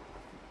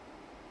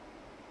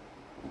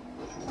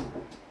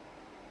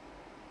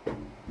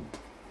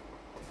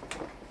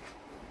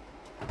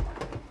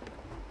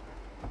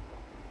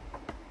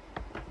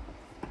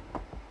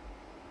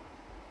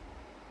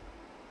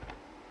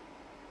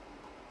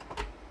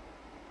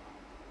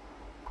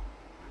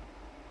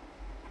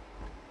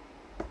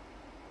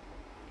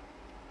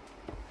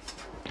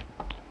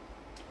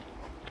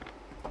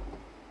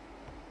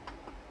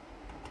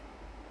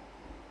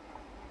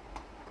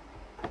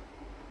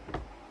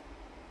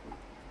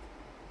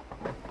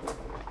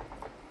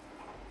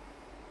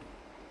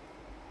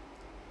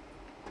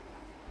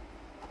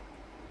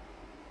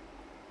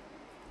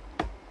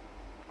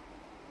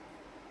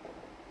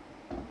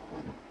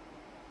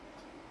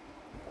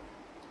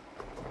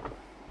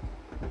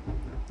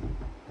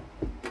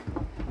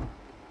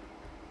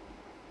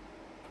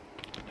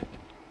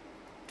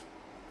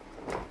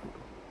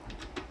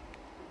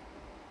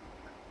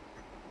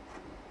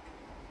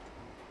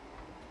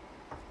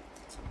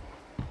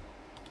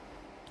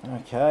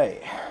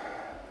 Okay.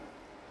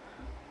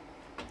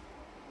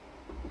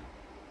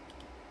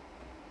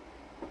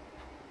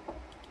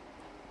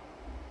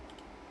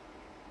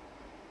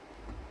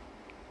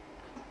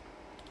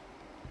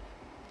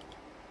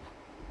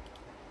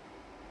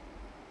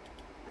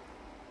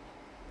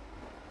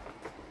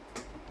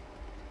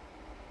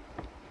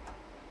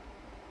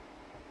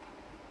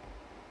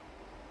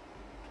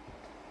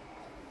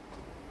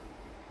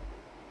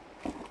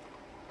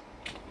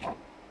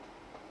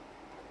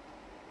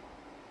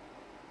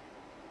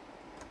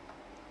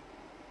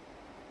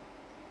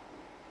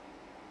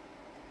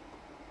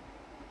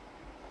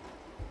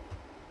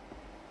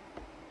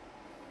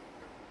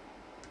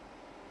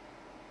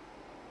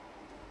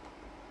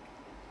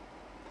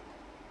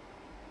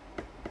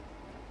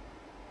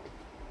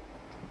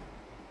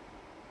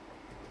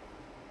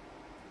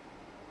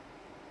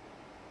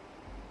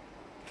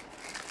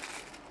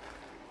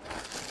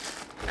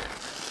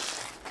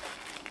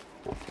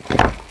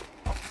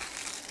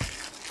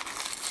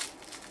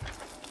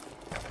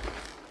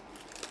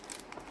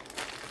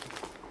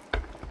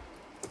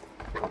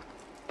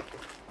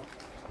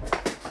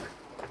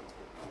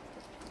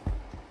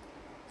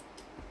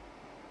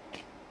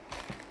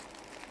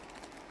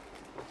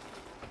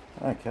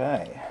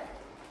 Okay.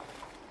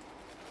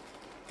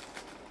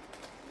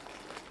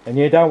 And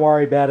yeah, don't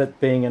worry about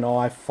it being an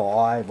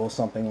i5 or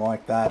something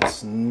like that.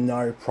 It's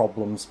no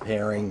problems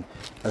pairing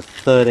a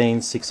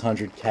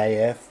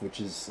 13600KF, which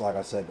is, like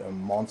I said, a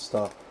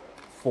monster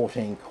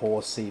 14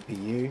 core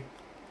CPU.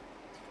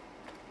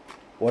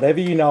 Whatever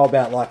you know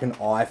about like an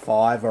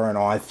i5 or an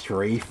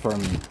i3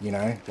 from, you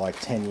know, like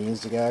 10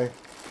 years ago,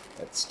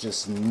 it's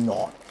just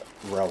not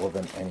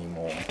relevant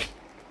anymore.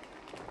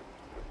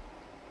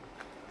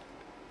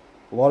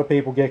 A lot of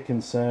people get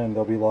concerned.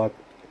 They'll be like,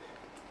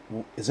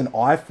 is an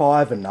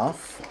i5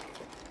 enough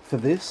for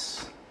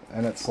this?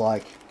 And it's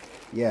like,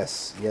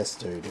 yes,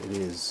 dude, it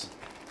is.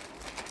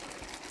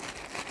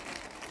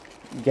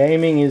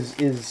 Gaming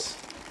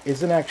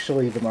isn't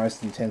actually the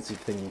most intensive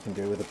thing you can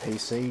do with a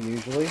PC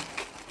usually.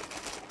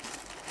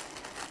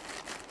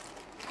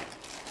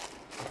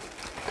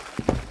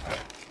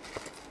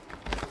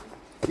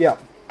 Yeah.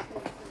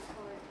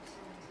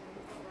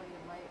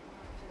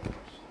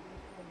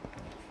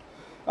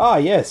 Ah,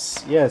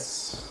 yes.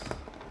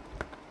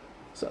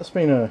 So it's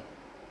been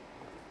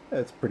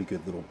it's a pretty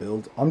good little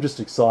build. I'm just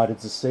excited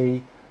to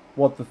see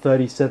what the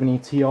 3070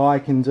 Ti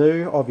can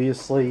do.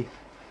 Obviously,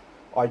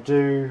 I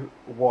do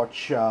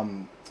watch,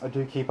 I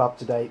do keep up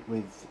to date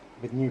with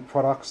new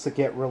products that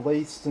get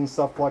released and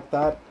stuff like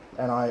that.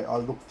 And I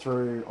look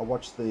through, I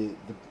watch the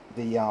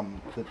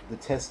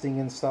testing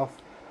and stuff.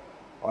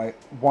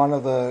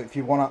 If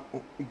you want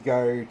to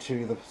go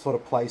to the sort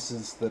of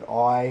places that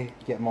I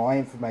get my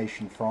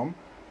information from,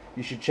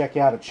 you should check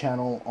out a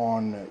channel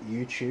on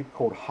YouTube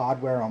called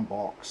Hardware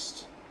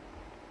Unboxed.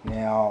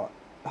 Now,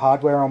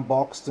 Hardware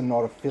Unboxed are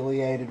not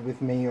affiliated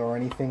with me or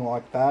anything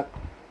like that.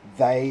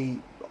 I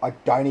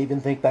don't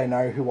even think they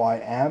know who I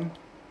am.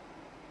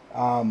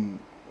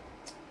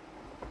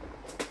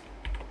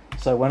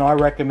 So when I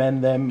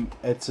recommend them,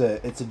 it's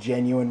a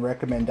genuine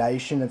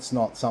recommendation. It's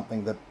not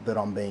something that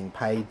I'm being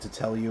paid to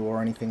tell you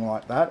or anything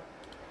like that.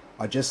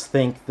 I just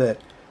think that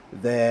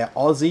they're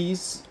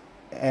Aussies,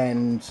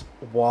 and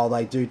while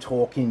they do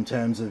talk in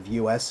terms of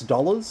US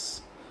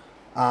dollars,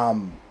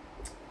 I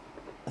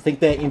think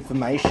their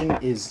information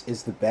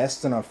is the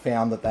best, and I've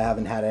found that they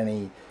haven't had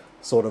any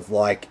sort of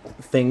like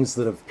things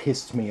that have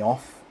pissed me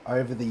off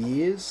over the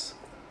years.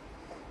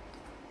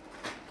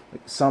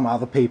 Some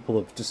other people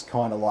have just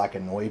kind of like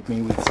annoyed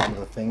me with some of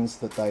the things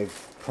that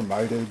they've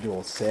promoted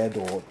or said,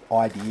 or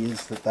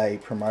ideas that they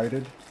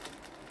promoted.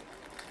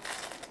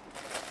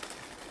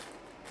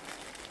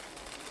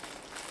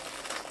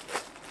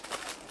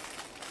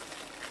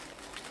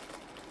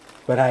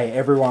 But hey,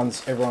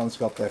 everyone's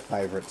got their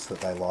favourites that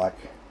they like.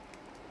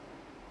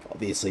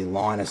 Obviously,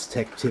 Linus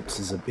Tech Tips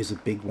is a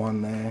big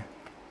one there.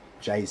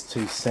 Jay's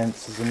 2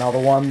 Cents is another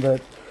one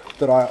that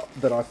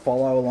I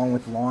follow along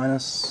with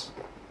Linus.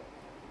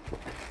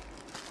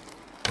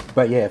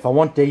 But yeah, if I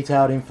want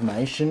detailed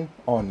information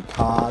on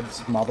cards,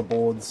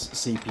 motherboards,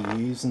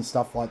 CPUs and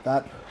stuff like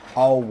that,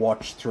 I'll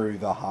watch through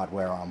the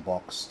Hardware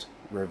Unboxed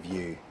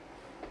review.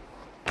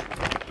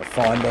 I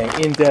find their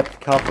in-depth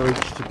coverage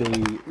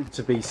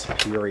to be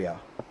superior.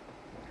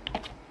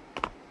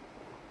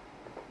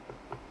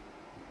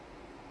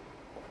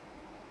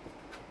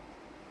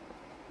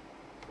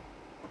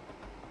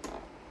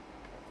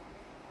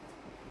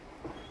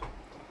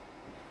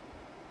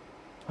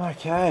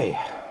 Okay.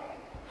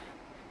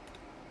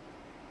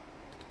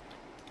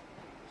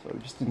 So we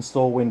just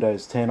install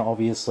Windows 10.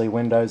 Obviously,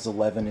 Windows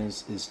 11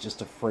 is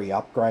just a free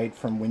upgrade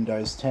from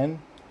Windows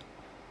 10.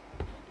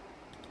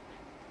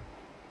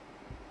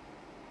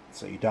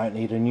 So you don't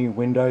need a new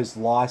Windows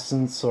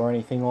license or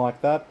anything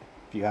like that.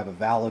 If you have a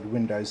valid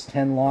Windows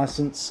 10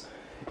 license,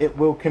 it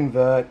will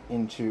convert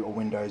into a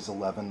Windows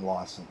 11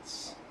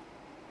 license.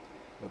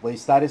 At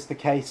least that is the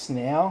case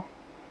now.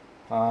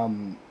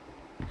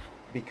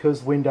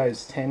 Because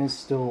Windows 10 is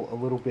still a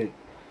little bit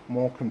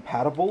more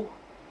compatible,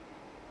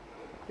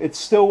 it's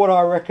still what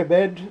I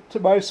recommend to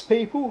most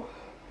people.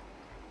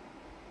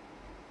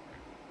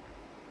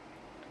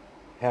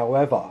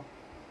 However,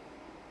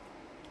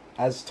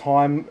 as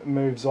time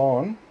moves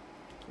on,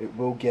 it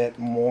will get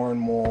more and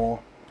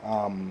more,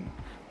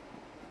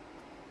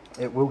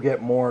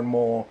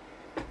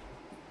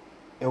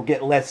 it'll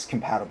get less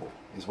compatible,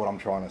 is what I'm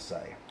trying to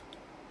say.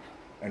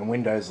 And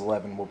Windows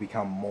 11 will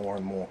become more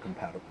and more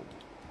compatible.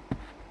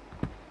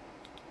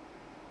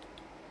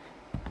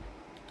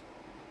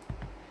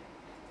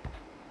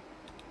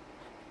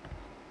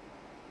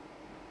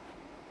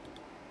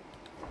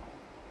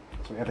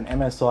 So we have an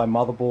MSI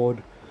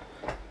motherboard.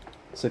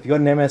 So if you've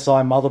got an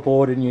MSI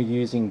motherboard and you're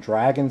using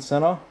Dragon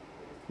Center,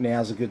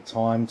 now's a good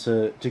time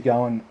to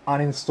go and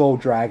uninstall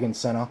Dragon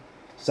Center,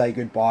 say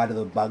goodbye to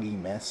the buggy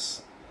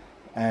mess,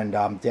 and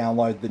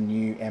download the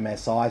new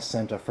MSI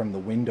Center from the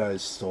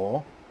Windows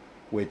Store,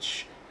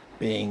 which,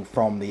 being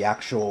from the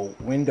actual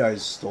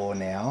Windows Store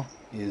now,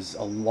 is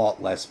a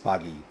lot less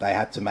buggy. They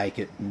had to make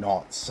it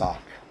not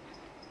suck.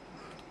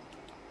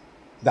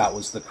 That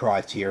was the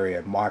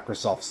criteria.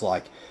 Microsoft's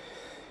like,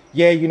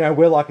 yeah, you know,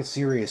 we're like a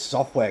serious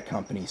software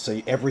company, so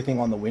everything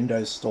on the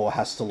Windows Store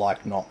has to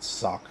like not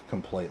suck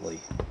completely.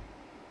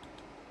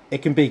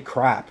 It can be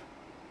crap,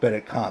 but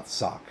it can't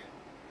suck.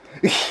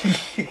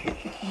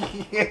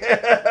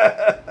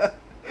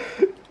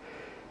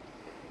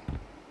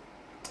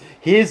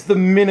 Here's the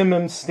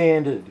minimum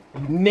standard.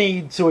 You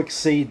need to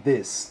exceed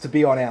this to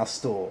be on our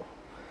store.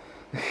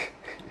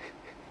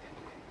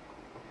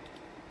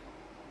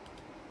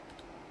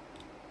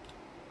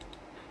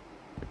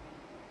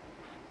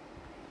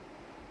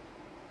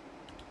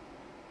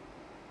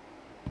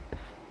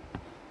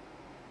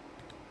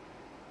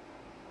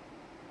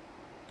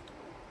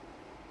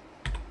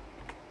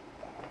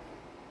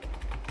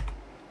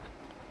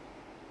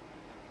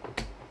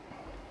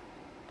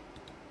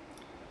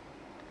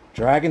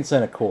 Dragon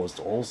Center caused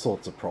all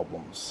sorts of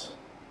problems.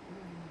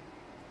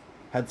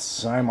 Had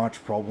so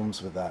much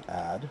problems with that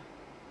ad.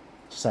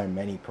 So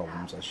many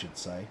problems, I should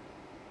say.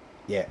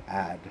 Yeah,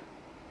 ad.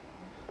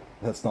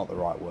 That's not the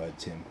right word,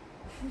 Tim.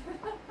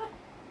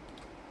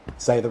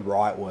 Say the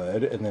right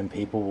word and then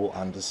people will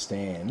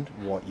understand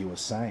what you were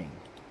saying.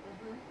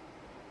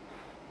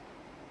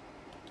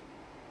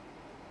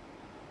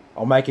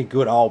 I'll make a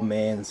good old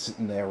man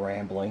sitting there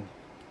rambling.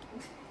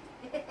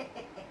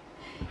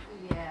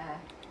 Yeah.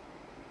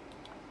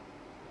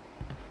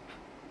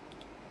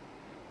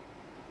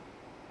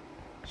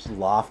 She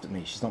laughed at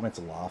me. She's not meant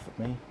to laugh at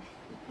me.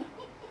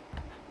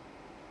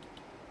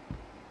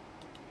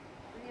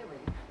 Really?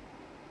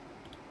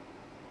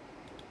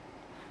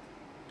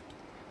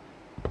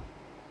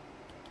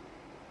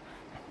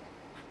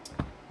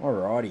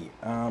 Alrighty.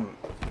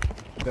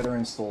 Better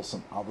install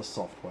some other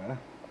software.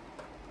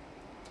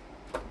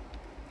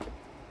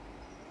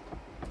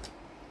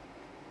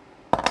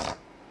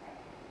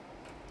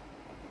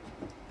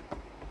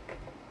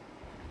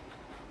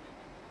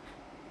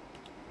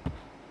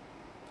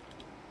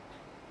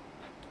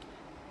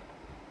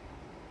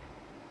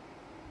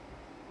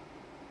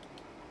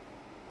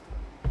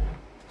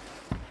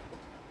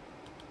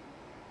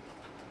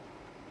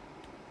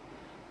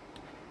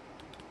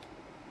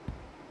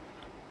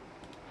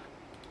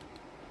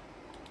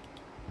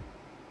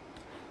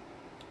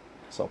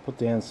 So I'll put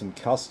down some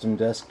custom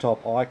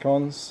desktop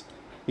icons.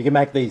 You can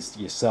make these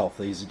yourself.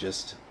 These are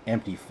just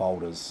empty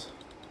folders,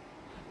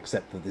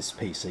 except for this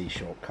PC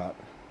shortcut.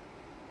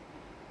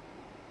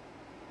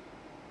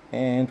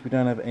 And we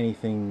don't have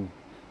anything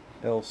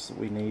else that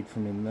we need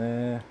from in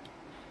there.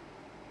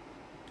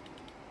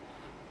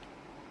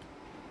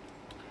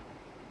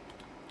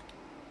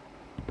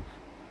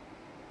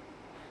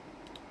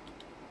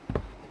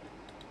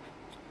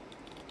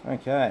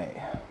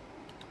 Okay.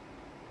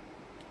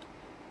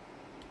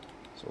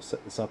 So I'll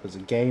set this up as a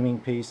gaming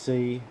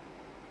PC.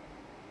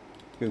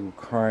 Google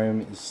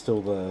Chrome is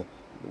still the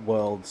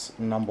world's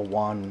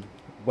 #1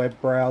 web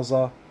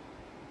browser.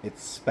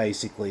 It's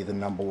basically the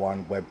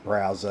 #1 web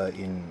browser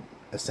in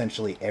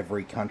essentially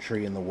every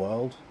country in the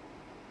world.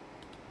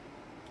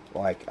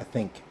 Like, I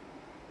think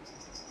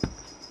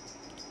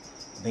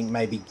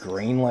maybe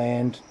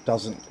Greenland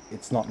doesn't,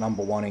 it's not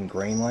 #1 in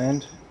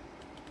Greenland.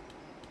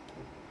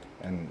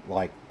 And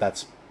like,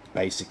 that's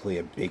basically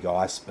a big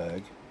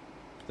iceberg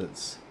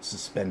that's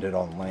suspended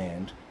on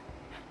land,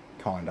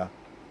 kinda.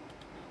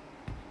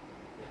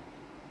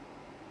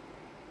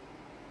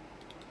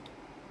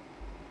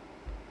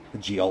 The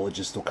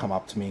geologist will come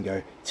up to me and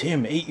go,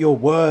 "Tim, eat your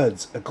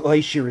words. A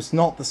glacier is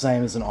not the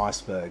same as an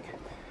iceberg."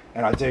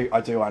 And I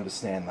do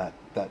understand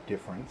that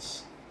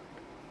difference.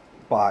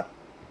 But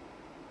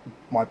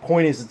my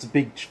point is, it's a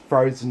big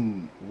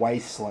frozen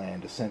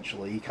wasteland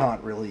essentially. You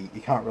can't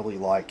really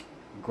like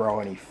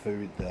grow any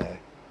food there.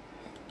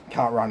 You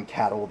can't run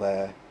cattle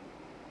there.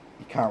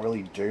 You can't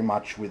really do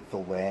much with the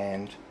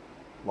land.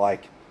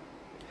 Like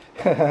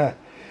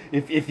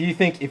if you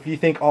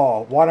think,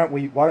 oh, why don't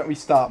we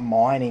start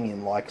mining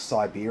in like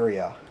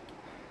Siberia?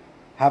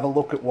 Have a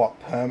look at what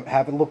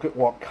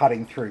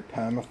cutting through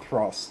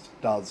permafrost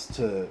does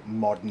to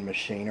modern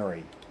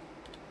machinery.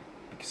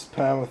 Because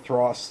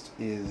permafrost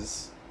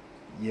is,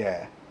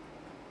 yeah,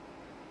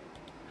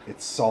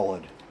 it's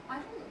solid. I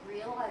didn't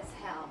realise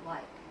how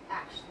like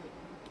actually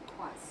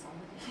quite solid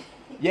it is.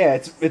 Yeah,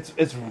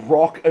 it's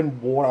rock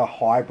and water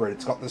hybrid.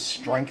 It's got the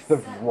strength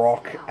of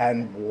rock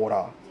and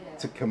water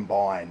to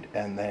combined,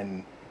 and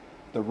then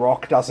the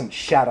rock doesn't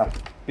shatter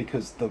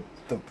because the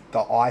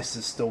ice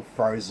is still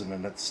frozen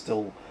and it's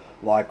still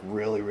like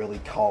really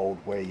cold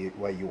where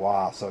you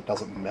are, so it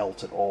doesn't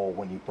melt at all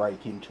when you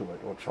break into it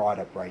or try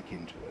to break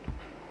into it.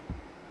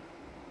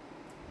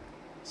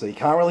 So you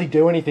can't really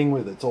do anything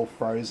with it. It's all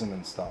frozen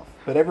and stuff.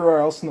 But everywhere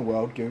else in the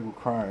world, Google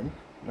Chrome,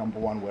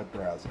 #1 web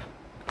browser.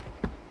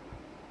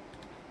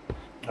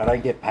 I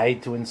don't get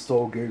paid to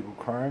install Google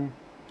Chrome.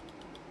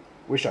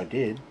 Wish I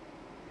did.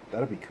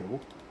 That'd be cool.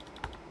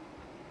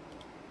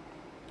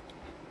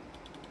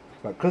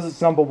 But because it's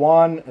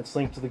 #1, it's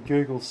linked to the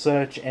Google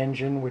search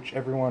engine, which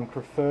everyone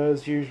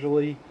prefers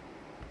usually.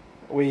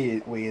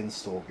 We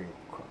install Google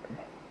Chrome.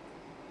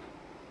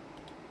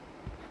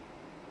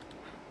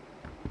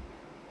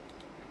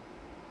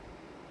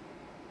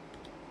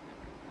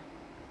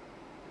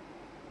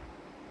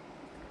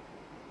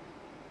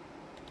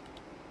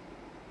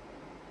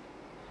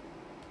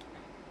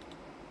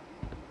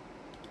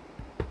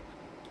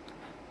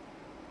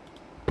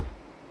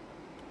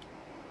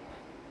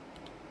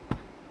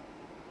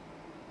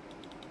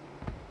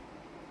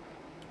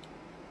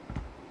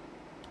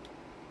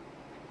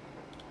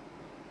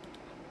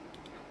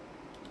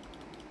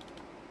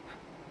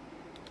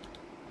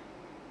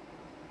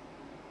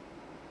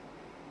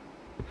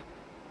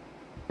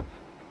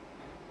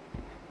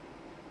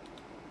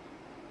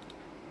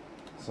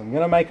 So I'm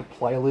going to make a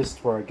playlist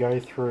where I go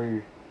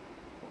through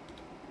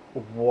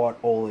what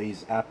all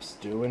these apps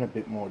do in a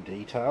bit more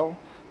detail.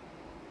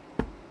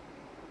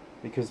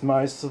 Because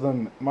most of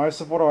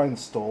what I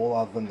install,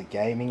 other than the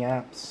gaming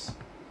apps,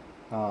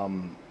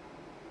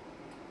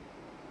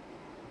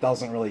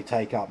 doesn't really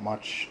take up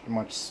much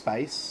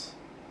space.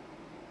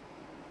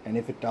 And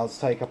if it does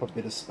take up a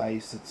bit of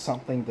space, it's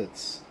something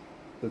that's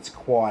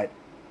quite,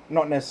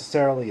 not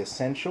necessarily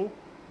essential,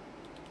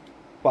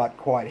 but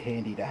quite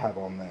handy to have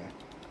on there.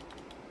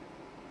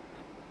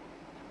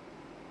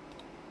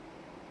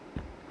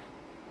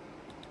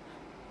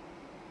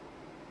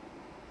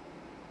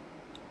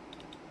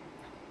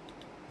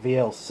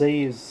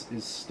 VLC is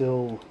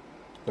still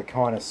the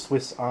kind of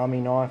Swiss Army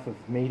knife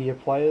of media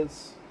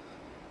players.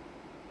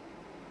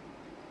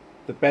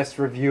 The best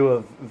review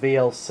of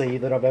VLC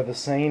that I've ever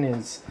seen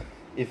is,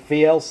 if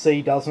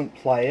VLC doesn't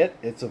play it,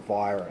 it's a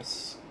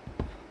virus.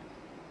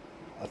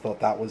 I thought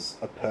that was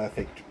a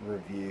perfect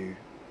review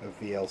of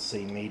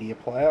VLC media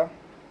player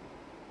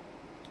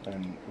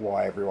and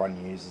why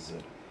everyone uses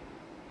it.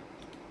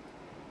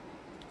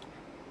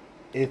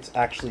 It's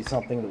actually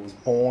something that was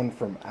born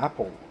from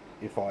Apple,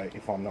 if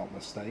I'm not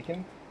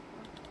mistaken.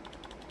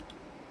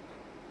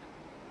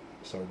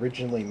 So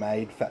originally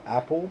made for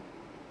Apple,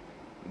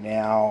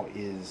 now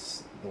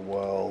is the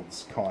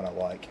world's kind of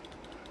like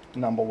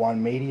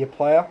 #1 media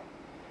player.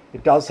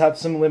 It does have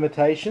some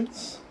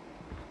limitations,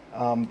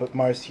 but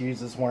most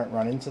users won't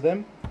run into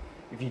them.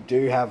 If you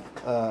do have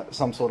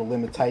some sort of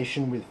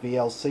limitation with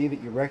VLC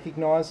that you're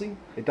recognizing,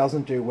 it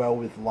doesn't do well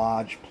with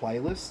large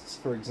playlists,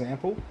 for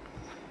example.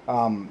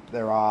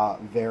 There are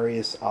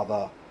various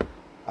other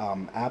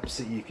apps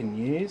that you can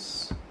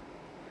use.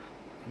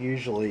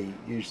 Usually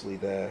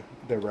they're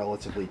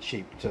relatively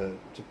cheap to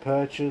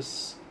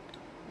purchase,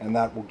 and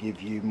that will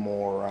give you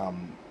more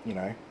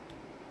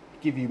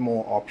give you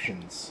more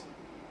options.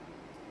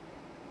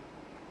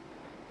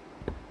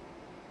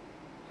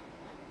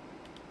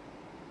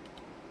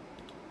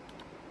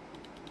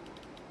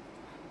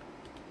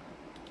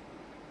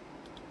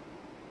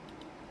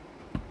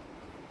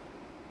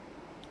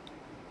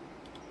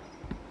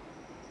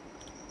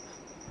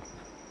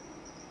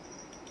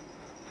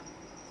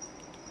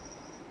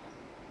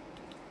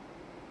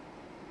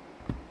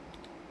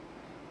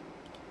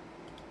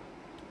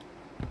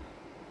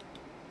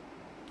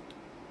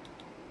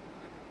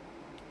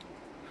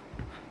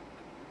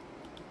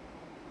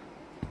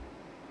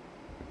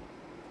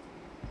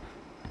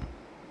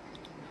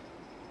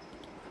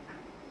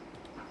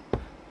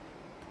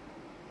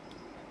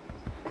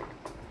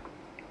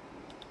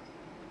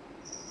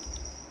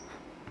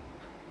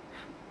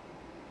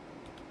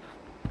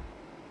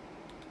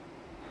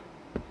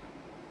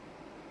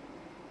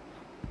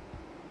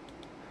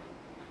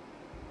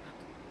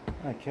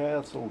 Okay,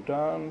 that's all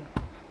done.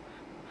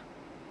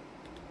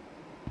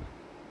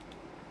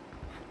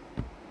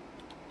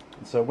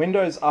 So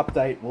Windows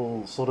Update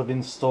will sort of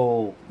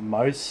install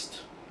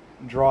most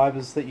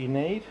drivers that you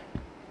need,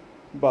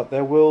 but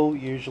there will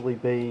usually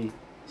be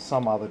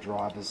some other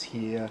drivers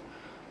here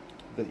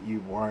that you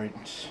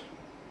won't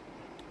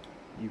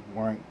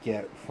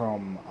get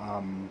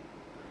from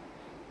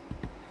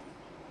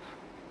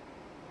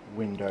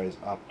Windows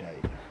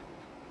Update.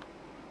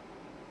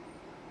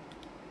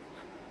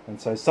 And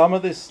so some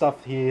of this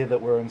stuff here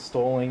that we're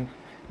installing,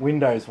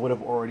 Windows would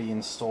have already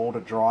installed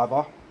a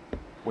driver.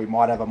 We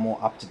might have a more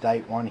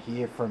up-to-date one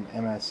here from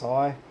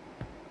MSI.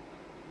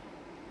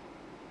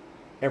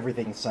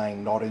 Everything's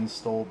saying not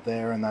installed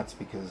there, and that's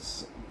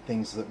because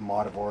things that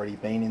might have already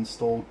been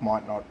installed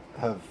might not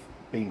have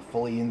been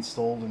fully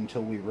installed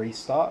until we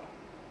restart.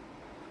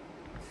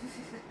 It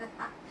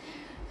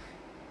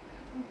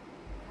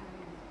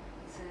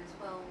says,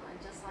 well,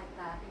 and just like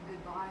that,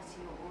 goodbye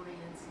to your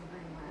audience in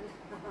Greenland.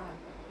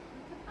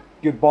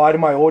 Goodbye to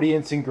my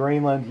audience in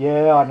Greenland.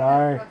 Yeah, I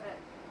know.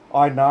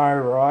 I know,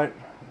 right?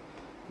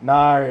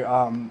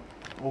 No,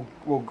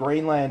 well,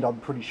 Greenland, I'm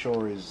pretty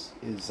sure is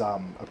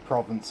a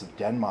province of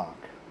Denmark.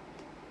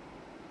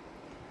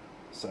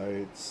 So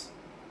it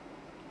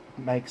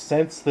makes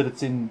sense that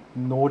it's in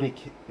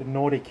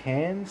Nordic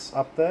hands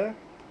up there.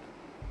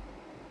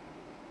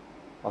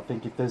 I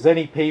think if there's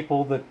any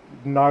people that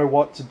know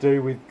what to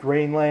do with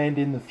Greenland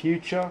in the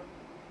future,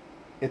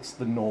 it's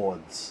the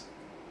Nords.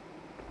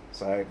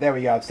 So there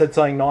we go. I've said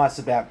something nice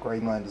about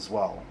Greenland as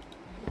well.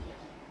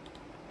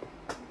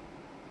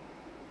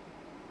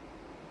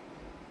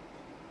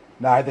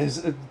 No, there's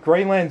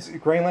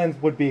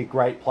Greenland would be a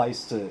great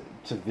place to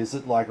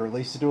visit, like, or at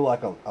least to do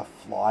like a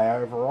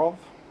flyover of.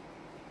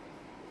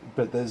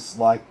 But there's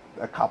like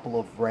a couple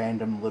of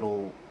random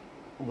little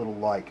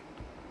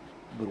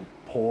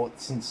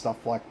ports and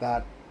stuff like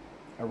that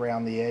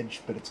around the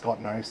edge, but it's got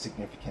no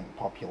significant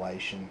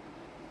population.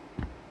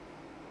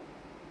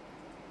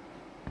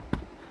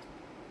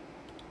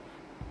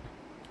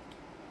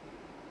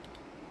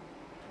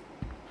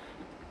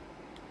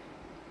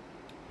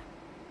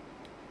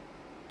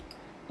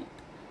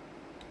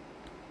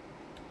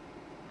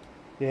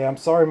 Yeah, I'm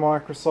sorry,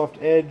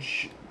 Microsoft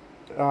Edge.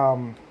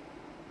 You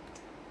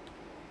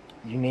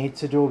need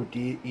to do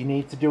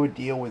a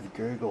deal with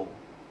Google.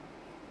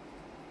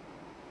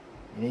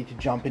 You need to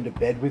jump into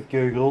bed with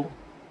Google.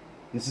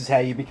 This is how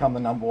you become the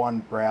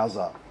 #1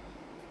 browser.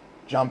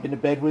 Jump into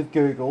bed with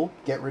Google.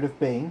 Get rid of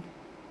Bing.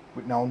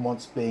 No one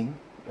wants Bing.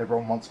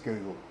 Everyone wants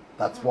Google.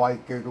 That's why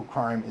Google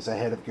Chrome is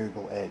ahead of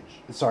Google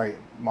Edge. Sorry,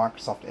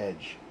 Microsoft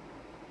Edge.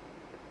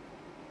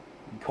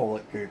 You call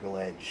it Google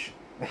Edge.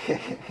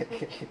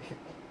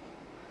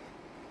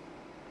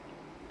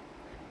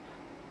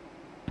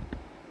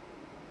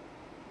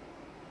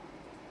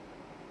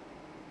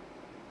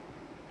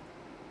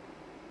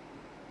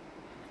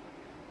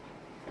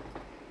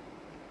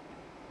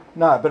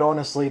 No, but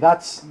honestly,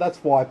 that's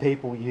why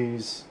people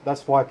use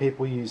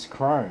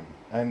Chrome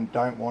and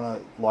don't want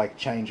to like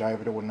change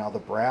over to another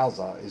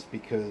browser, is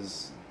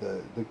because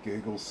the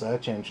Google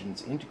search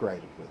engine's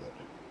integrated with it.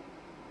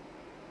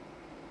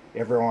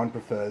 Everyone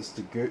prefers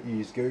to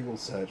use Google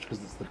search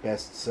because it's the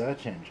best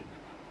search engine.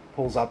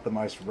 Pulls up the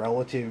most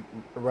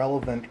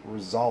relevant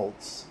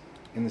results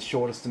in the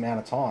shortest amount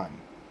of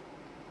time.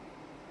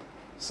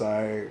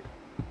 So,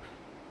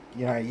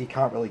 you know, you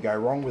can't really go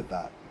wrong with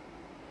that.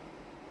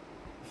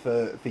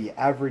 For the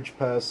average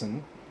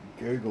person,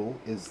 Google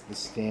is the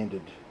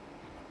standard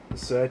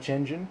search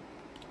engine.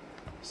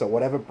 So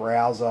whatever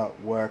browser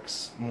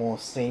works more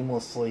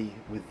seamlessly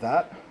with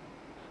that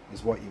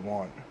is what you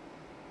want.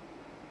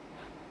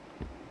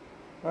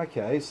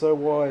 Okay, so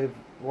why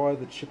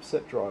the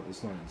chipset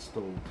driver's not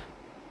installed?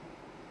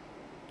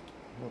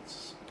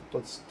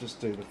 Let's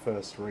just do the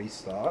first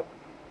restart,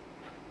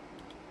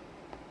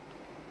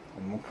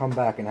 and we'll come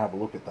back and have a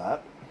look at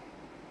that.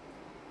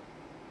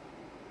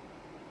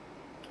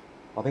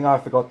 I think I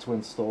forgot to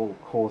install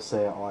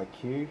Corsair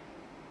IQ.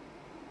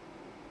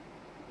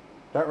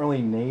 Don't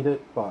really need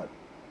it, but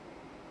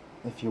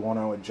if you want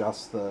to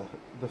adjust the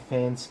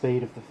fan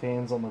speed of the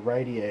fans on the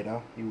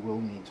radiator, you will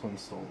need to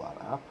install that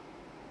app.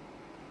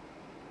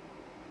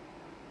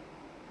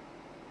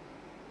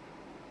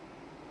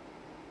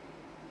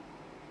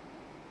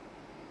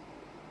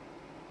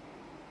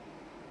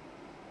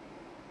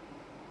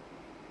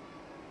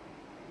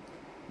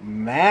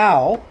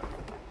 Mal.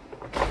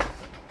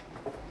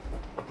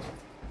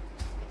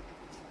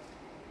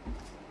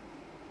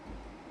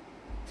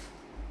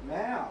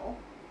 Mal.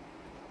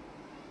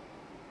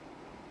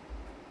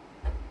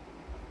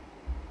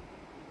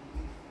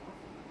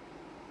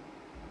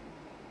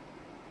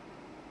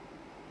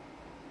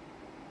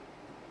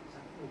 Does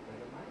that feel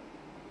better, mate?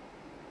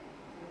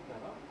 Feel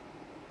better?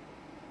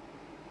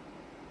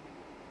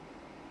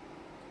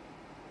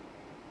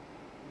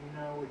 You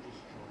know, we're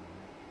just trying to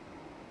make it.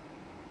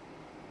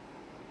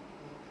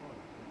 We're trying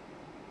to make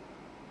it.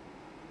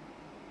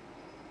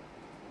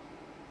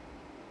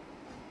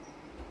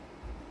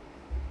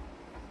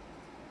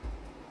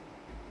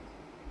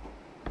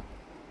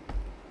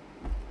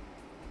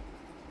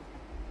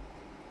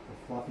 The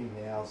fluffy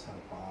mouse had a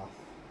bath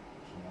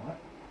tonight.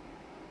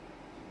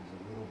 It was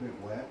a little bit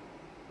wet.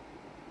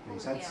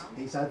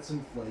 He's had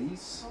some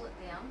fleas. Pull it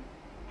down.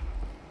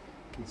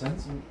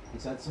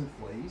 He's had some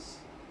fleas.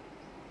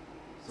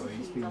 So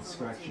he's been doesn't look too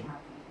scratching.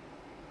 happy.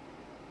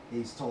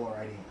 He's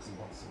tolerating it because he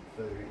wants some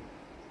food.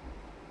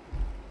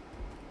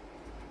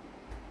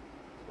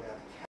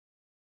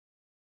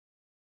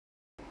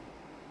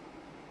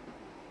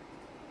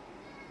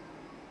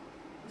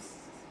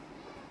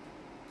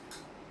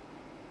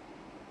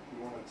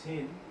 You want a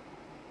tin?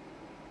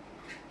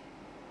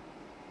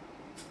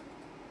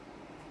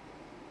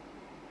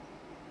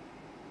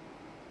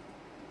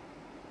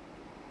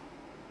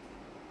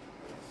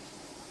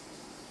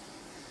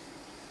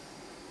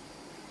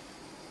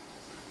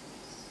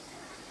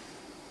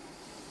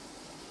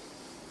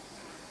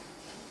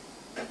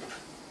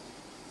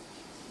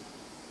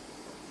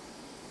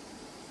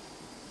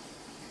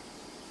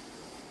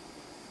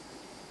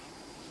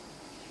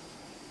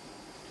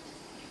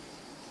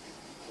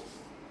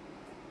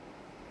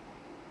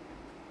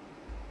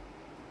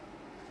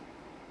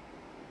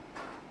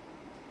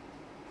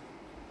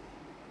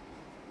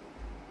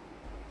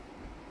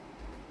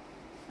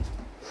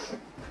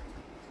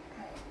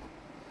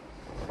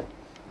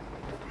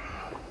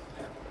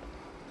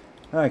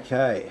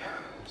 Okay,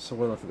 so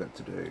what I forgot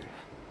to do?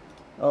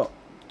 Oh,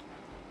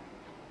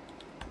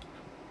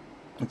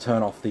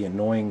 turn off the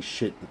annoying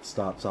shit that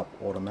starts up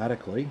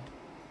automatically.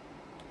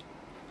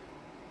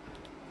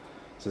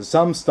 So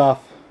some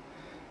stuff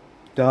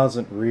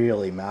doesn't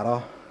really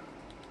matter,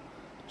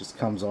 just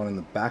comes on in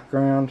the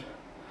background.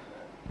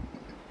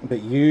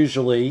 But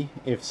usually,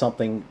 if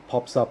something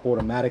pops up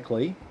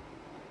automatically,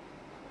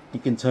 you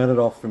can turn it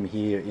off from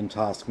here in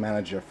Task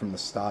Manager from the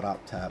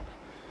Startup tab.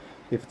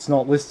 If it's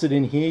not listed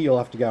in here, you'll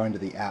have to go into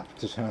the app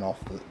to turn off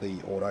the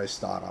auto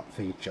startup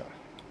feature.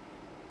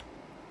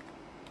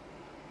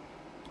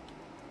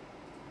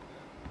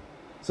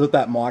 So with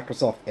that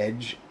Microsoft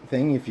Edge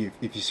thing, if you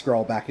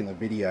scroll back in the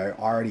video,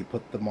 I already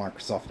put the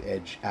Microsoft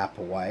Edge app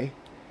away.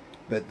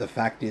 But the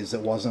fact is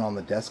it wasn't on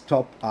the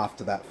desktop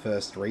after that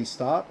first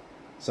restart.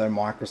 So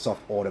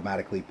Microsoft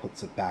automatically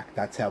puts it back.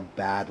 That's how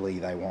badly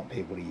they want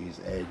people to use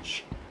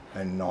Edge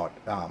and not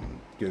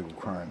Google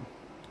Chrome.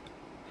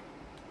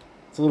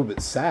 It's a little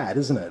bit sad,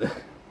 isn't it?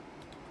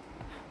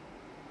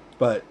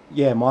 But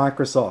yeah,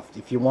 Microsoft,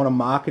 if you want a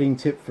marketing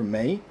tip from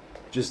me,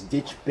 just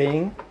ditch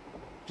Bing,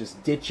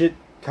 just ditch it,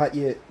 cut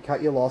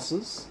your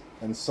losses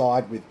and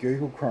side with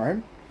Google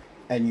Chrome,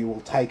 and you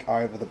will take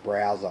over the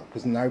browser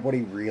because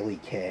nobody really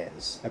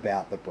cares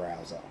about the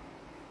browser.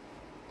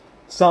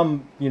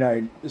 Some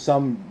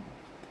browser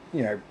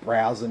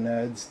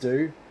nerds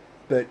do,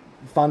 but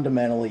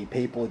fundamentally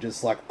people are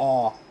just like,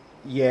 oh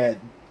yeah,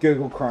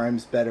 Google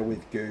Chrome's better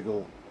with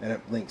Google and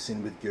it links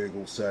in with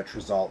Google search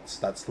results.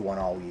 That's the one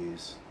I'll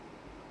use.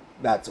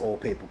 That's all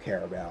people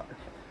care about.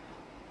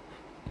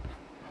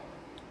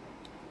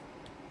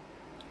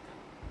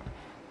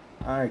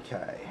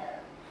 Okay,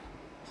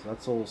 so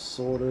that's all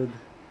sorted.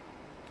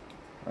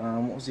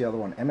 What was the other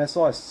one?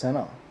 MSI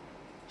Center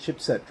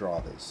chipset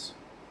drivers.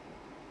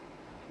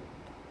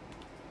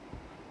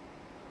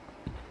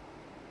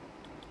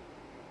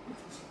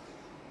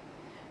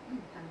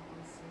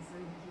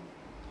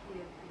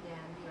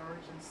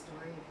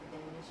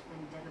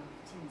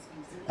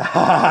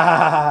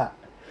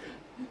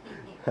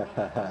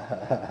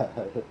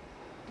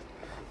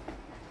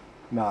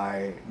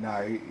 No.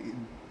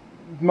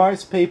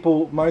 Most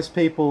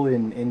people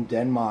in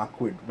Denmark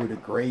would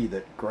agree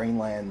that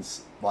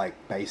Greenland's like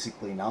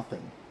basically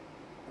nothing.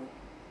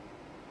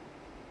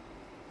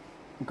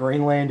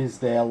 Greenland is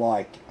there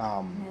like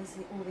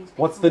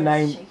what's the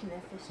name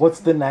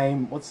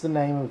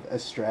of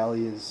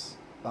Australia's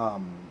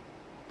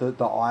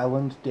the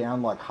island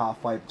down like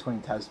halfway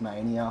between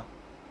Tasmania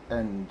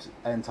and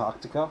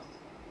Antarctica,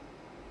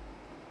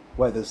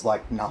 where there's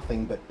like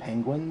nothing but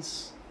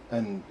penguins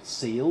and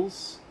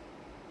seals.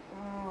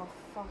 Oh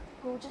fuck!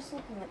 We were just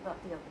looking at that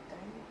the other day.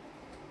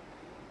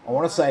 I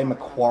want to say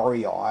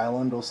Macquarie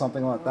Island or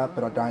something like that,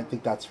 but I don't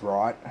think that's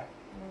right. No,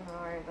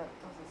 that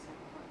doesn't sound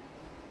right.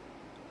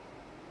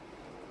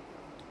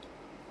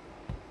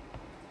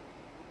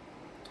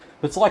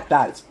 But it's like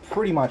that. It's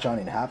pretty much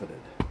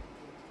uninhabited.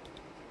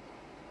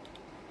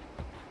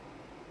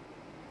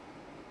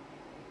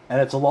 And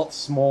it's a lot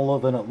smaller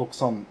than it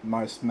looks on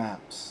most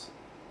maps.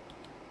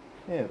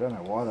 Yeah, I don't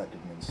know why that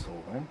didn't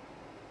install then.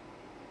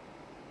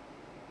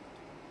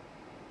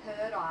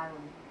 Heard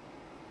Island,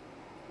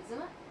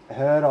 isn't it?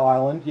 Heard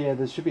Island, yeah,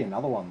 there should be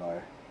another one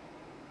though.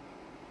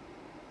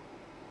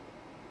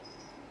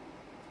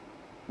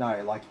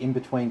 No, like in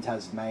between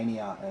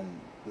Tasmania and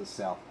the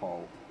South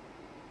Pole.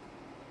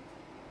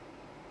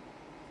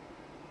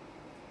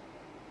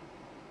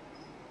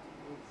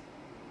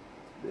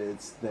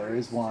 There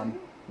is one.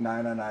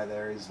 No,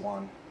 there is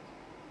one.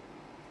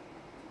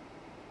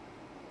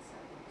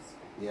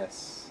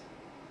 Yes.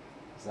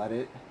 Is that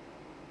it?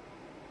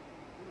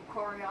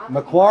 Macquarie Island.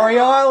 Macquarie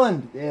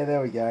Island! Yeah,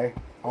 there we go.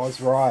 I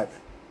was right.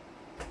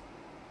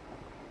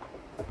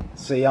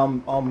 See,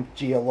 I'm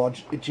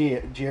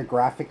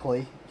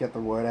geographically, get the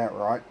word out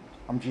right,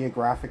 I'm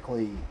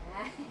geographically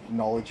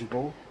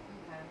knowledgeable.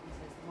 Okay, this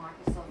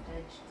is Microsoft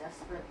Edge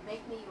desperate.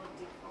 Make me your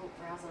default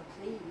browser,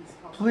 please.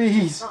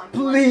 Please,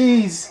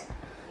 please,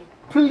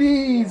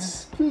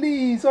 please,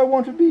 please, I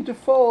want to be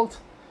default.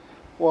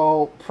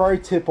 Well, pro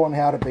tip on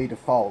how to be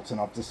default, and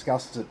I've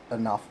discussed it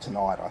enough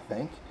tonight, I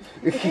think.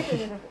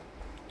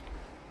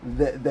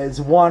 There's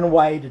one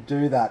way to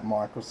do that,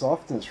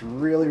 Microsoft, and it's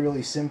really,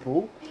 really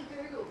simple.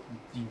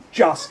 You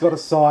just got to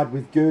side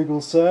with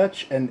Google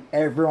search, and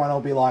everyone will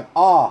be like,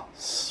 "Ah, oh,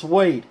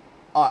 sweet,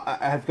 I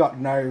have got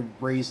no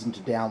reason to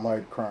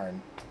download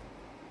Chrome."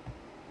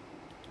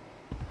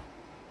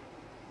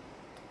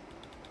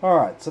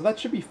 Alright, so that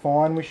should be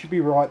fine. We should be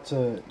right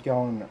to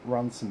go and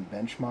run some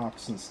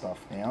benchmarks and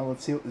stuff now.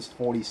 Let's see what this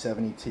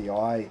 4070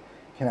 Ti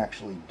can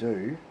actually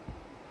do.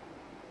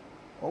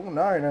 Oh,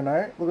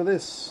 no. Look at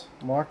this.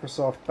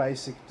 Microsoft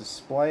Basic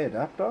Display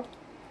Adapter.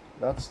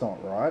 That's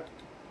not right.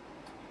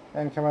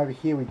 And come over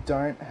here, we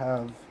don't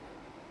have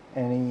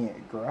any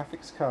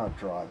graphics card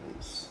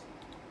drivers.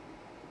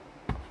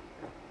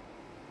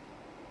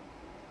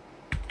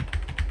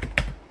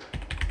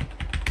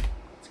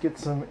 Get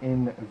some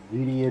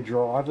NVIDIA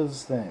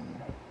drivers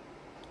then.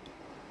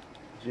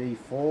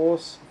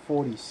 GeForce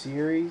 40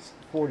 series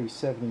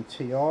 4070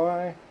 Ti.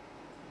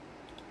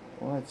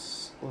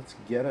 Let's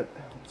get it.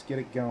 Let's get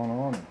it going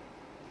on.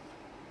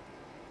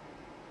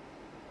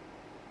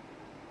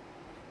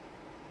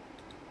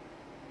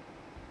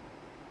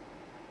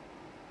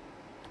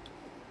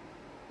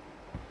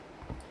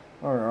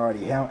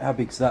 Alrighty, how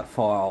big's that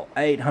file?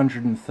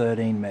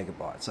 813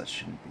 megabytes. That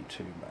shouldn't be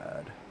too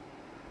bad.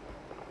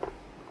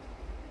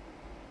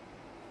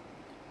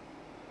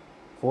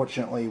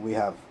 Fortunately, we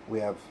have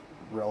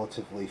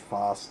relatively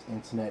fast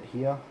internet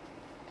here,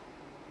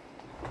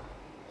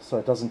 so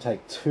it doesn't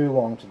take too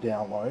long to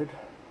download.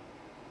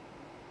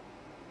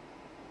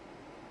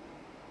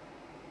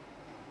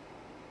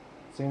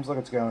 Seems like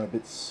it's going a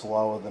bit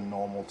slower than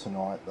normal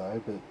tonight,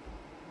 though. But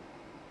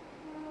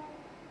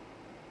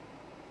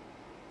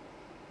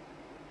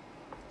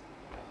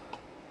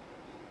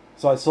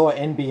so I saw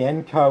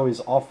NBN Co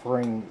is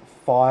offering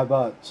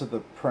fiber to the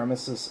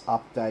premises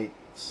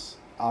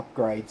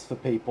upgrades for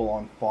people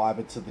on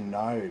fiber to the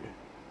node.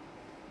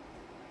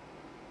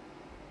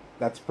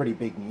 That's pretty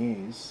big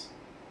news,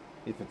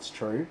 if it's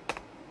true.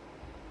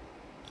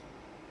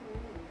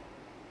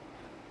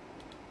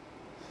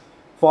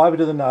 Fiber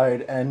to the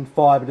node and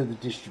fiber to the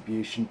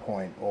distribution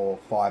point, or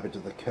fiber to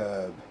the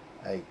curb,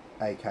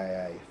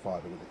 aka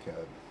fiber to the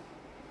curb.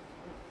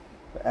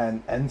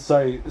 And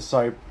so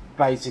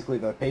basically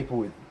the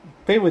people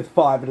with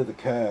fiber to the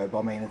curb,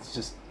 I mean, it's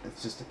just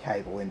a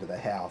cable into the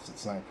house.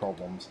 It's no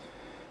problems.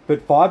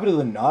 But fiber to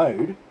the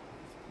node,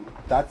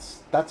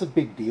 that's a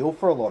big deal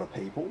for a lot of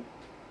people.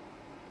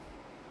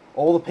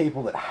 All the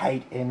people that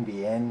hate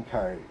NBN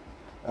Co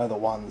are the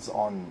ones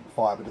on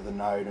fiber to the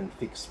node and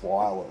fixed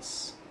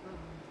wireless.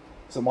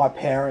 So my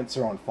parents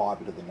are on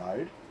fiber to the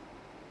node,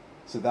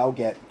 so they'll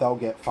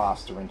get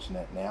faster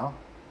internet now.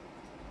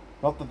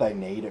 Not that they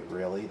need it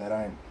really. They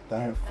don't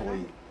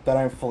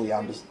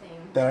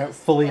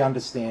fully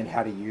understand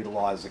how to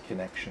utilize a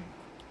connection.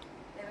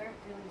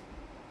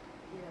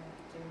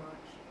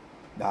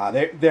 Nah,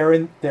 they're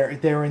in their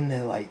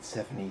late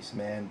 70s,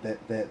 man.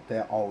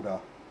 They're older.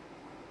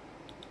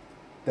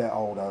 They're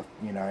older,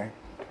 you know.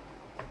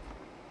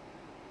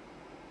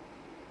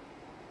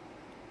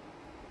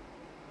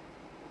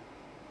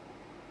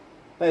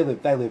 They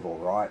live all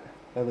right.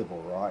 They live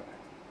all right.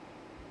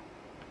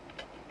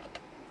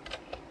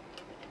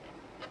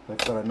 They've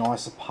got a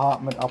nice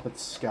apartment up at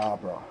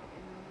Scarborough.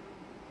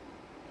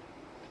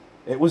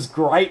 It was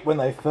great when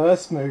they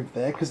first moved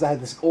there because they had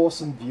this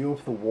awesome view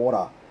of the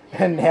water.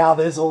 And now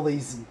there's all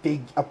these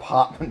big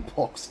apartment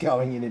blocks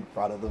going in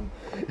front of them.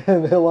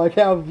 And they're like,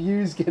 our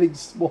view's getting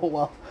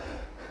smaller.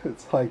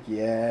 It's like,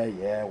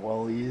 yeah,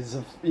 well,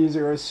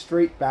 you're a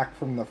street back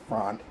from the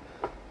front,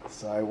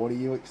 so what do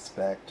you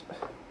expect?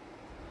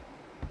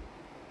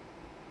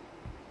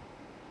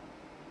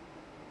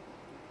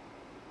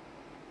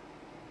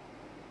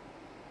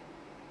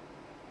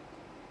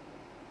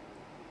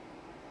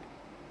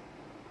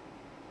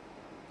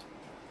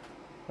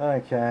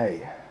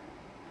 Okay.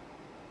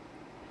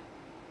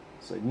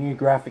 So new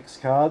graphics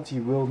cards,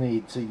 you will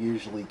need to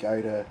usually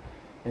go to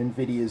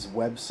NVIDIA's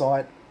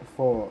website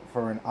for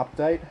an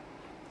update,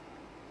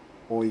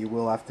 or you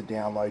will have to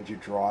download your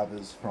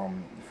drivers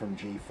from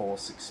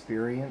GeForce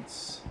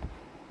Experience,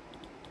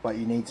 but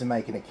you need to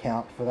make an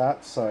account for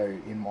that. So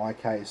in my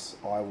case,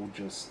 I will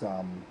just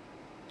go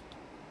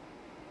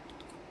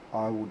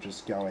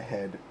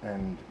ahead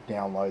and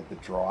download the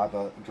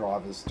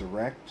drivers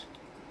direct.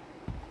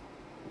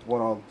 What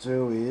I'll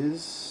do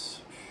is,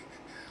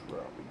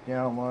 where are we,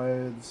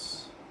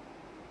 downloads,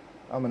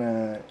 I'm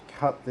gonna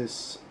cut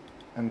this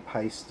and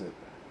paste it.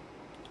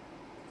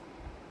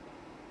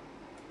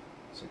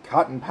 So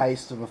cut and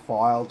paste of a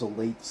file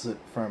deletes it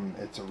from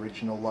its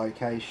original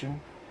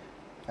location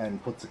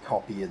and puts a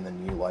copy in the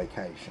new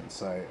location.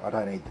 So I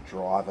don't need the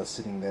driver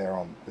sitting there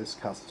on this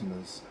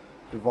customer's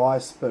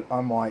device, but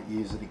I might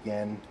use it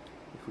again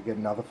if we get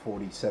another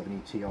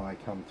 4070 Ti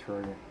come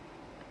through.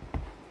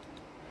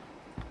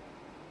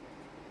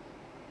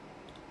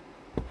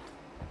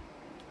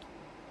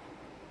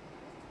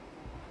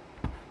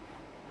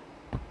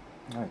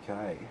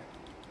 Okay.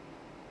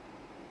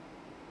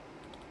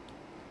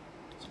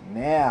 So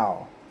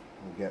now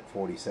we'll get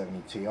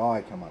 4070 Ti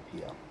come up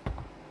here.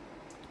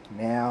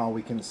 Now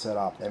we can set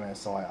up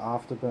MSI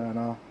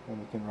Afterburner and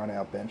we can run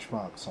our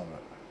benchmarks on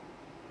it.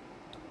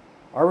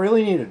 I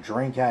really need a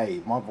drink, eh?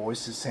 My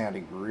voice is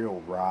sounding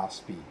real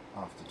raspy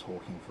after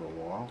talking for a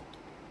while.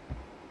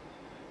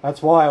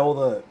 That's why all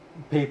the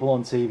people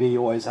on TV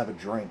always have a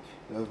drink.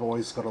 They've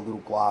always got a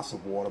little glass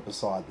of water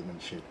beside them and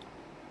shit.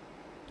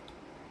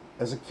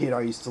 As a kid,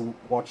 I used to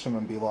watch them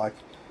and be like,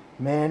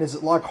 man, is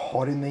it like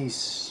hot in these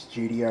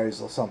studios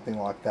or something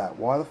like that?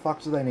 Why the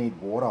fuck do they need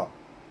water?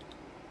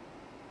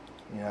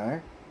 You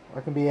know?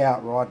 I can be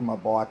out riding my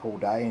bike all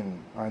day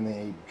and only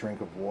need a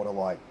drink of water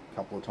like a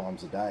couple of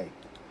times a day.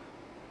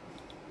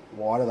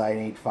 Why do they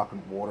need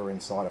fucking water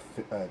inside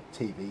a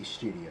TV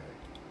studio?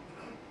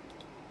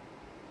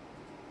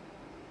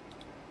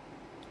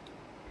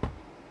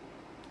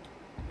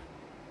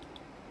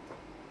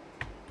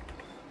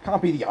 Can't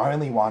be the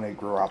only one who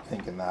grew up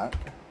thinking that.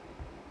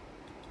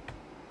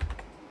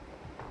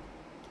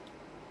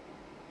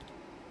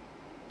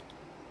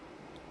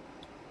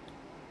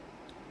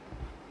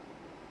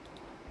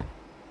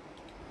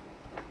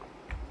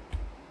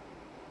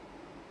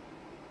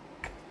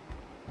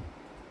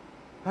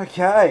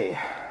 Okay.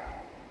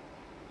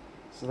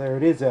 So there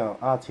it is, our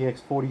RTX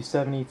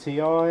 4070 Ti,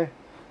 our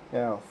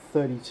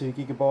 32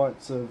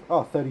 gigabytes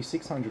of,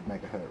 3600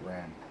 megahertz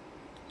RAM.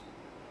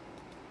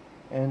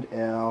 And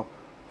our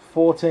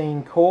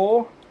 14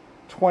 core,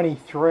 20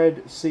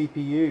 thread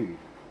CPU.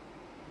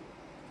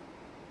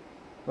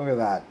 Look at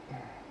that.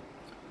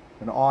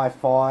 An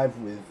i5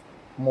 with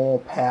more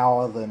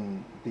power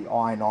than the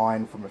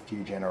i9 from a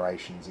few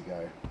generations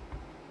ago.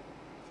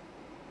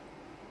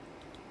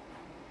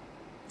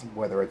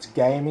 Whether it's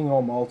gaming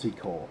or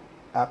multi-core,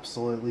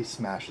 absolutely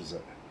smashes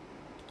it.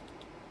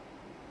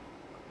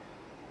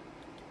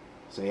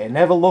 So yeah,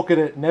 never look at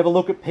it. Never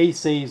look at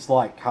PCs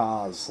like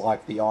cars,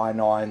 like the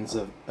i9s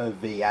of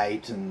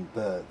V8 and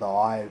the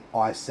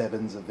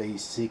i7s of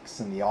V6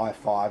 and the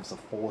i5s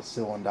of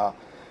 4-cylinder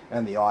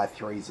and the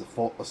i3s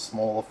a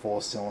smaller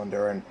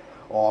 4-cylinder, and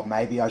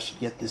maybe I should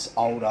get this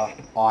older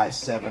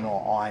i7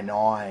 or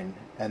i9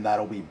 and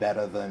that'll be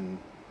better than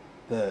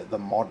the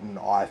modern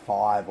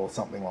i5 or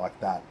something like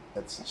that.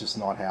 That's just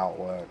not how it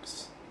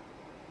works.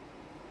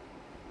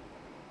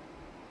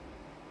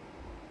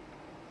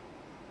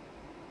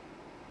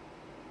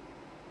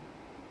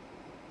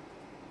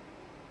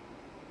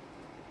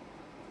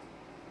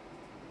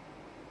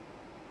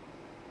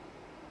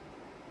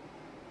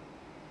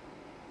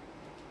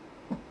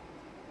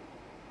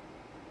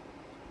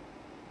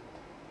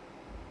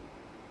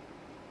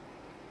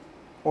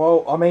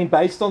 Well, I mean,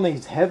 based on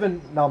these heaven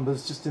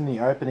numbers just in the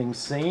opening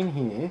scene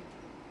here,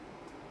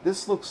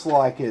 this looks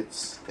like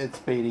it's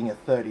beating a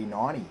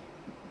 3090.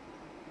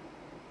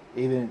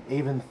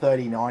 Even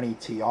 3090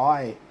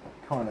 Ti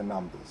kind of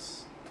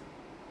numbers.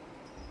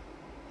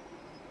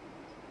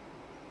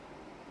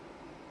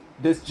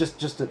 This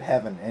just at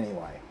heaven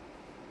anyway.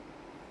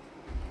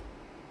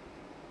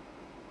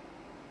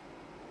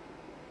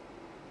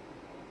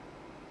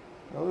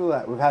 Look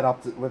at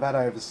that. We've had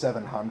over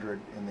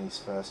 700 in these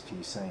first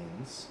few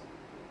scenes.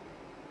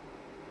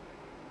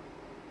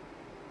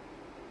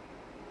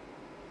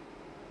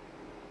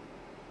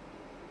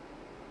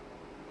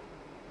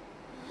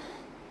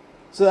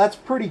 So that's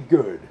pretty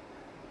good.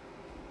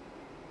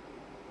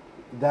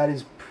 That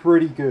is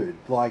pretty good.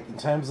 Like, in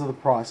terms of the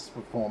price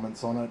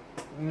performance on it,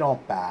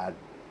 not bad.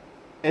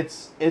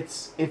 It's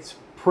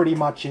pretty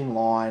much in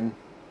line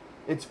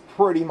it's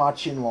pretty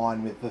much in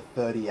line with the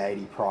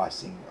 3080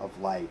 pricing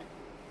of late.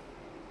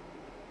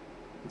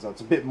 So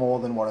it's a bit more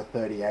than what a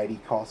 3080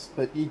 costs,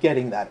 but you're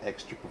getting that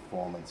extra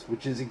performance,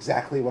 which is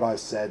exactly what I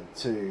said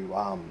to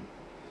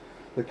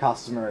the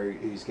customer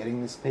who's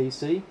getting this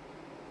PC.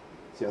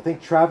 So I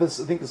think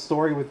the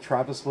story with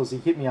Travis was he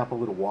hit me up a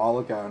little while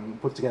ago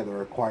and put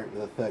together a quote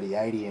with a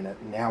 3080 in it.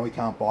 And now we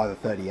can't buy the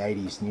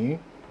 3080s new.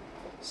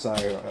 So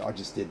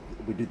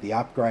we did the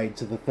upgrade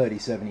to the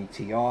 3070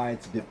 Ti.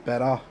 It's a bit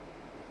better.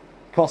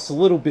 Costs a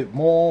little bit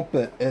more,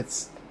 but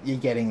you're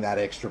getting that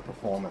extra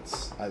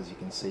performance, as you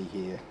can see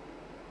here.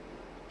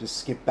 Just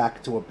skip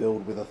back to a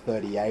build with a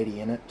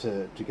 3080 in it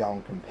to go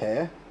and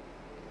compare.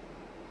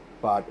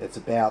 But it's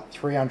about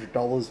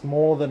 $300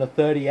 more than a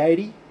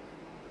 3080.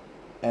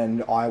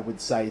 And I would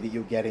say that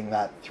you're getting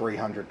that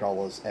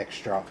 $300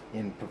 extra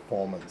in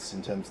performance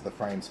in terms of the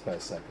frames per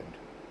second.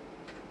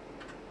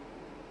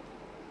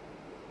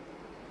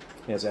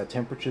 Here's our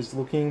temperatures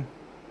looking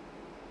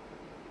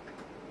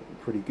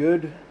pretty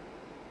good.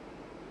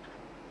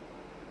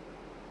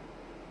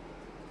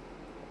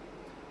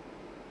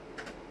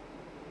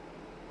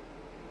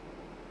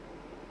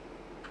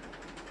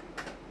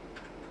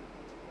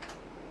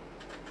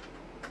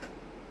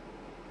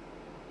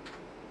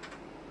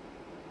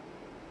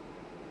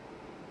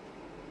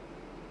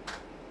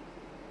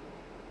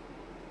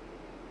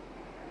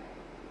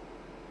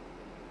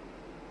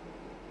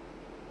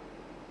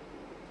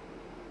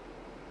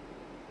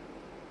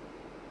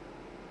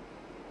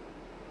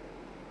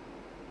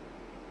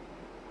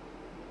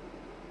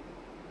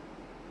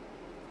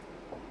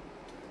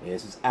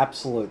 Yes, it's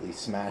absolutely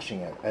smashing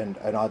it, and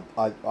I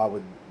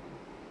would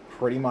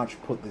pretty much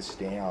put this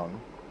down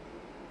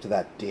to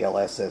that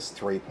DLSS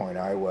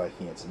 3.0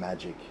 working its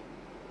magic.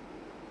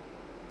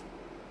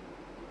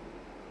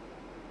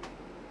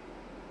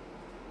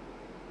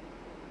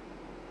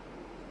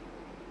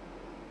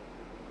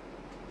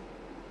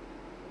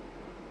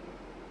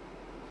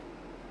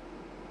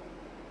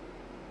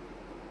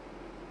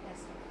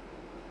 Yes,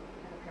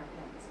 and a pair of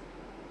pants.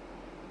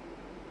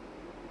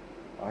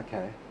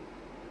 Okay.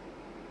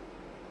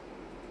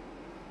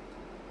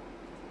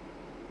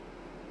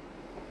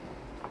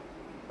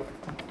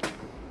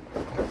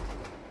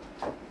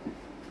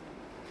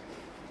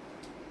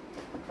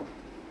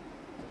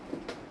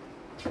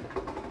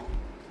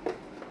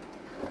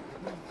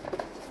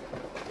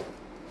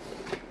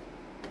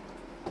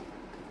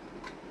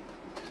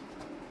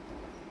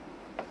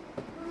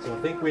 So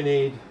I think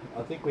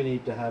we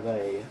need to have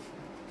a,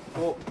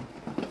 oh,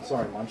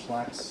 sorry,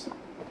 Munchlax. I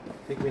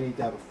think we need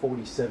to have a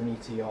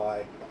 4070 Ti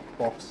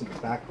box in the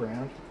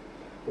background.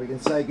 We can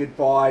say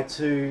goodbye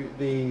to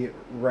the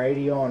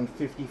Radeon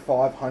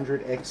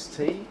 5500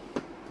 XT.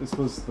 This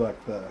was like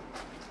I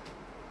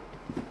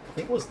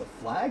think it was the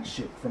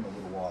flagship from a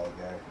little while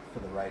ago for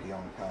the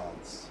Radeon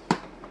cards.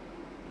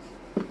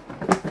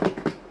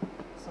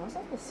 Sounds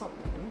like there's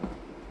something in there.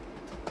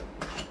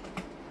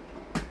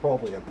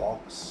 Probably a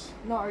box.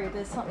 No,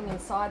 there's something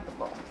inside the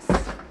box,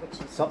 which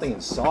is Something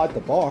inside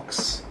the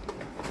box.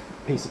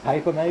 Piece of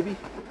paper, maybe?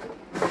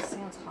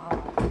 sounds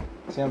hard.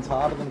 Sounds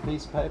harder than a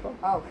piece of paper?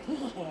 Oh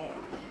yeah,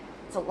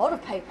 it's a lot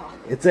of paper.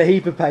 It's a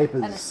heap of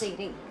papers. And a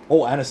CD.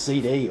 Oh, and a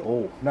CD.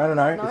 Oh, no.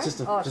 No? It's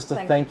just a, Oh, just a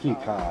thank you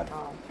card.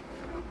 Oh.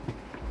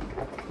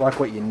 Like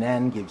what your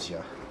nan gives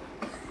you.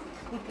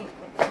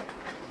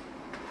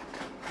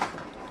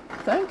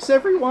 Thanks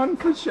everyone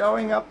for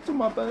showing up to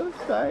my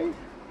birthday.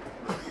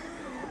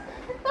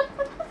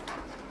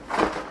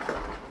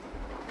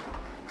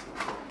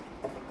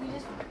 You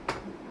just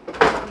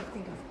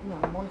think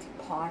of Monty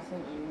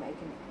Python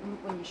and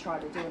when you try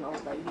to do an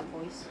old lady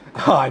voice.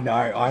 I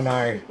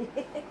know.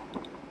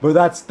 But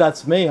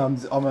that's me. I'm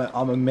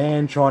a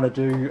man trying to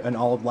do an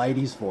old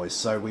lady's voice,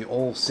 so we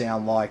all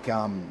sound like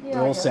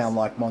sound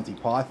like Monty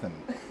Python.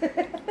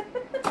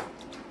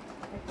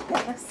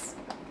 Yes.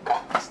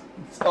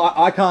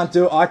 I can't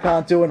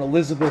do an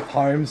Elizabeth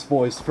Holmes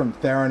voice from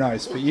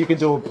Theranos, but you can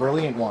do a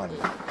brilliant one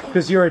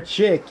because you're a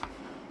chick.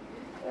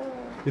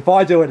 If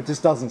I do it, it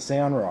just doesn't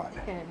sound right.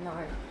 Yeah, no.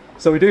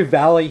 So we do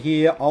Valley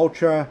here,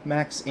 Ultra,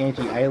 Max,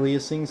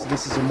 Anti-Aliasing. So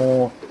this is a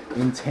more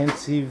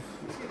intensive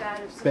Too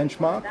bad if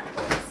benchmark. that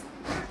voice.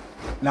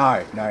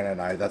 No.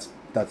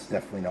 That's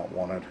definitely not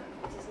wanted.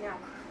 It is now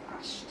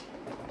crushed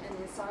and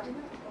inside of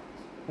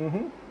it.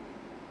 Mm-hmm.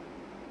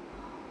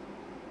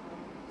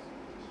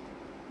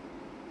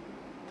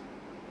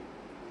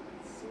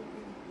 It's so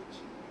really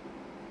itchy.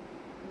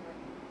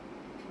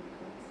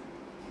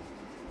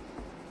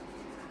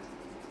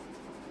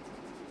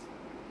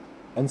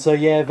 And so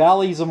yeah,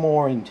 Valley's a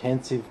more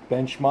intensive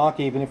benchmark,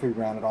 even if we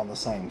ran it on the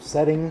same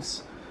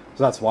settings.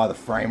 So that's why the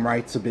frame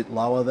rate's a bit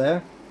lower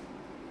there.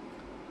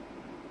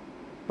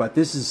 But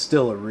this is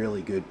still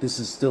this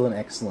is still an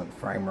excellent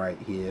frame rate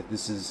here.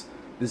 This is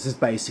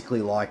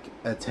basically like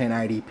a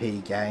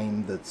 1080p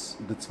game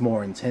that's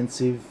more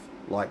intensive,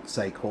 like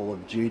say Call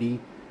of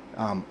Duty,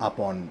 up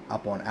on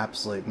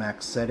absolute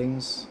max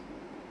settings.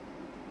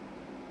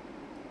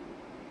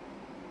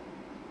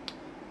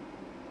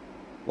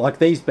 Like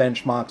these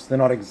benchmarks, they're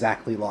not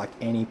exactly like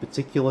any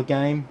particular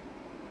game.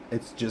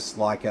 it's just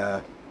like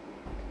it's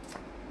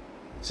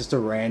just a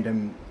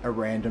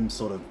random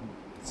sort of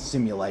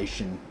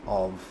simulation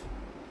of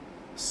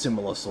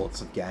similar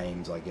sorts of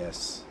games, I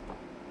guess.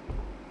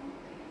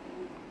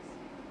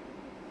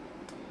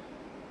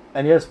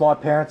 And yes, my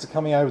parents are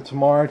coming over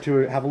tomorrow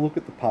to have a look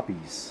at the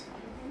puppies.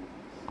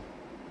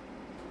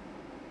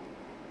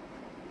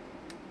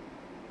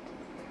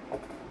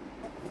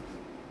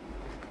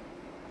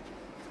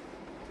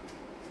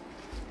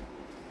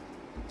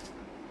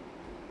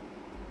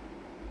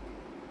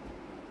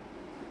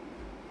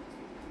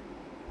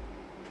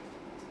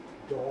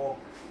 Dog,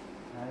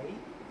 hey? Are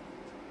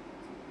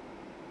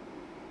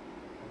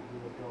you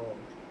a dog?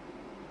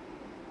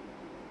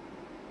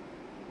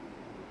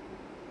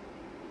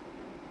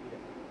 Yeah.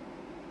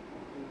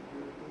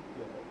 You're a good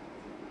girl.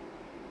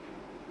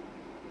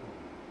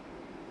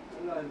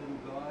 Hello,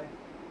 little guy.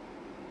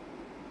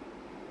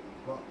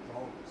 Got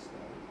dogs,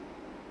 though.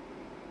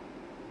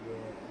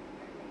 Yeah.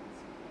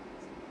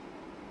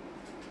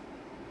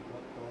 You've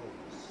got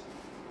dogs.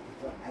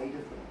 You've got 8 of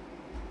them.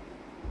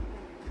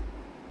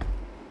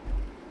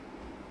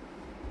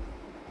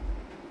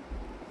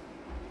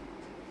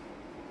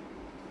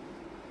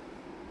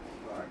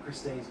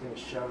 Christine's going to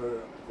show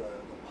the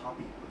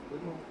puppy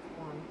quickly.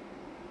 One.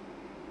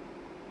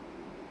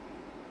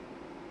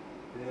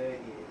 There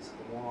is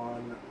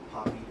one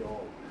puppy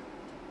dog.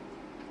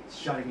 He's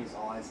shutting his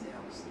eyes now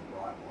because of the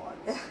bright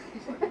lights.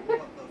 He's like,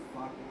 what the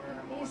fuck, where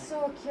am I? He's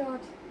so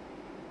cute.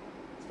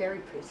 It's very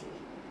pretty.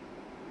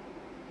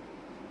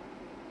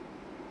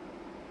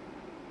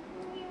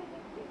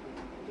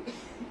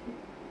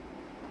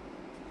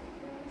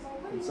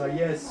 And so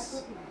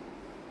yes,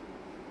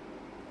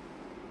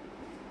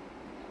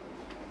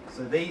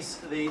 so these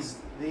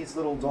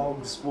little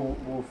dogs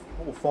will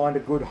find a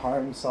good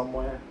home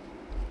somewhere.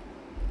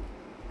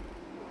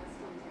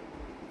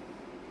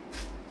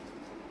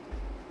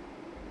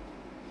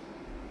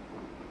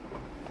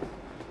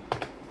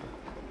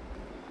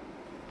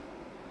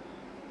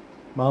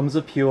 Mum's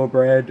a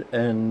purebred,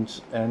 and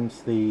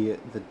the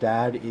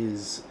dad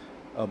is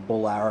a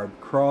bull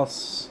Arab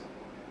cross,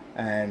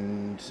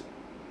 and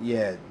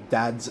yeah,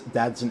 dad's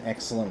an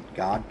excellent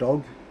guard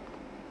dog.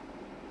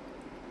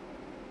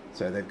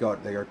 So they've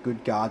got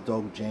good guard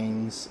dog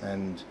genes,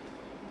 and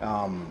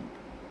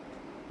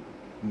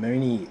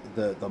Mooney,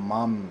 the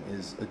mum,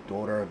 is a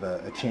daughter of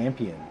a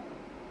champion.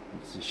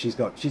 She's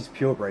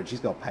purebred.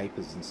 She's got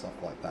papers and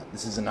stuff like that.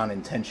 This is an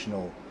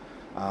unintentional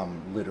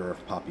litter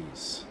of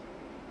puppies.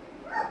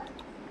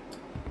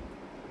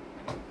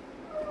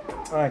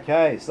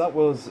 Okay, so that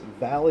was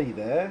Valley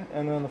there,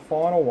 and then the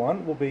final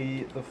one will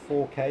be the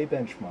 4K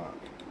benchmark.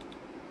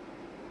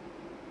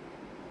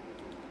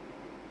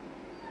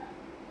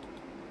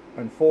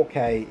 And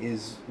 4K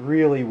is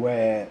really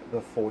where the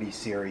 40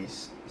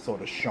 series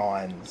sort of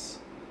shines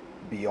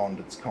beyond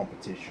its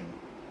competition.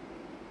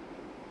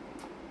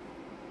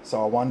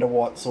 So I wonder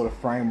what sort of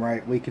frame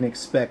rate we can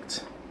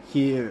expect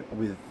here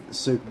with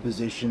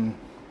superposition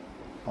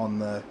on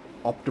the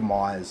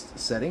optimized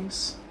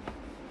settings.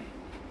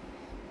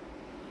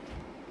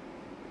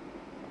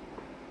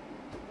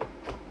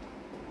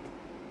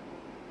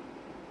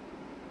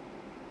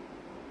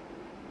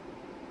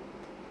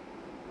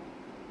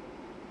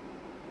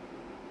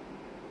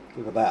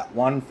 Look at that,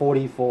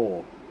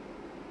 144.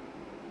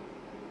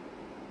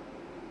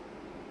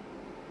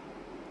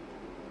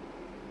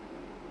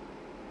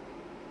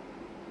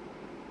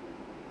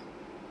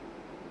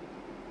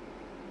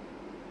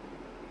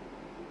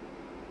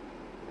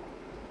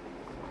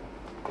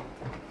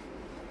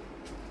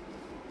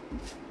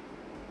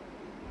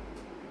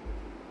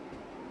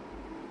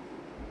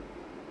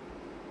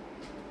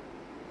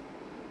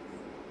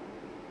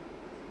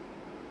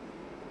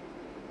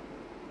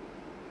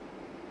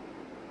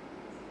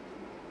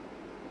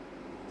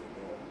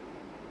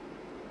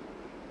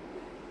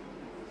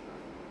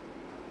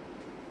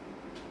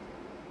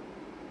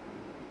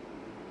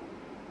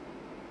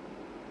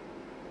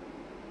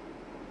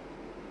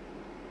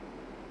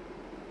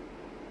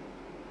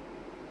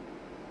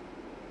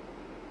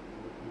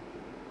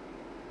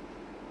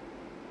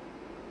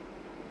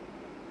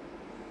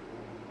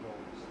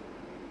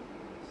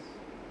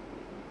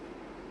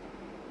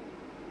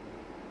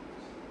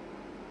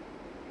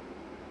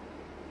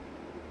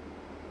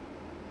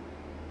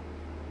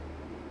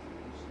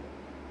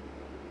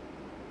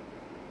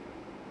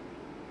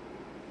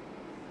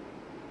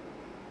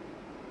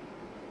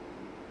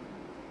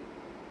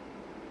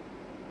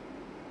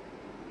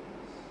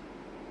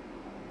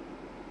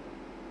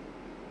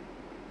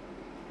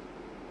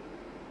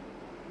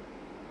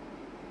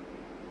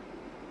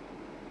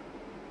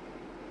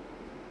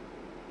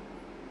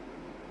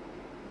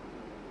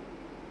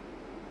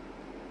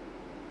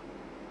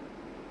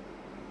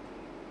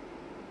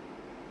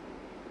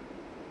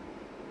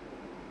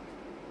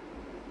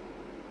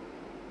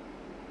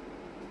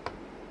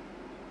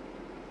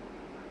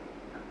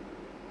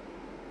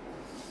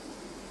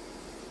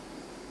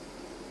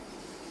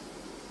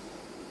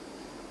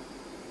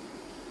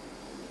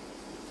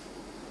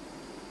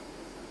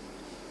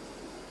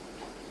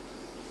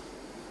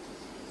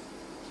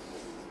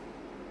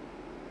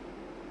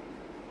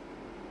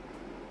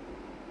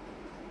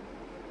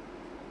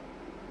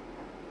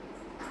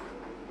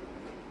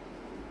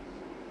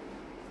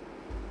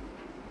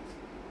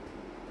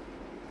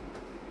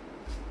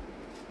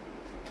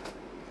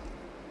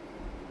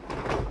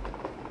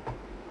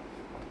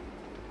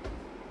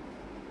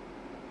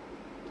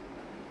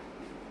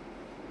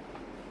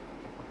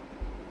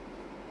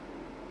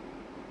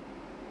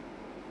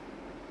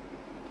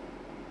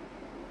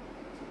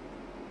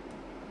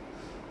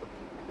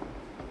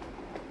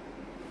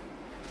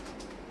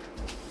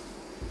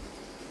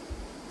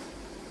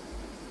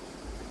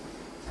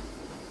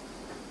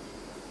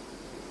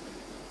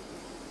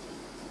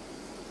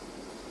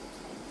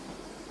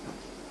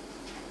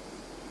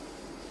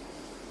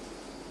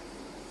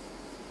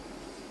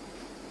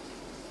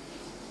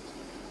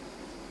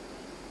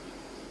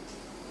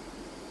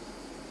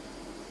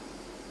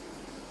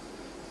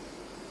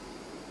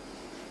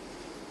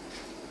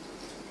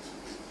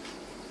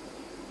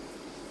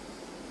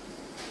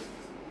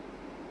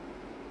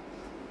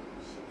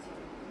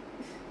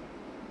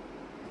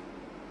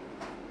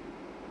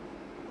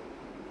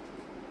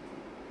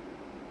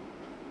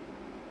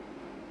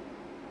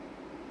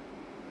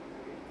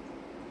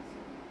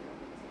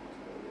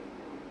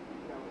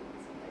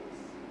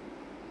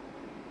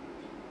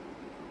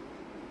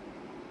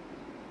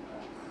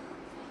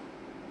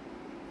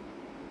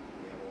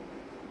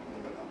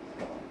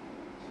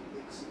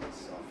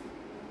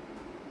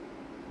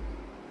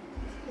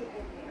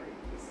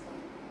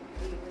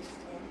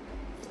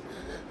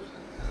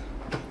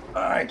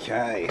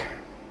 Okay.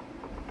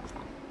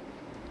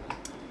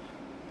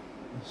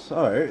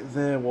 So,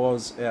 there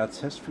was our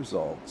test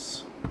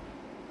results.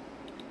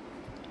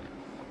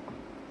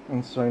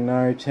 And so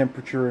no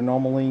temperature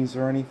anomalies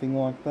or anything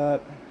like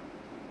that.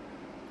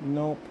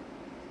 Nope.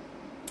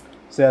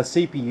 So our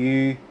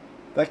CPU,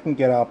 that can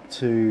get up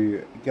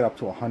to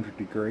 100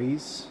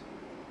 degrees.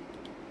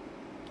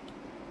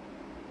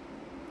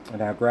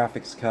 And our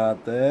graphics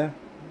card there.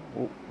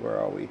 Oh, where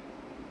are we?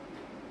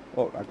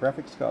 Oh, our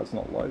graphics card's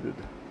not loaded.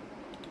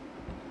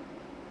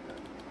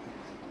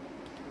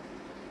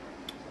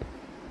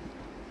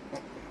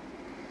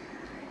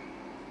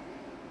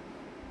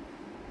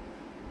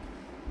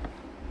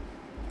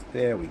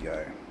 There we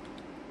go.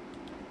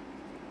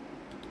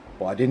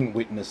 Well, I didn't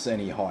witness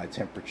any high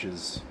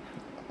temperatures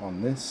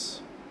on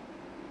this.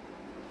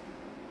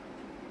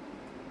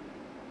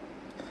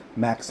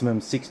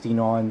 Maximum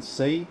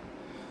 69C.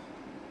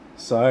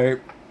 So,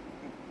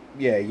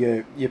 yeah,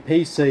 your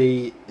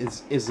PC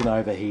isn't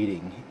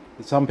overheating.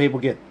 Some people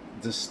get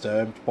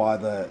disturbed by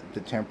the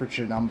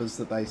temperature numbers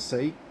that they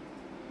see,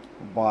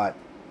 but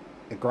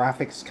a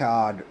graphics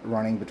card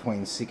running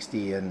between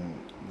 60 and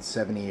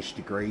 70-ish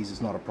degrees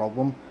is not a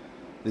problem.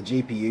 The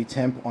GPU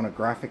temp on a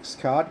graphics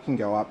card can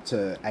go up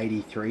to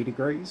 83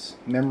 degrees.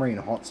 Memory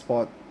and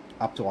hotspot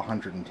up to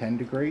 110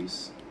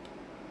 degrees.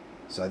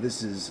 So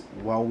this is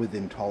well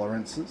within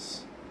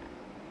tolerances.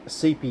 A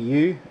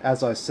CPU,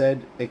 as I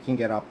said, it can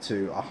get up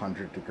to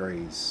 100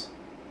 degrees.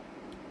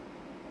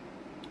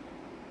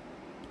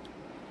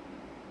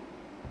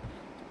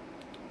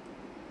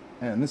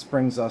 And this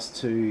brings us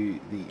to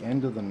the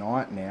end of the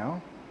night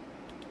now,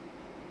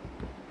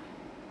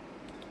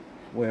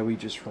 where we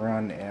just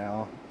run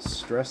our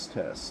stress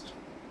test.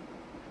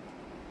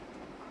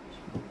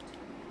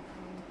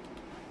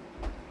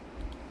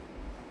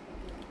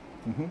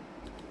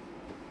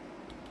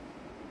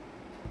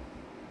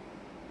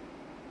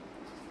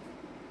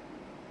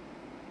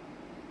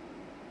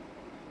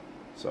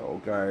 So I'll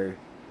go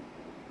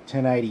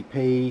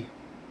 1080p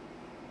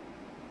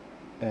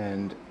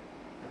and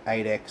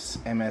 8x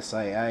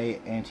MSAA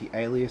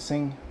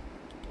anti-aliasing.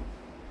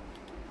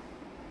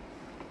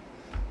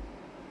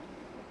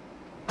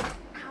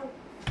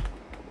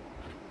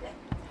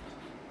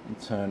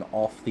 And turn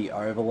off the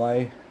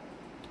overlay.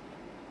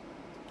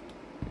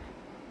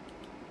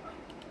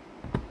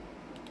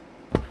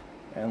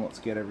 And let's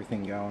get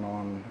everything going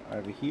on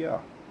over here.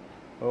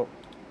 Oh.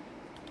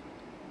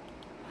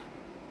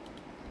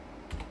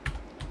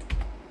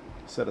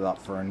 Set it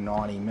up for a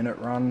 90-minute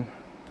run.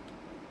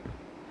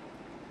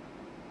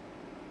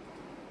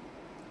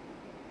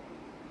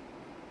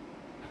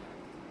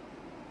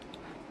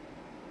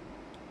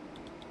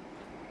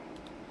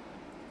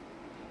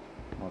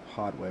 My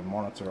hardware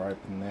monitor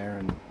open there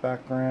in the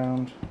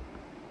background.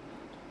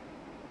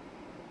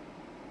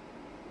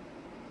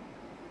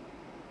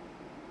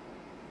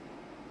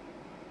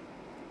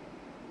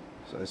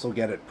 So this will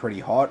get it pretty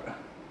hot,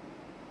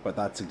 but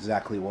that's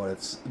exactly what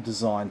it's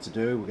designed to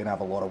do. We're going to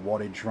have a lot of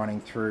wattage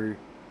running through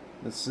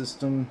the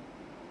system,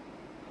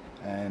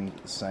 and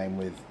same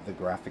with the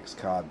graphics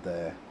card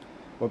there.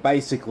 We're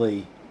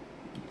basically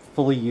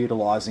fully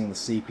utilizing the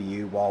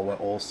CPU while we're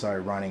also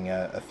running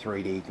a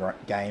 3D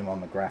game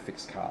on the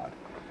graphics card.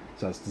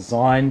 So it's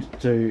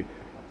designed to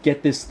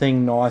get this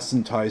thing nice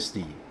and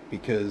toasty,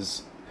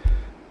 because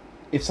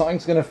if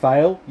something's going to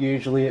fail,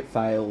 usually it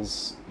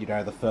fails, you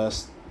know, the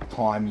first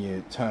time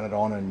you turn it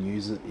on and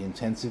use it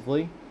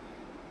intensively.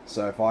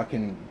 So if I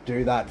can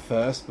do that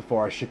first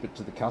before I ship it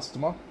to the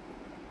customer,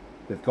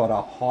 they've got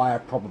a higher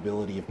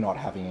probability of not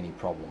having any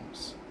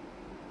problems.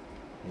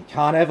 You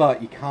can't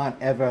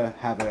ever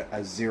have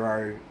a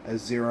zero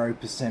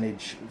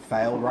percentage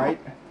fail rate,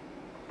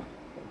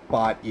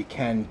 but you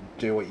can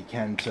do what you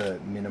can to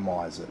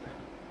minimize it.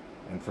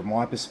 And from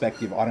my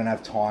perspective, I don't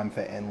have time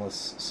for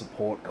endless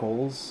support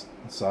calls,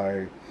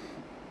 so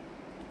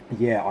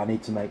yeah, I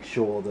need to make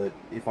sure that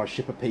if I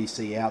ship a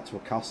PC out to a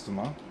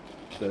customer,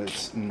 that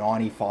it's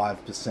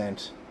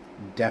 95%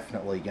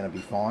 definitely going to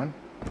be fine,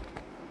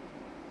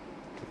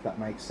 if that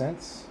makes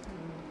sense.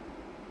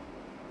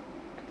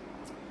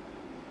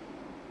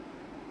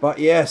 But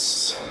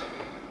yes,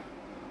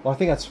 well, I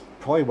think that's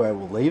probably where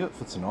we'll leave it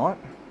for tonight.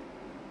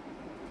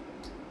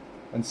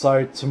 And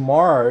so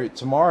tomorrow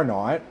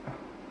night,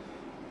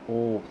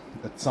 or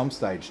at some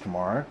stage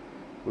tomorrow,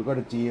 we've got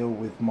to deal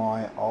with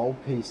my old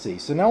PC.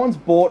 So no one's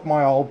bought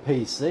my old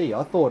PC.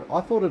 I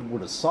thought it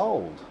would have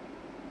sold.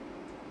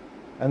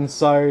 And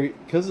so,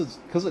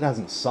 because it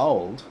hasn't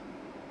sold,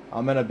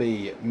 I'm going to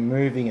be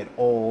moving it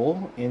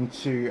all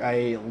into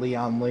a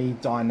Lian Li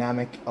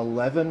Dynamic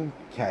 11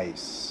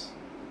 case,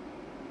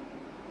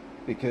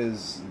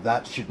 because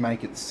that should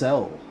make it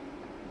sell.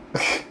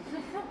 Let's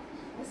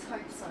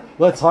hope so.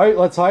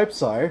 Let's hope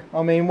so.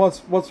 I mean,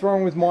 what's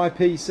wrong with my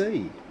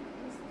PC?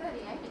 It's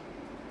 3080.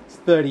 It's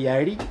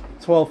 3080,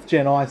 12th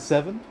Gen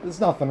i7.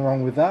 There's nothing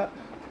wrong with that.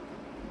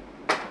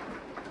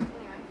 Anyway.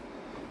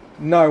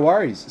 No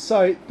worries.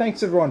 So,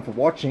 thanks everyone for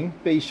watching.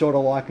 Be sure to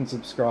like and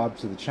subscribe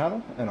to the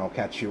channel, and I'll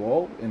catch you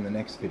all in the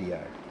next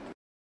video.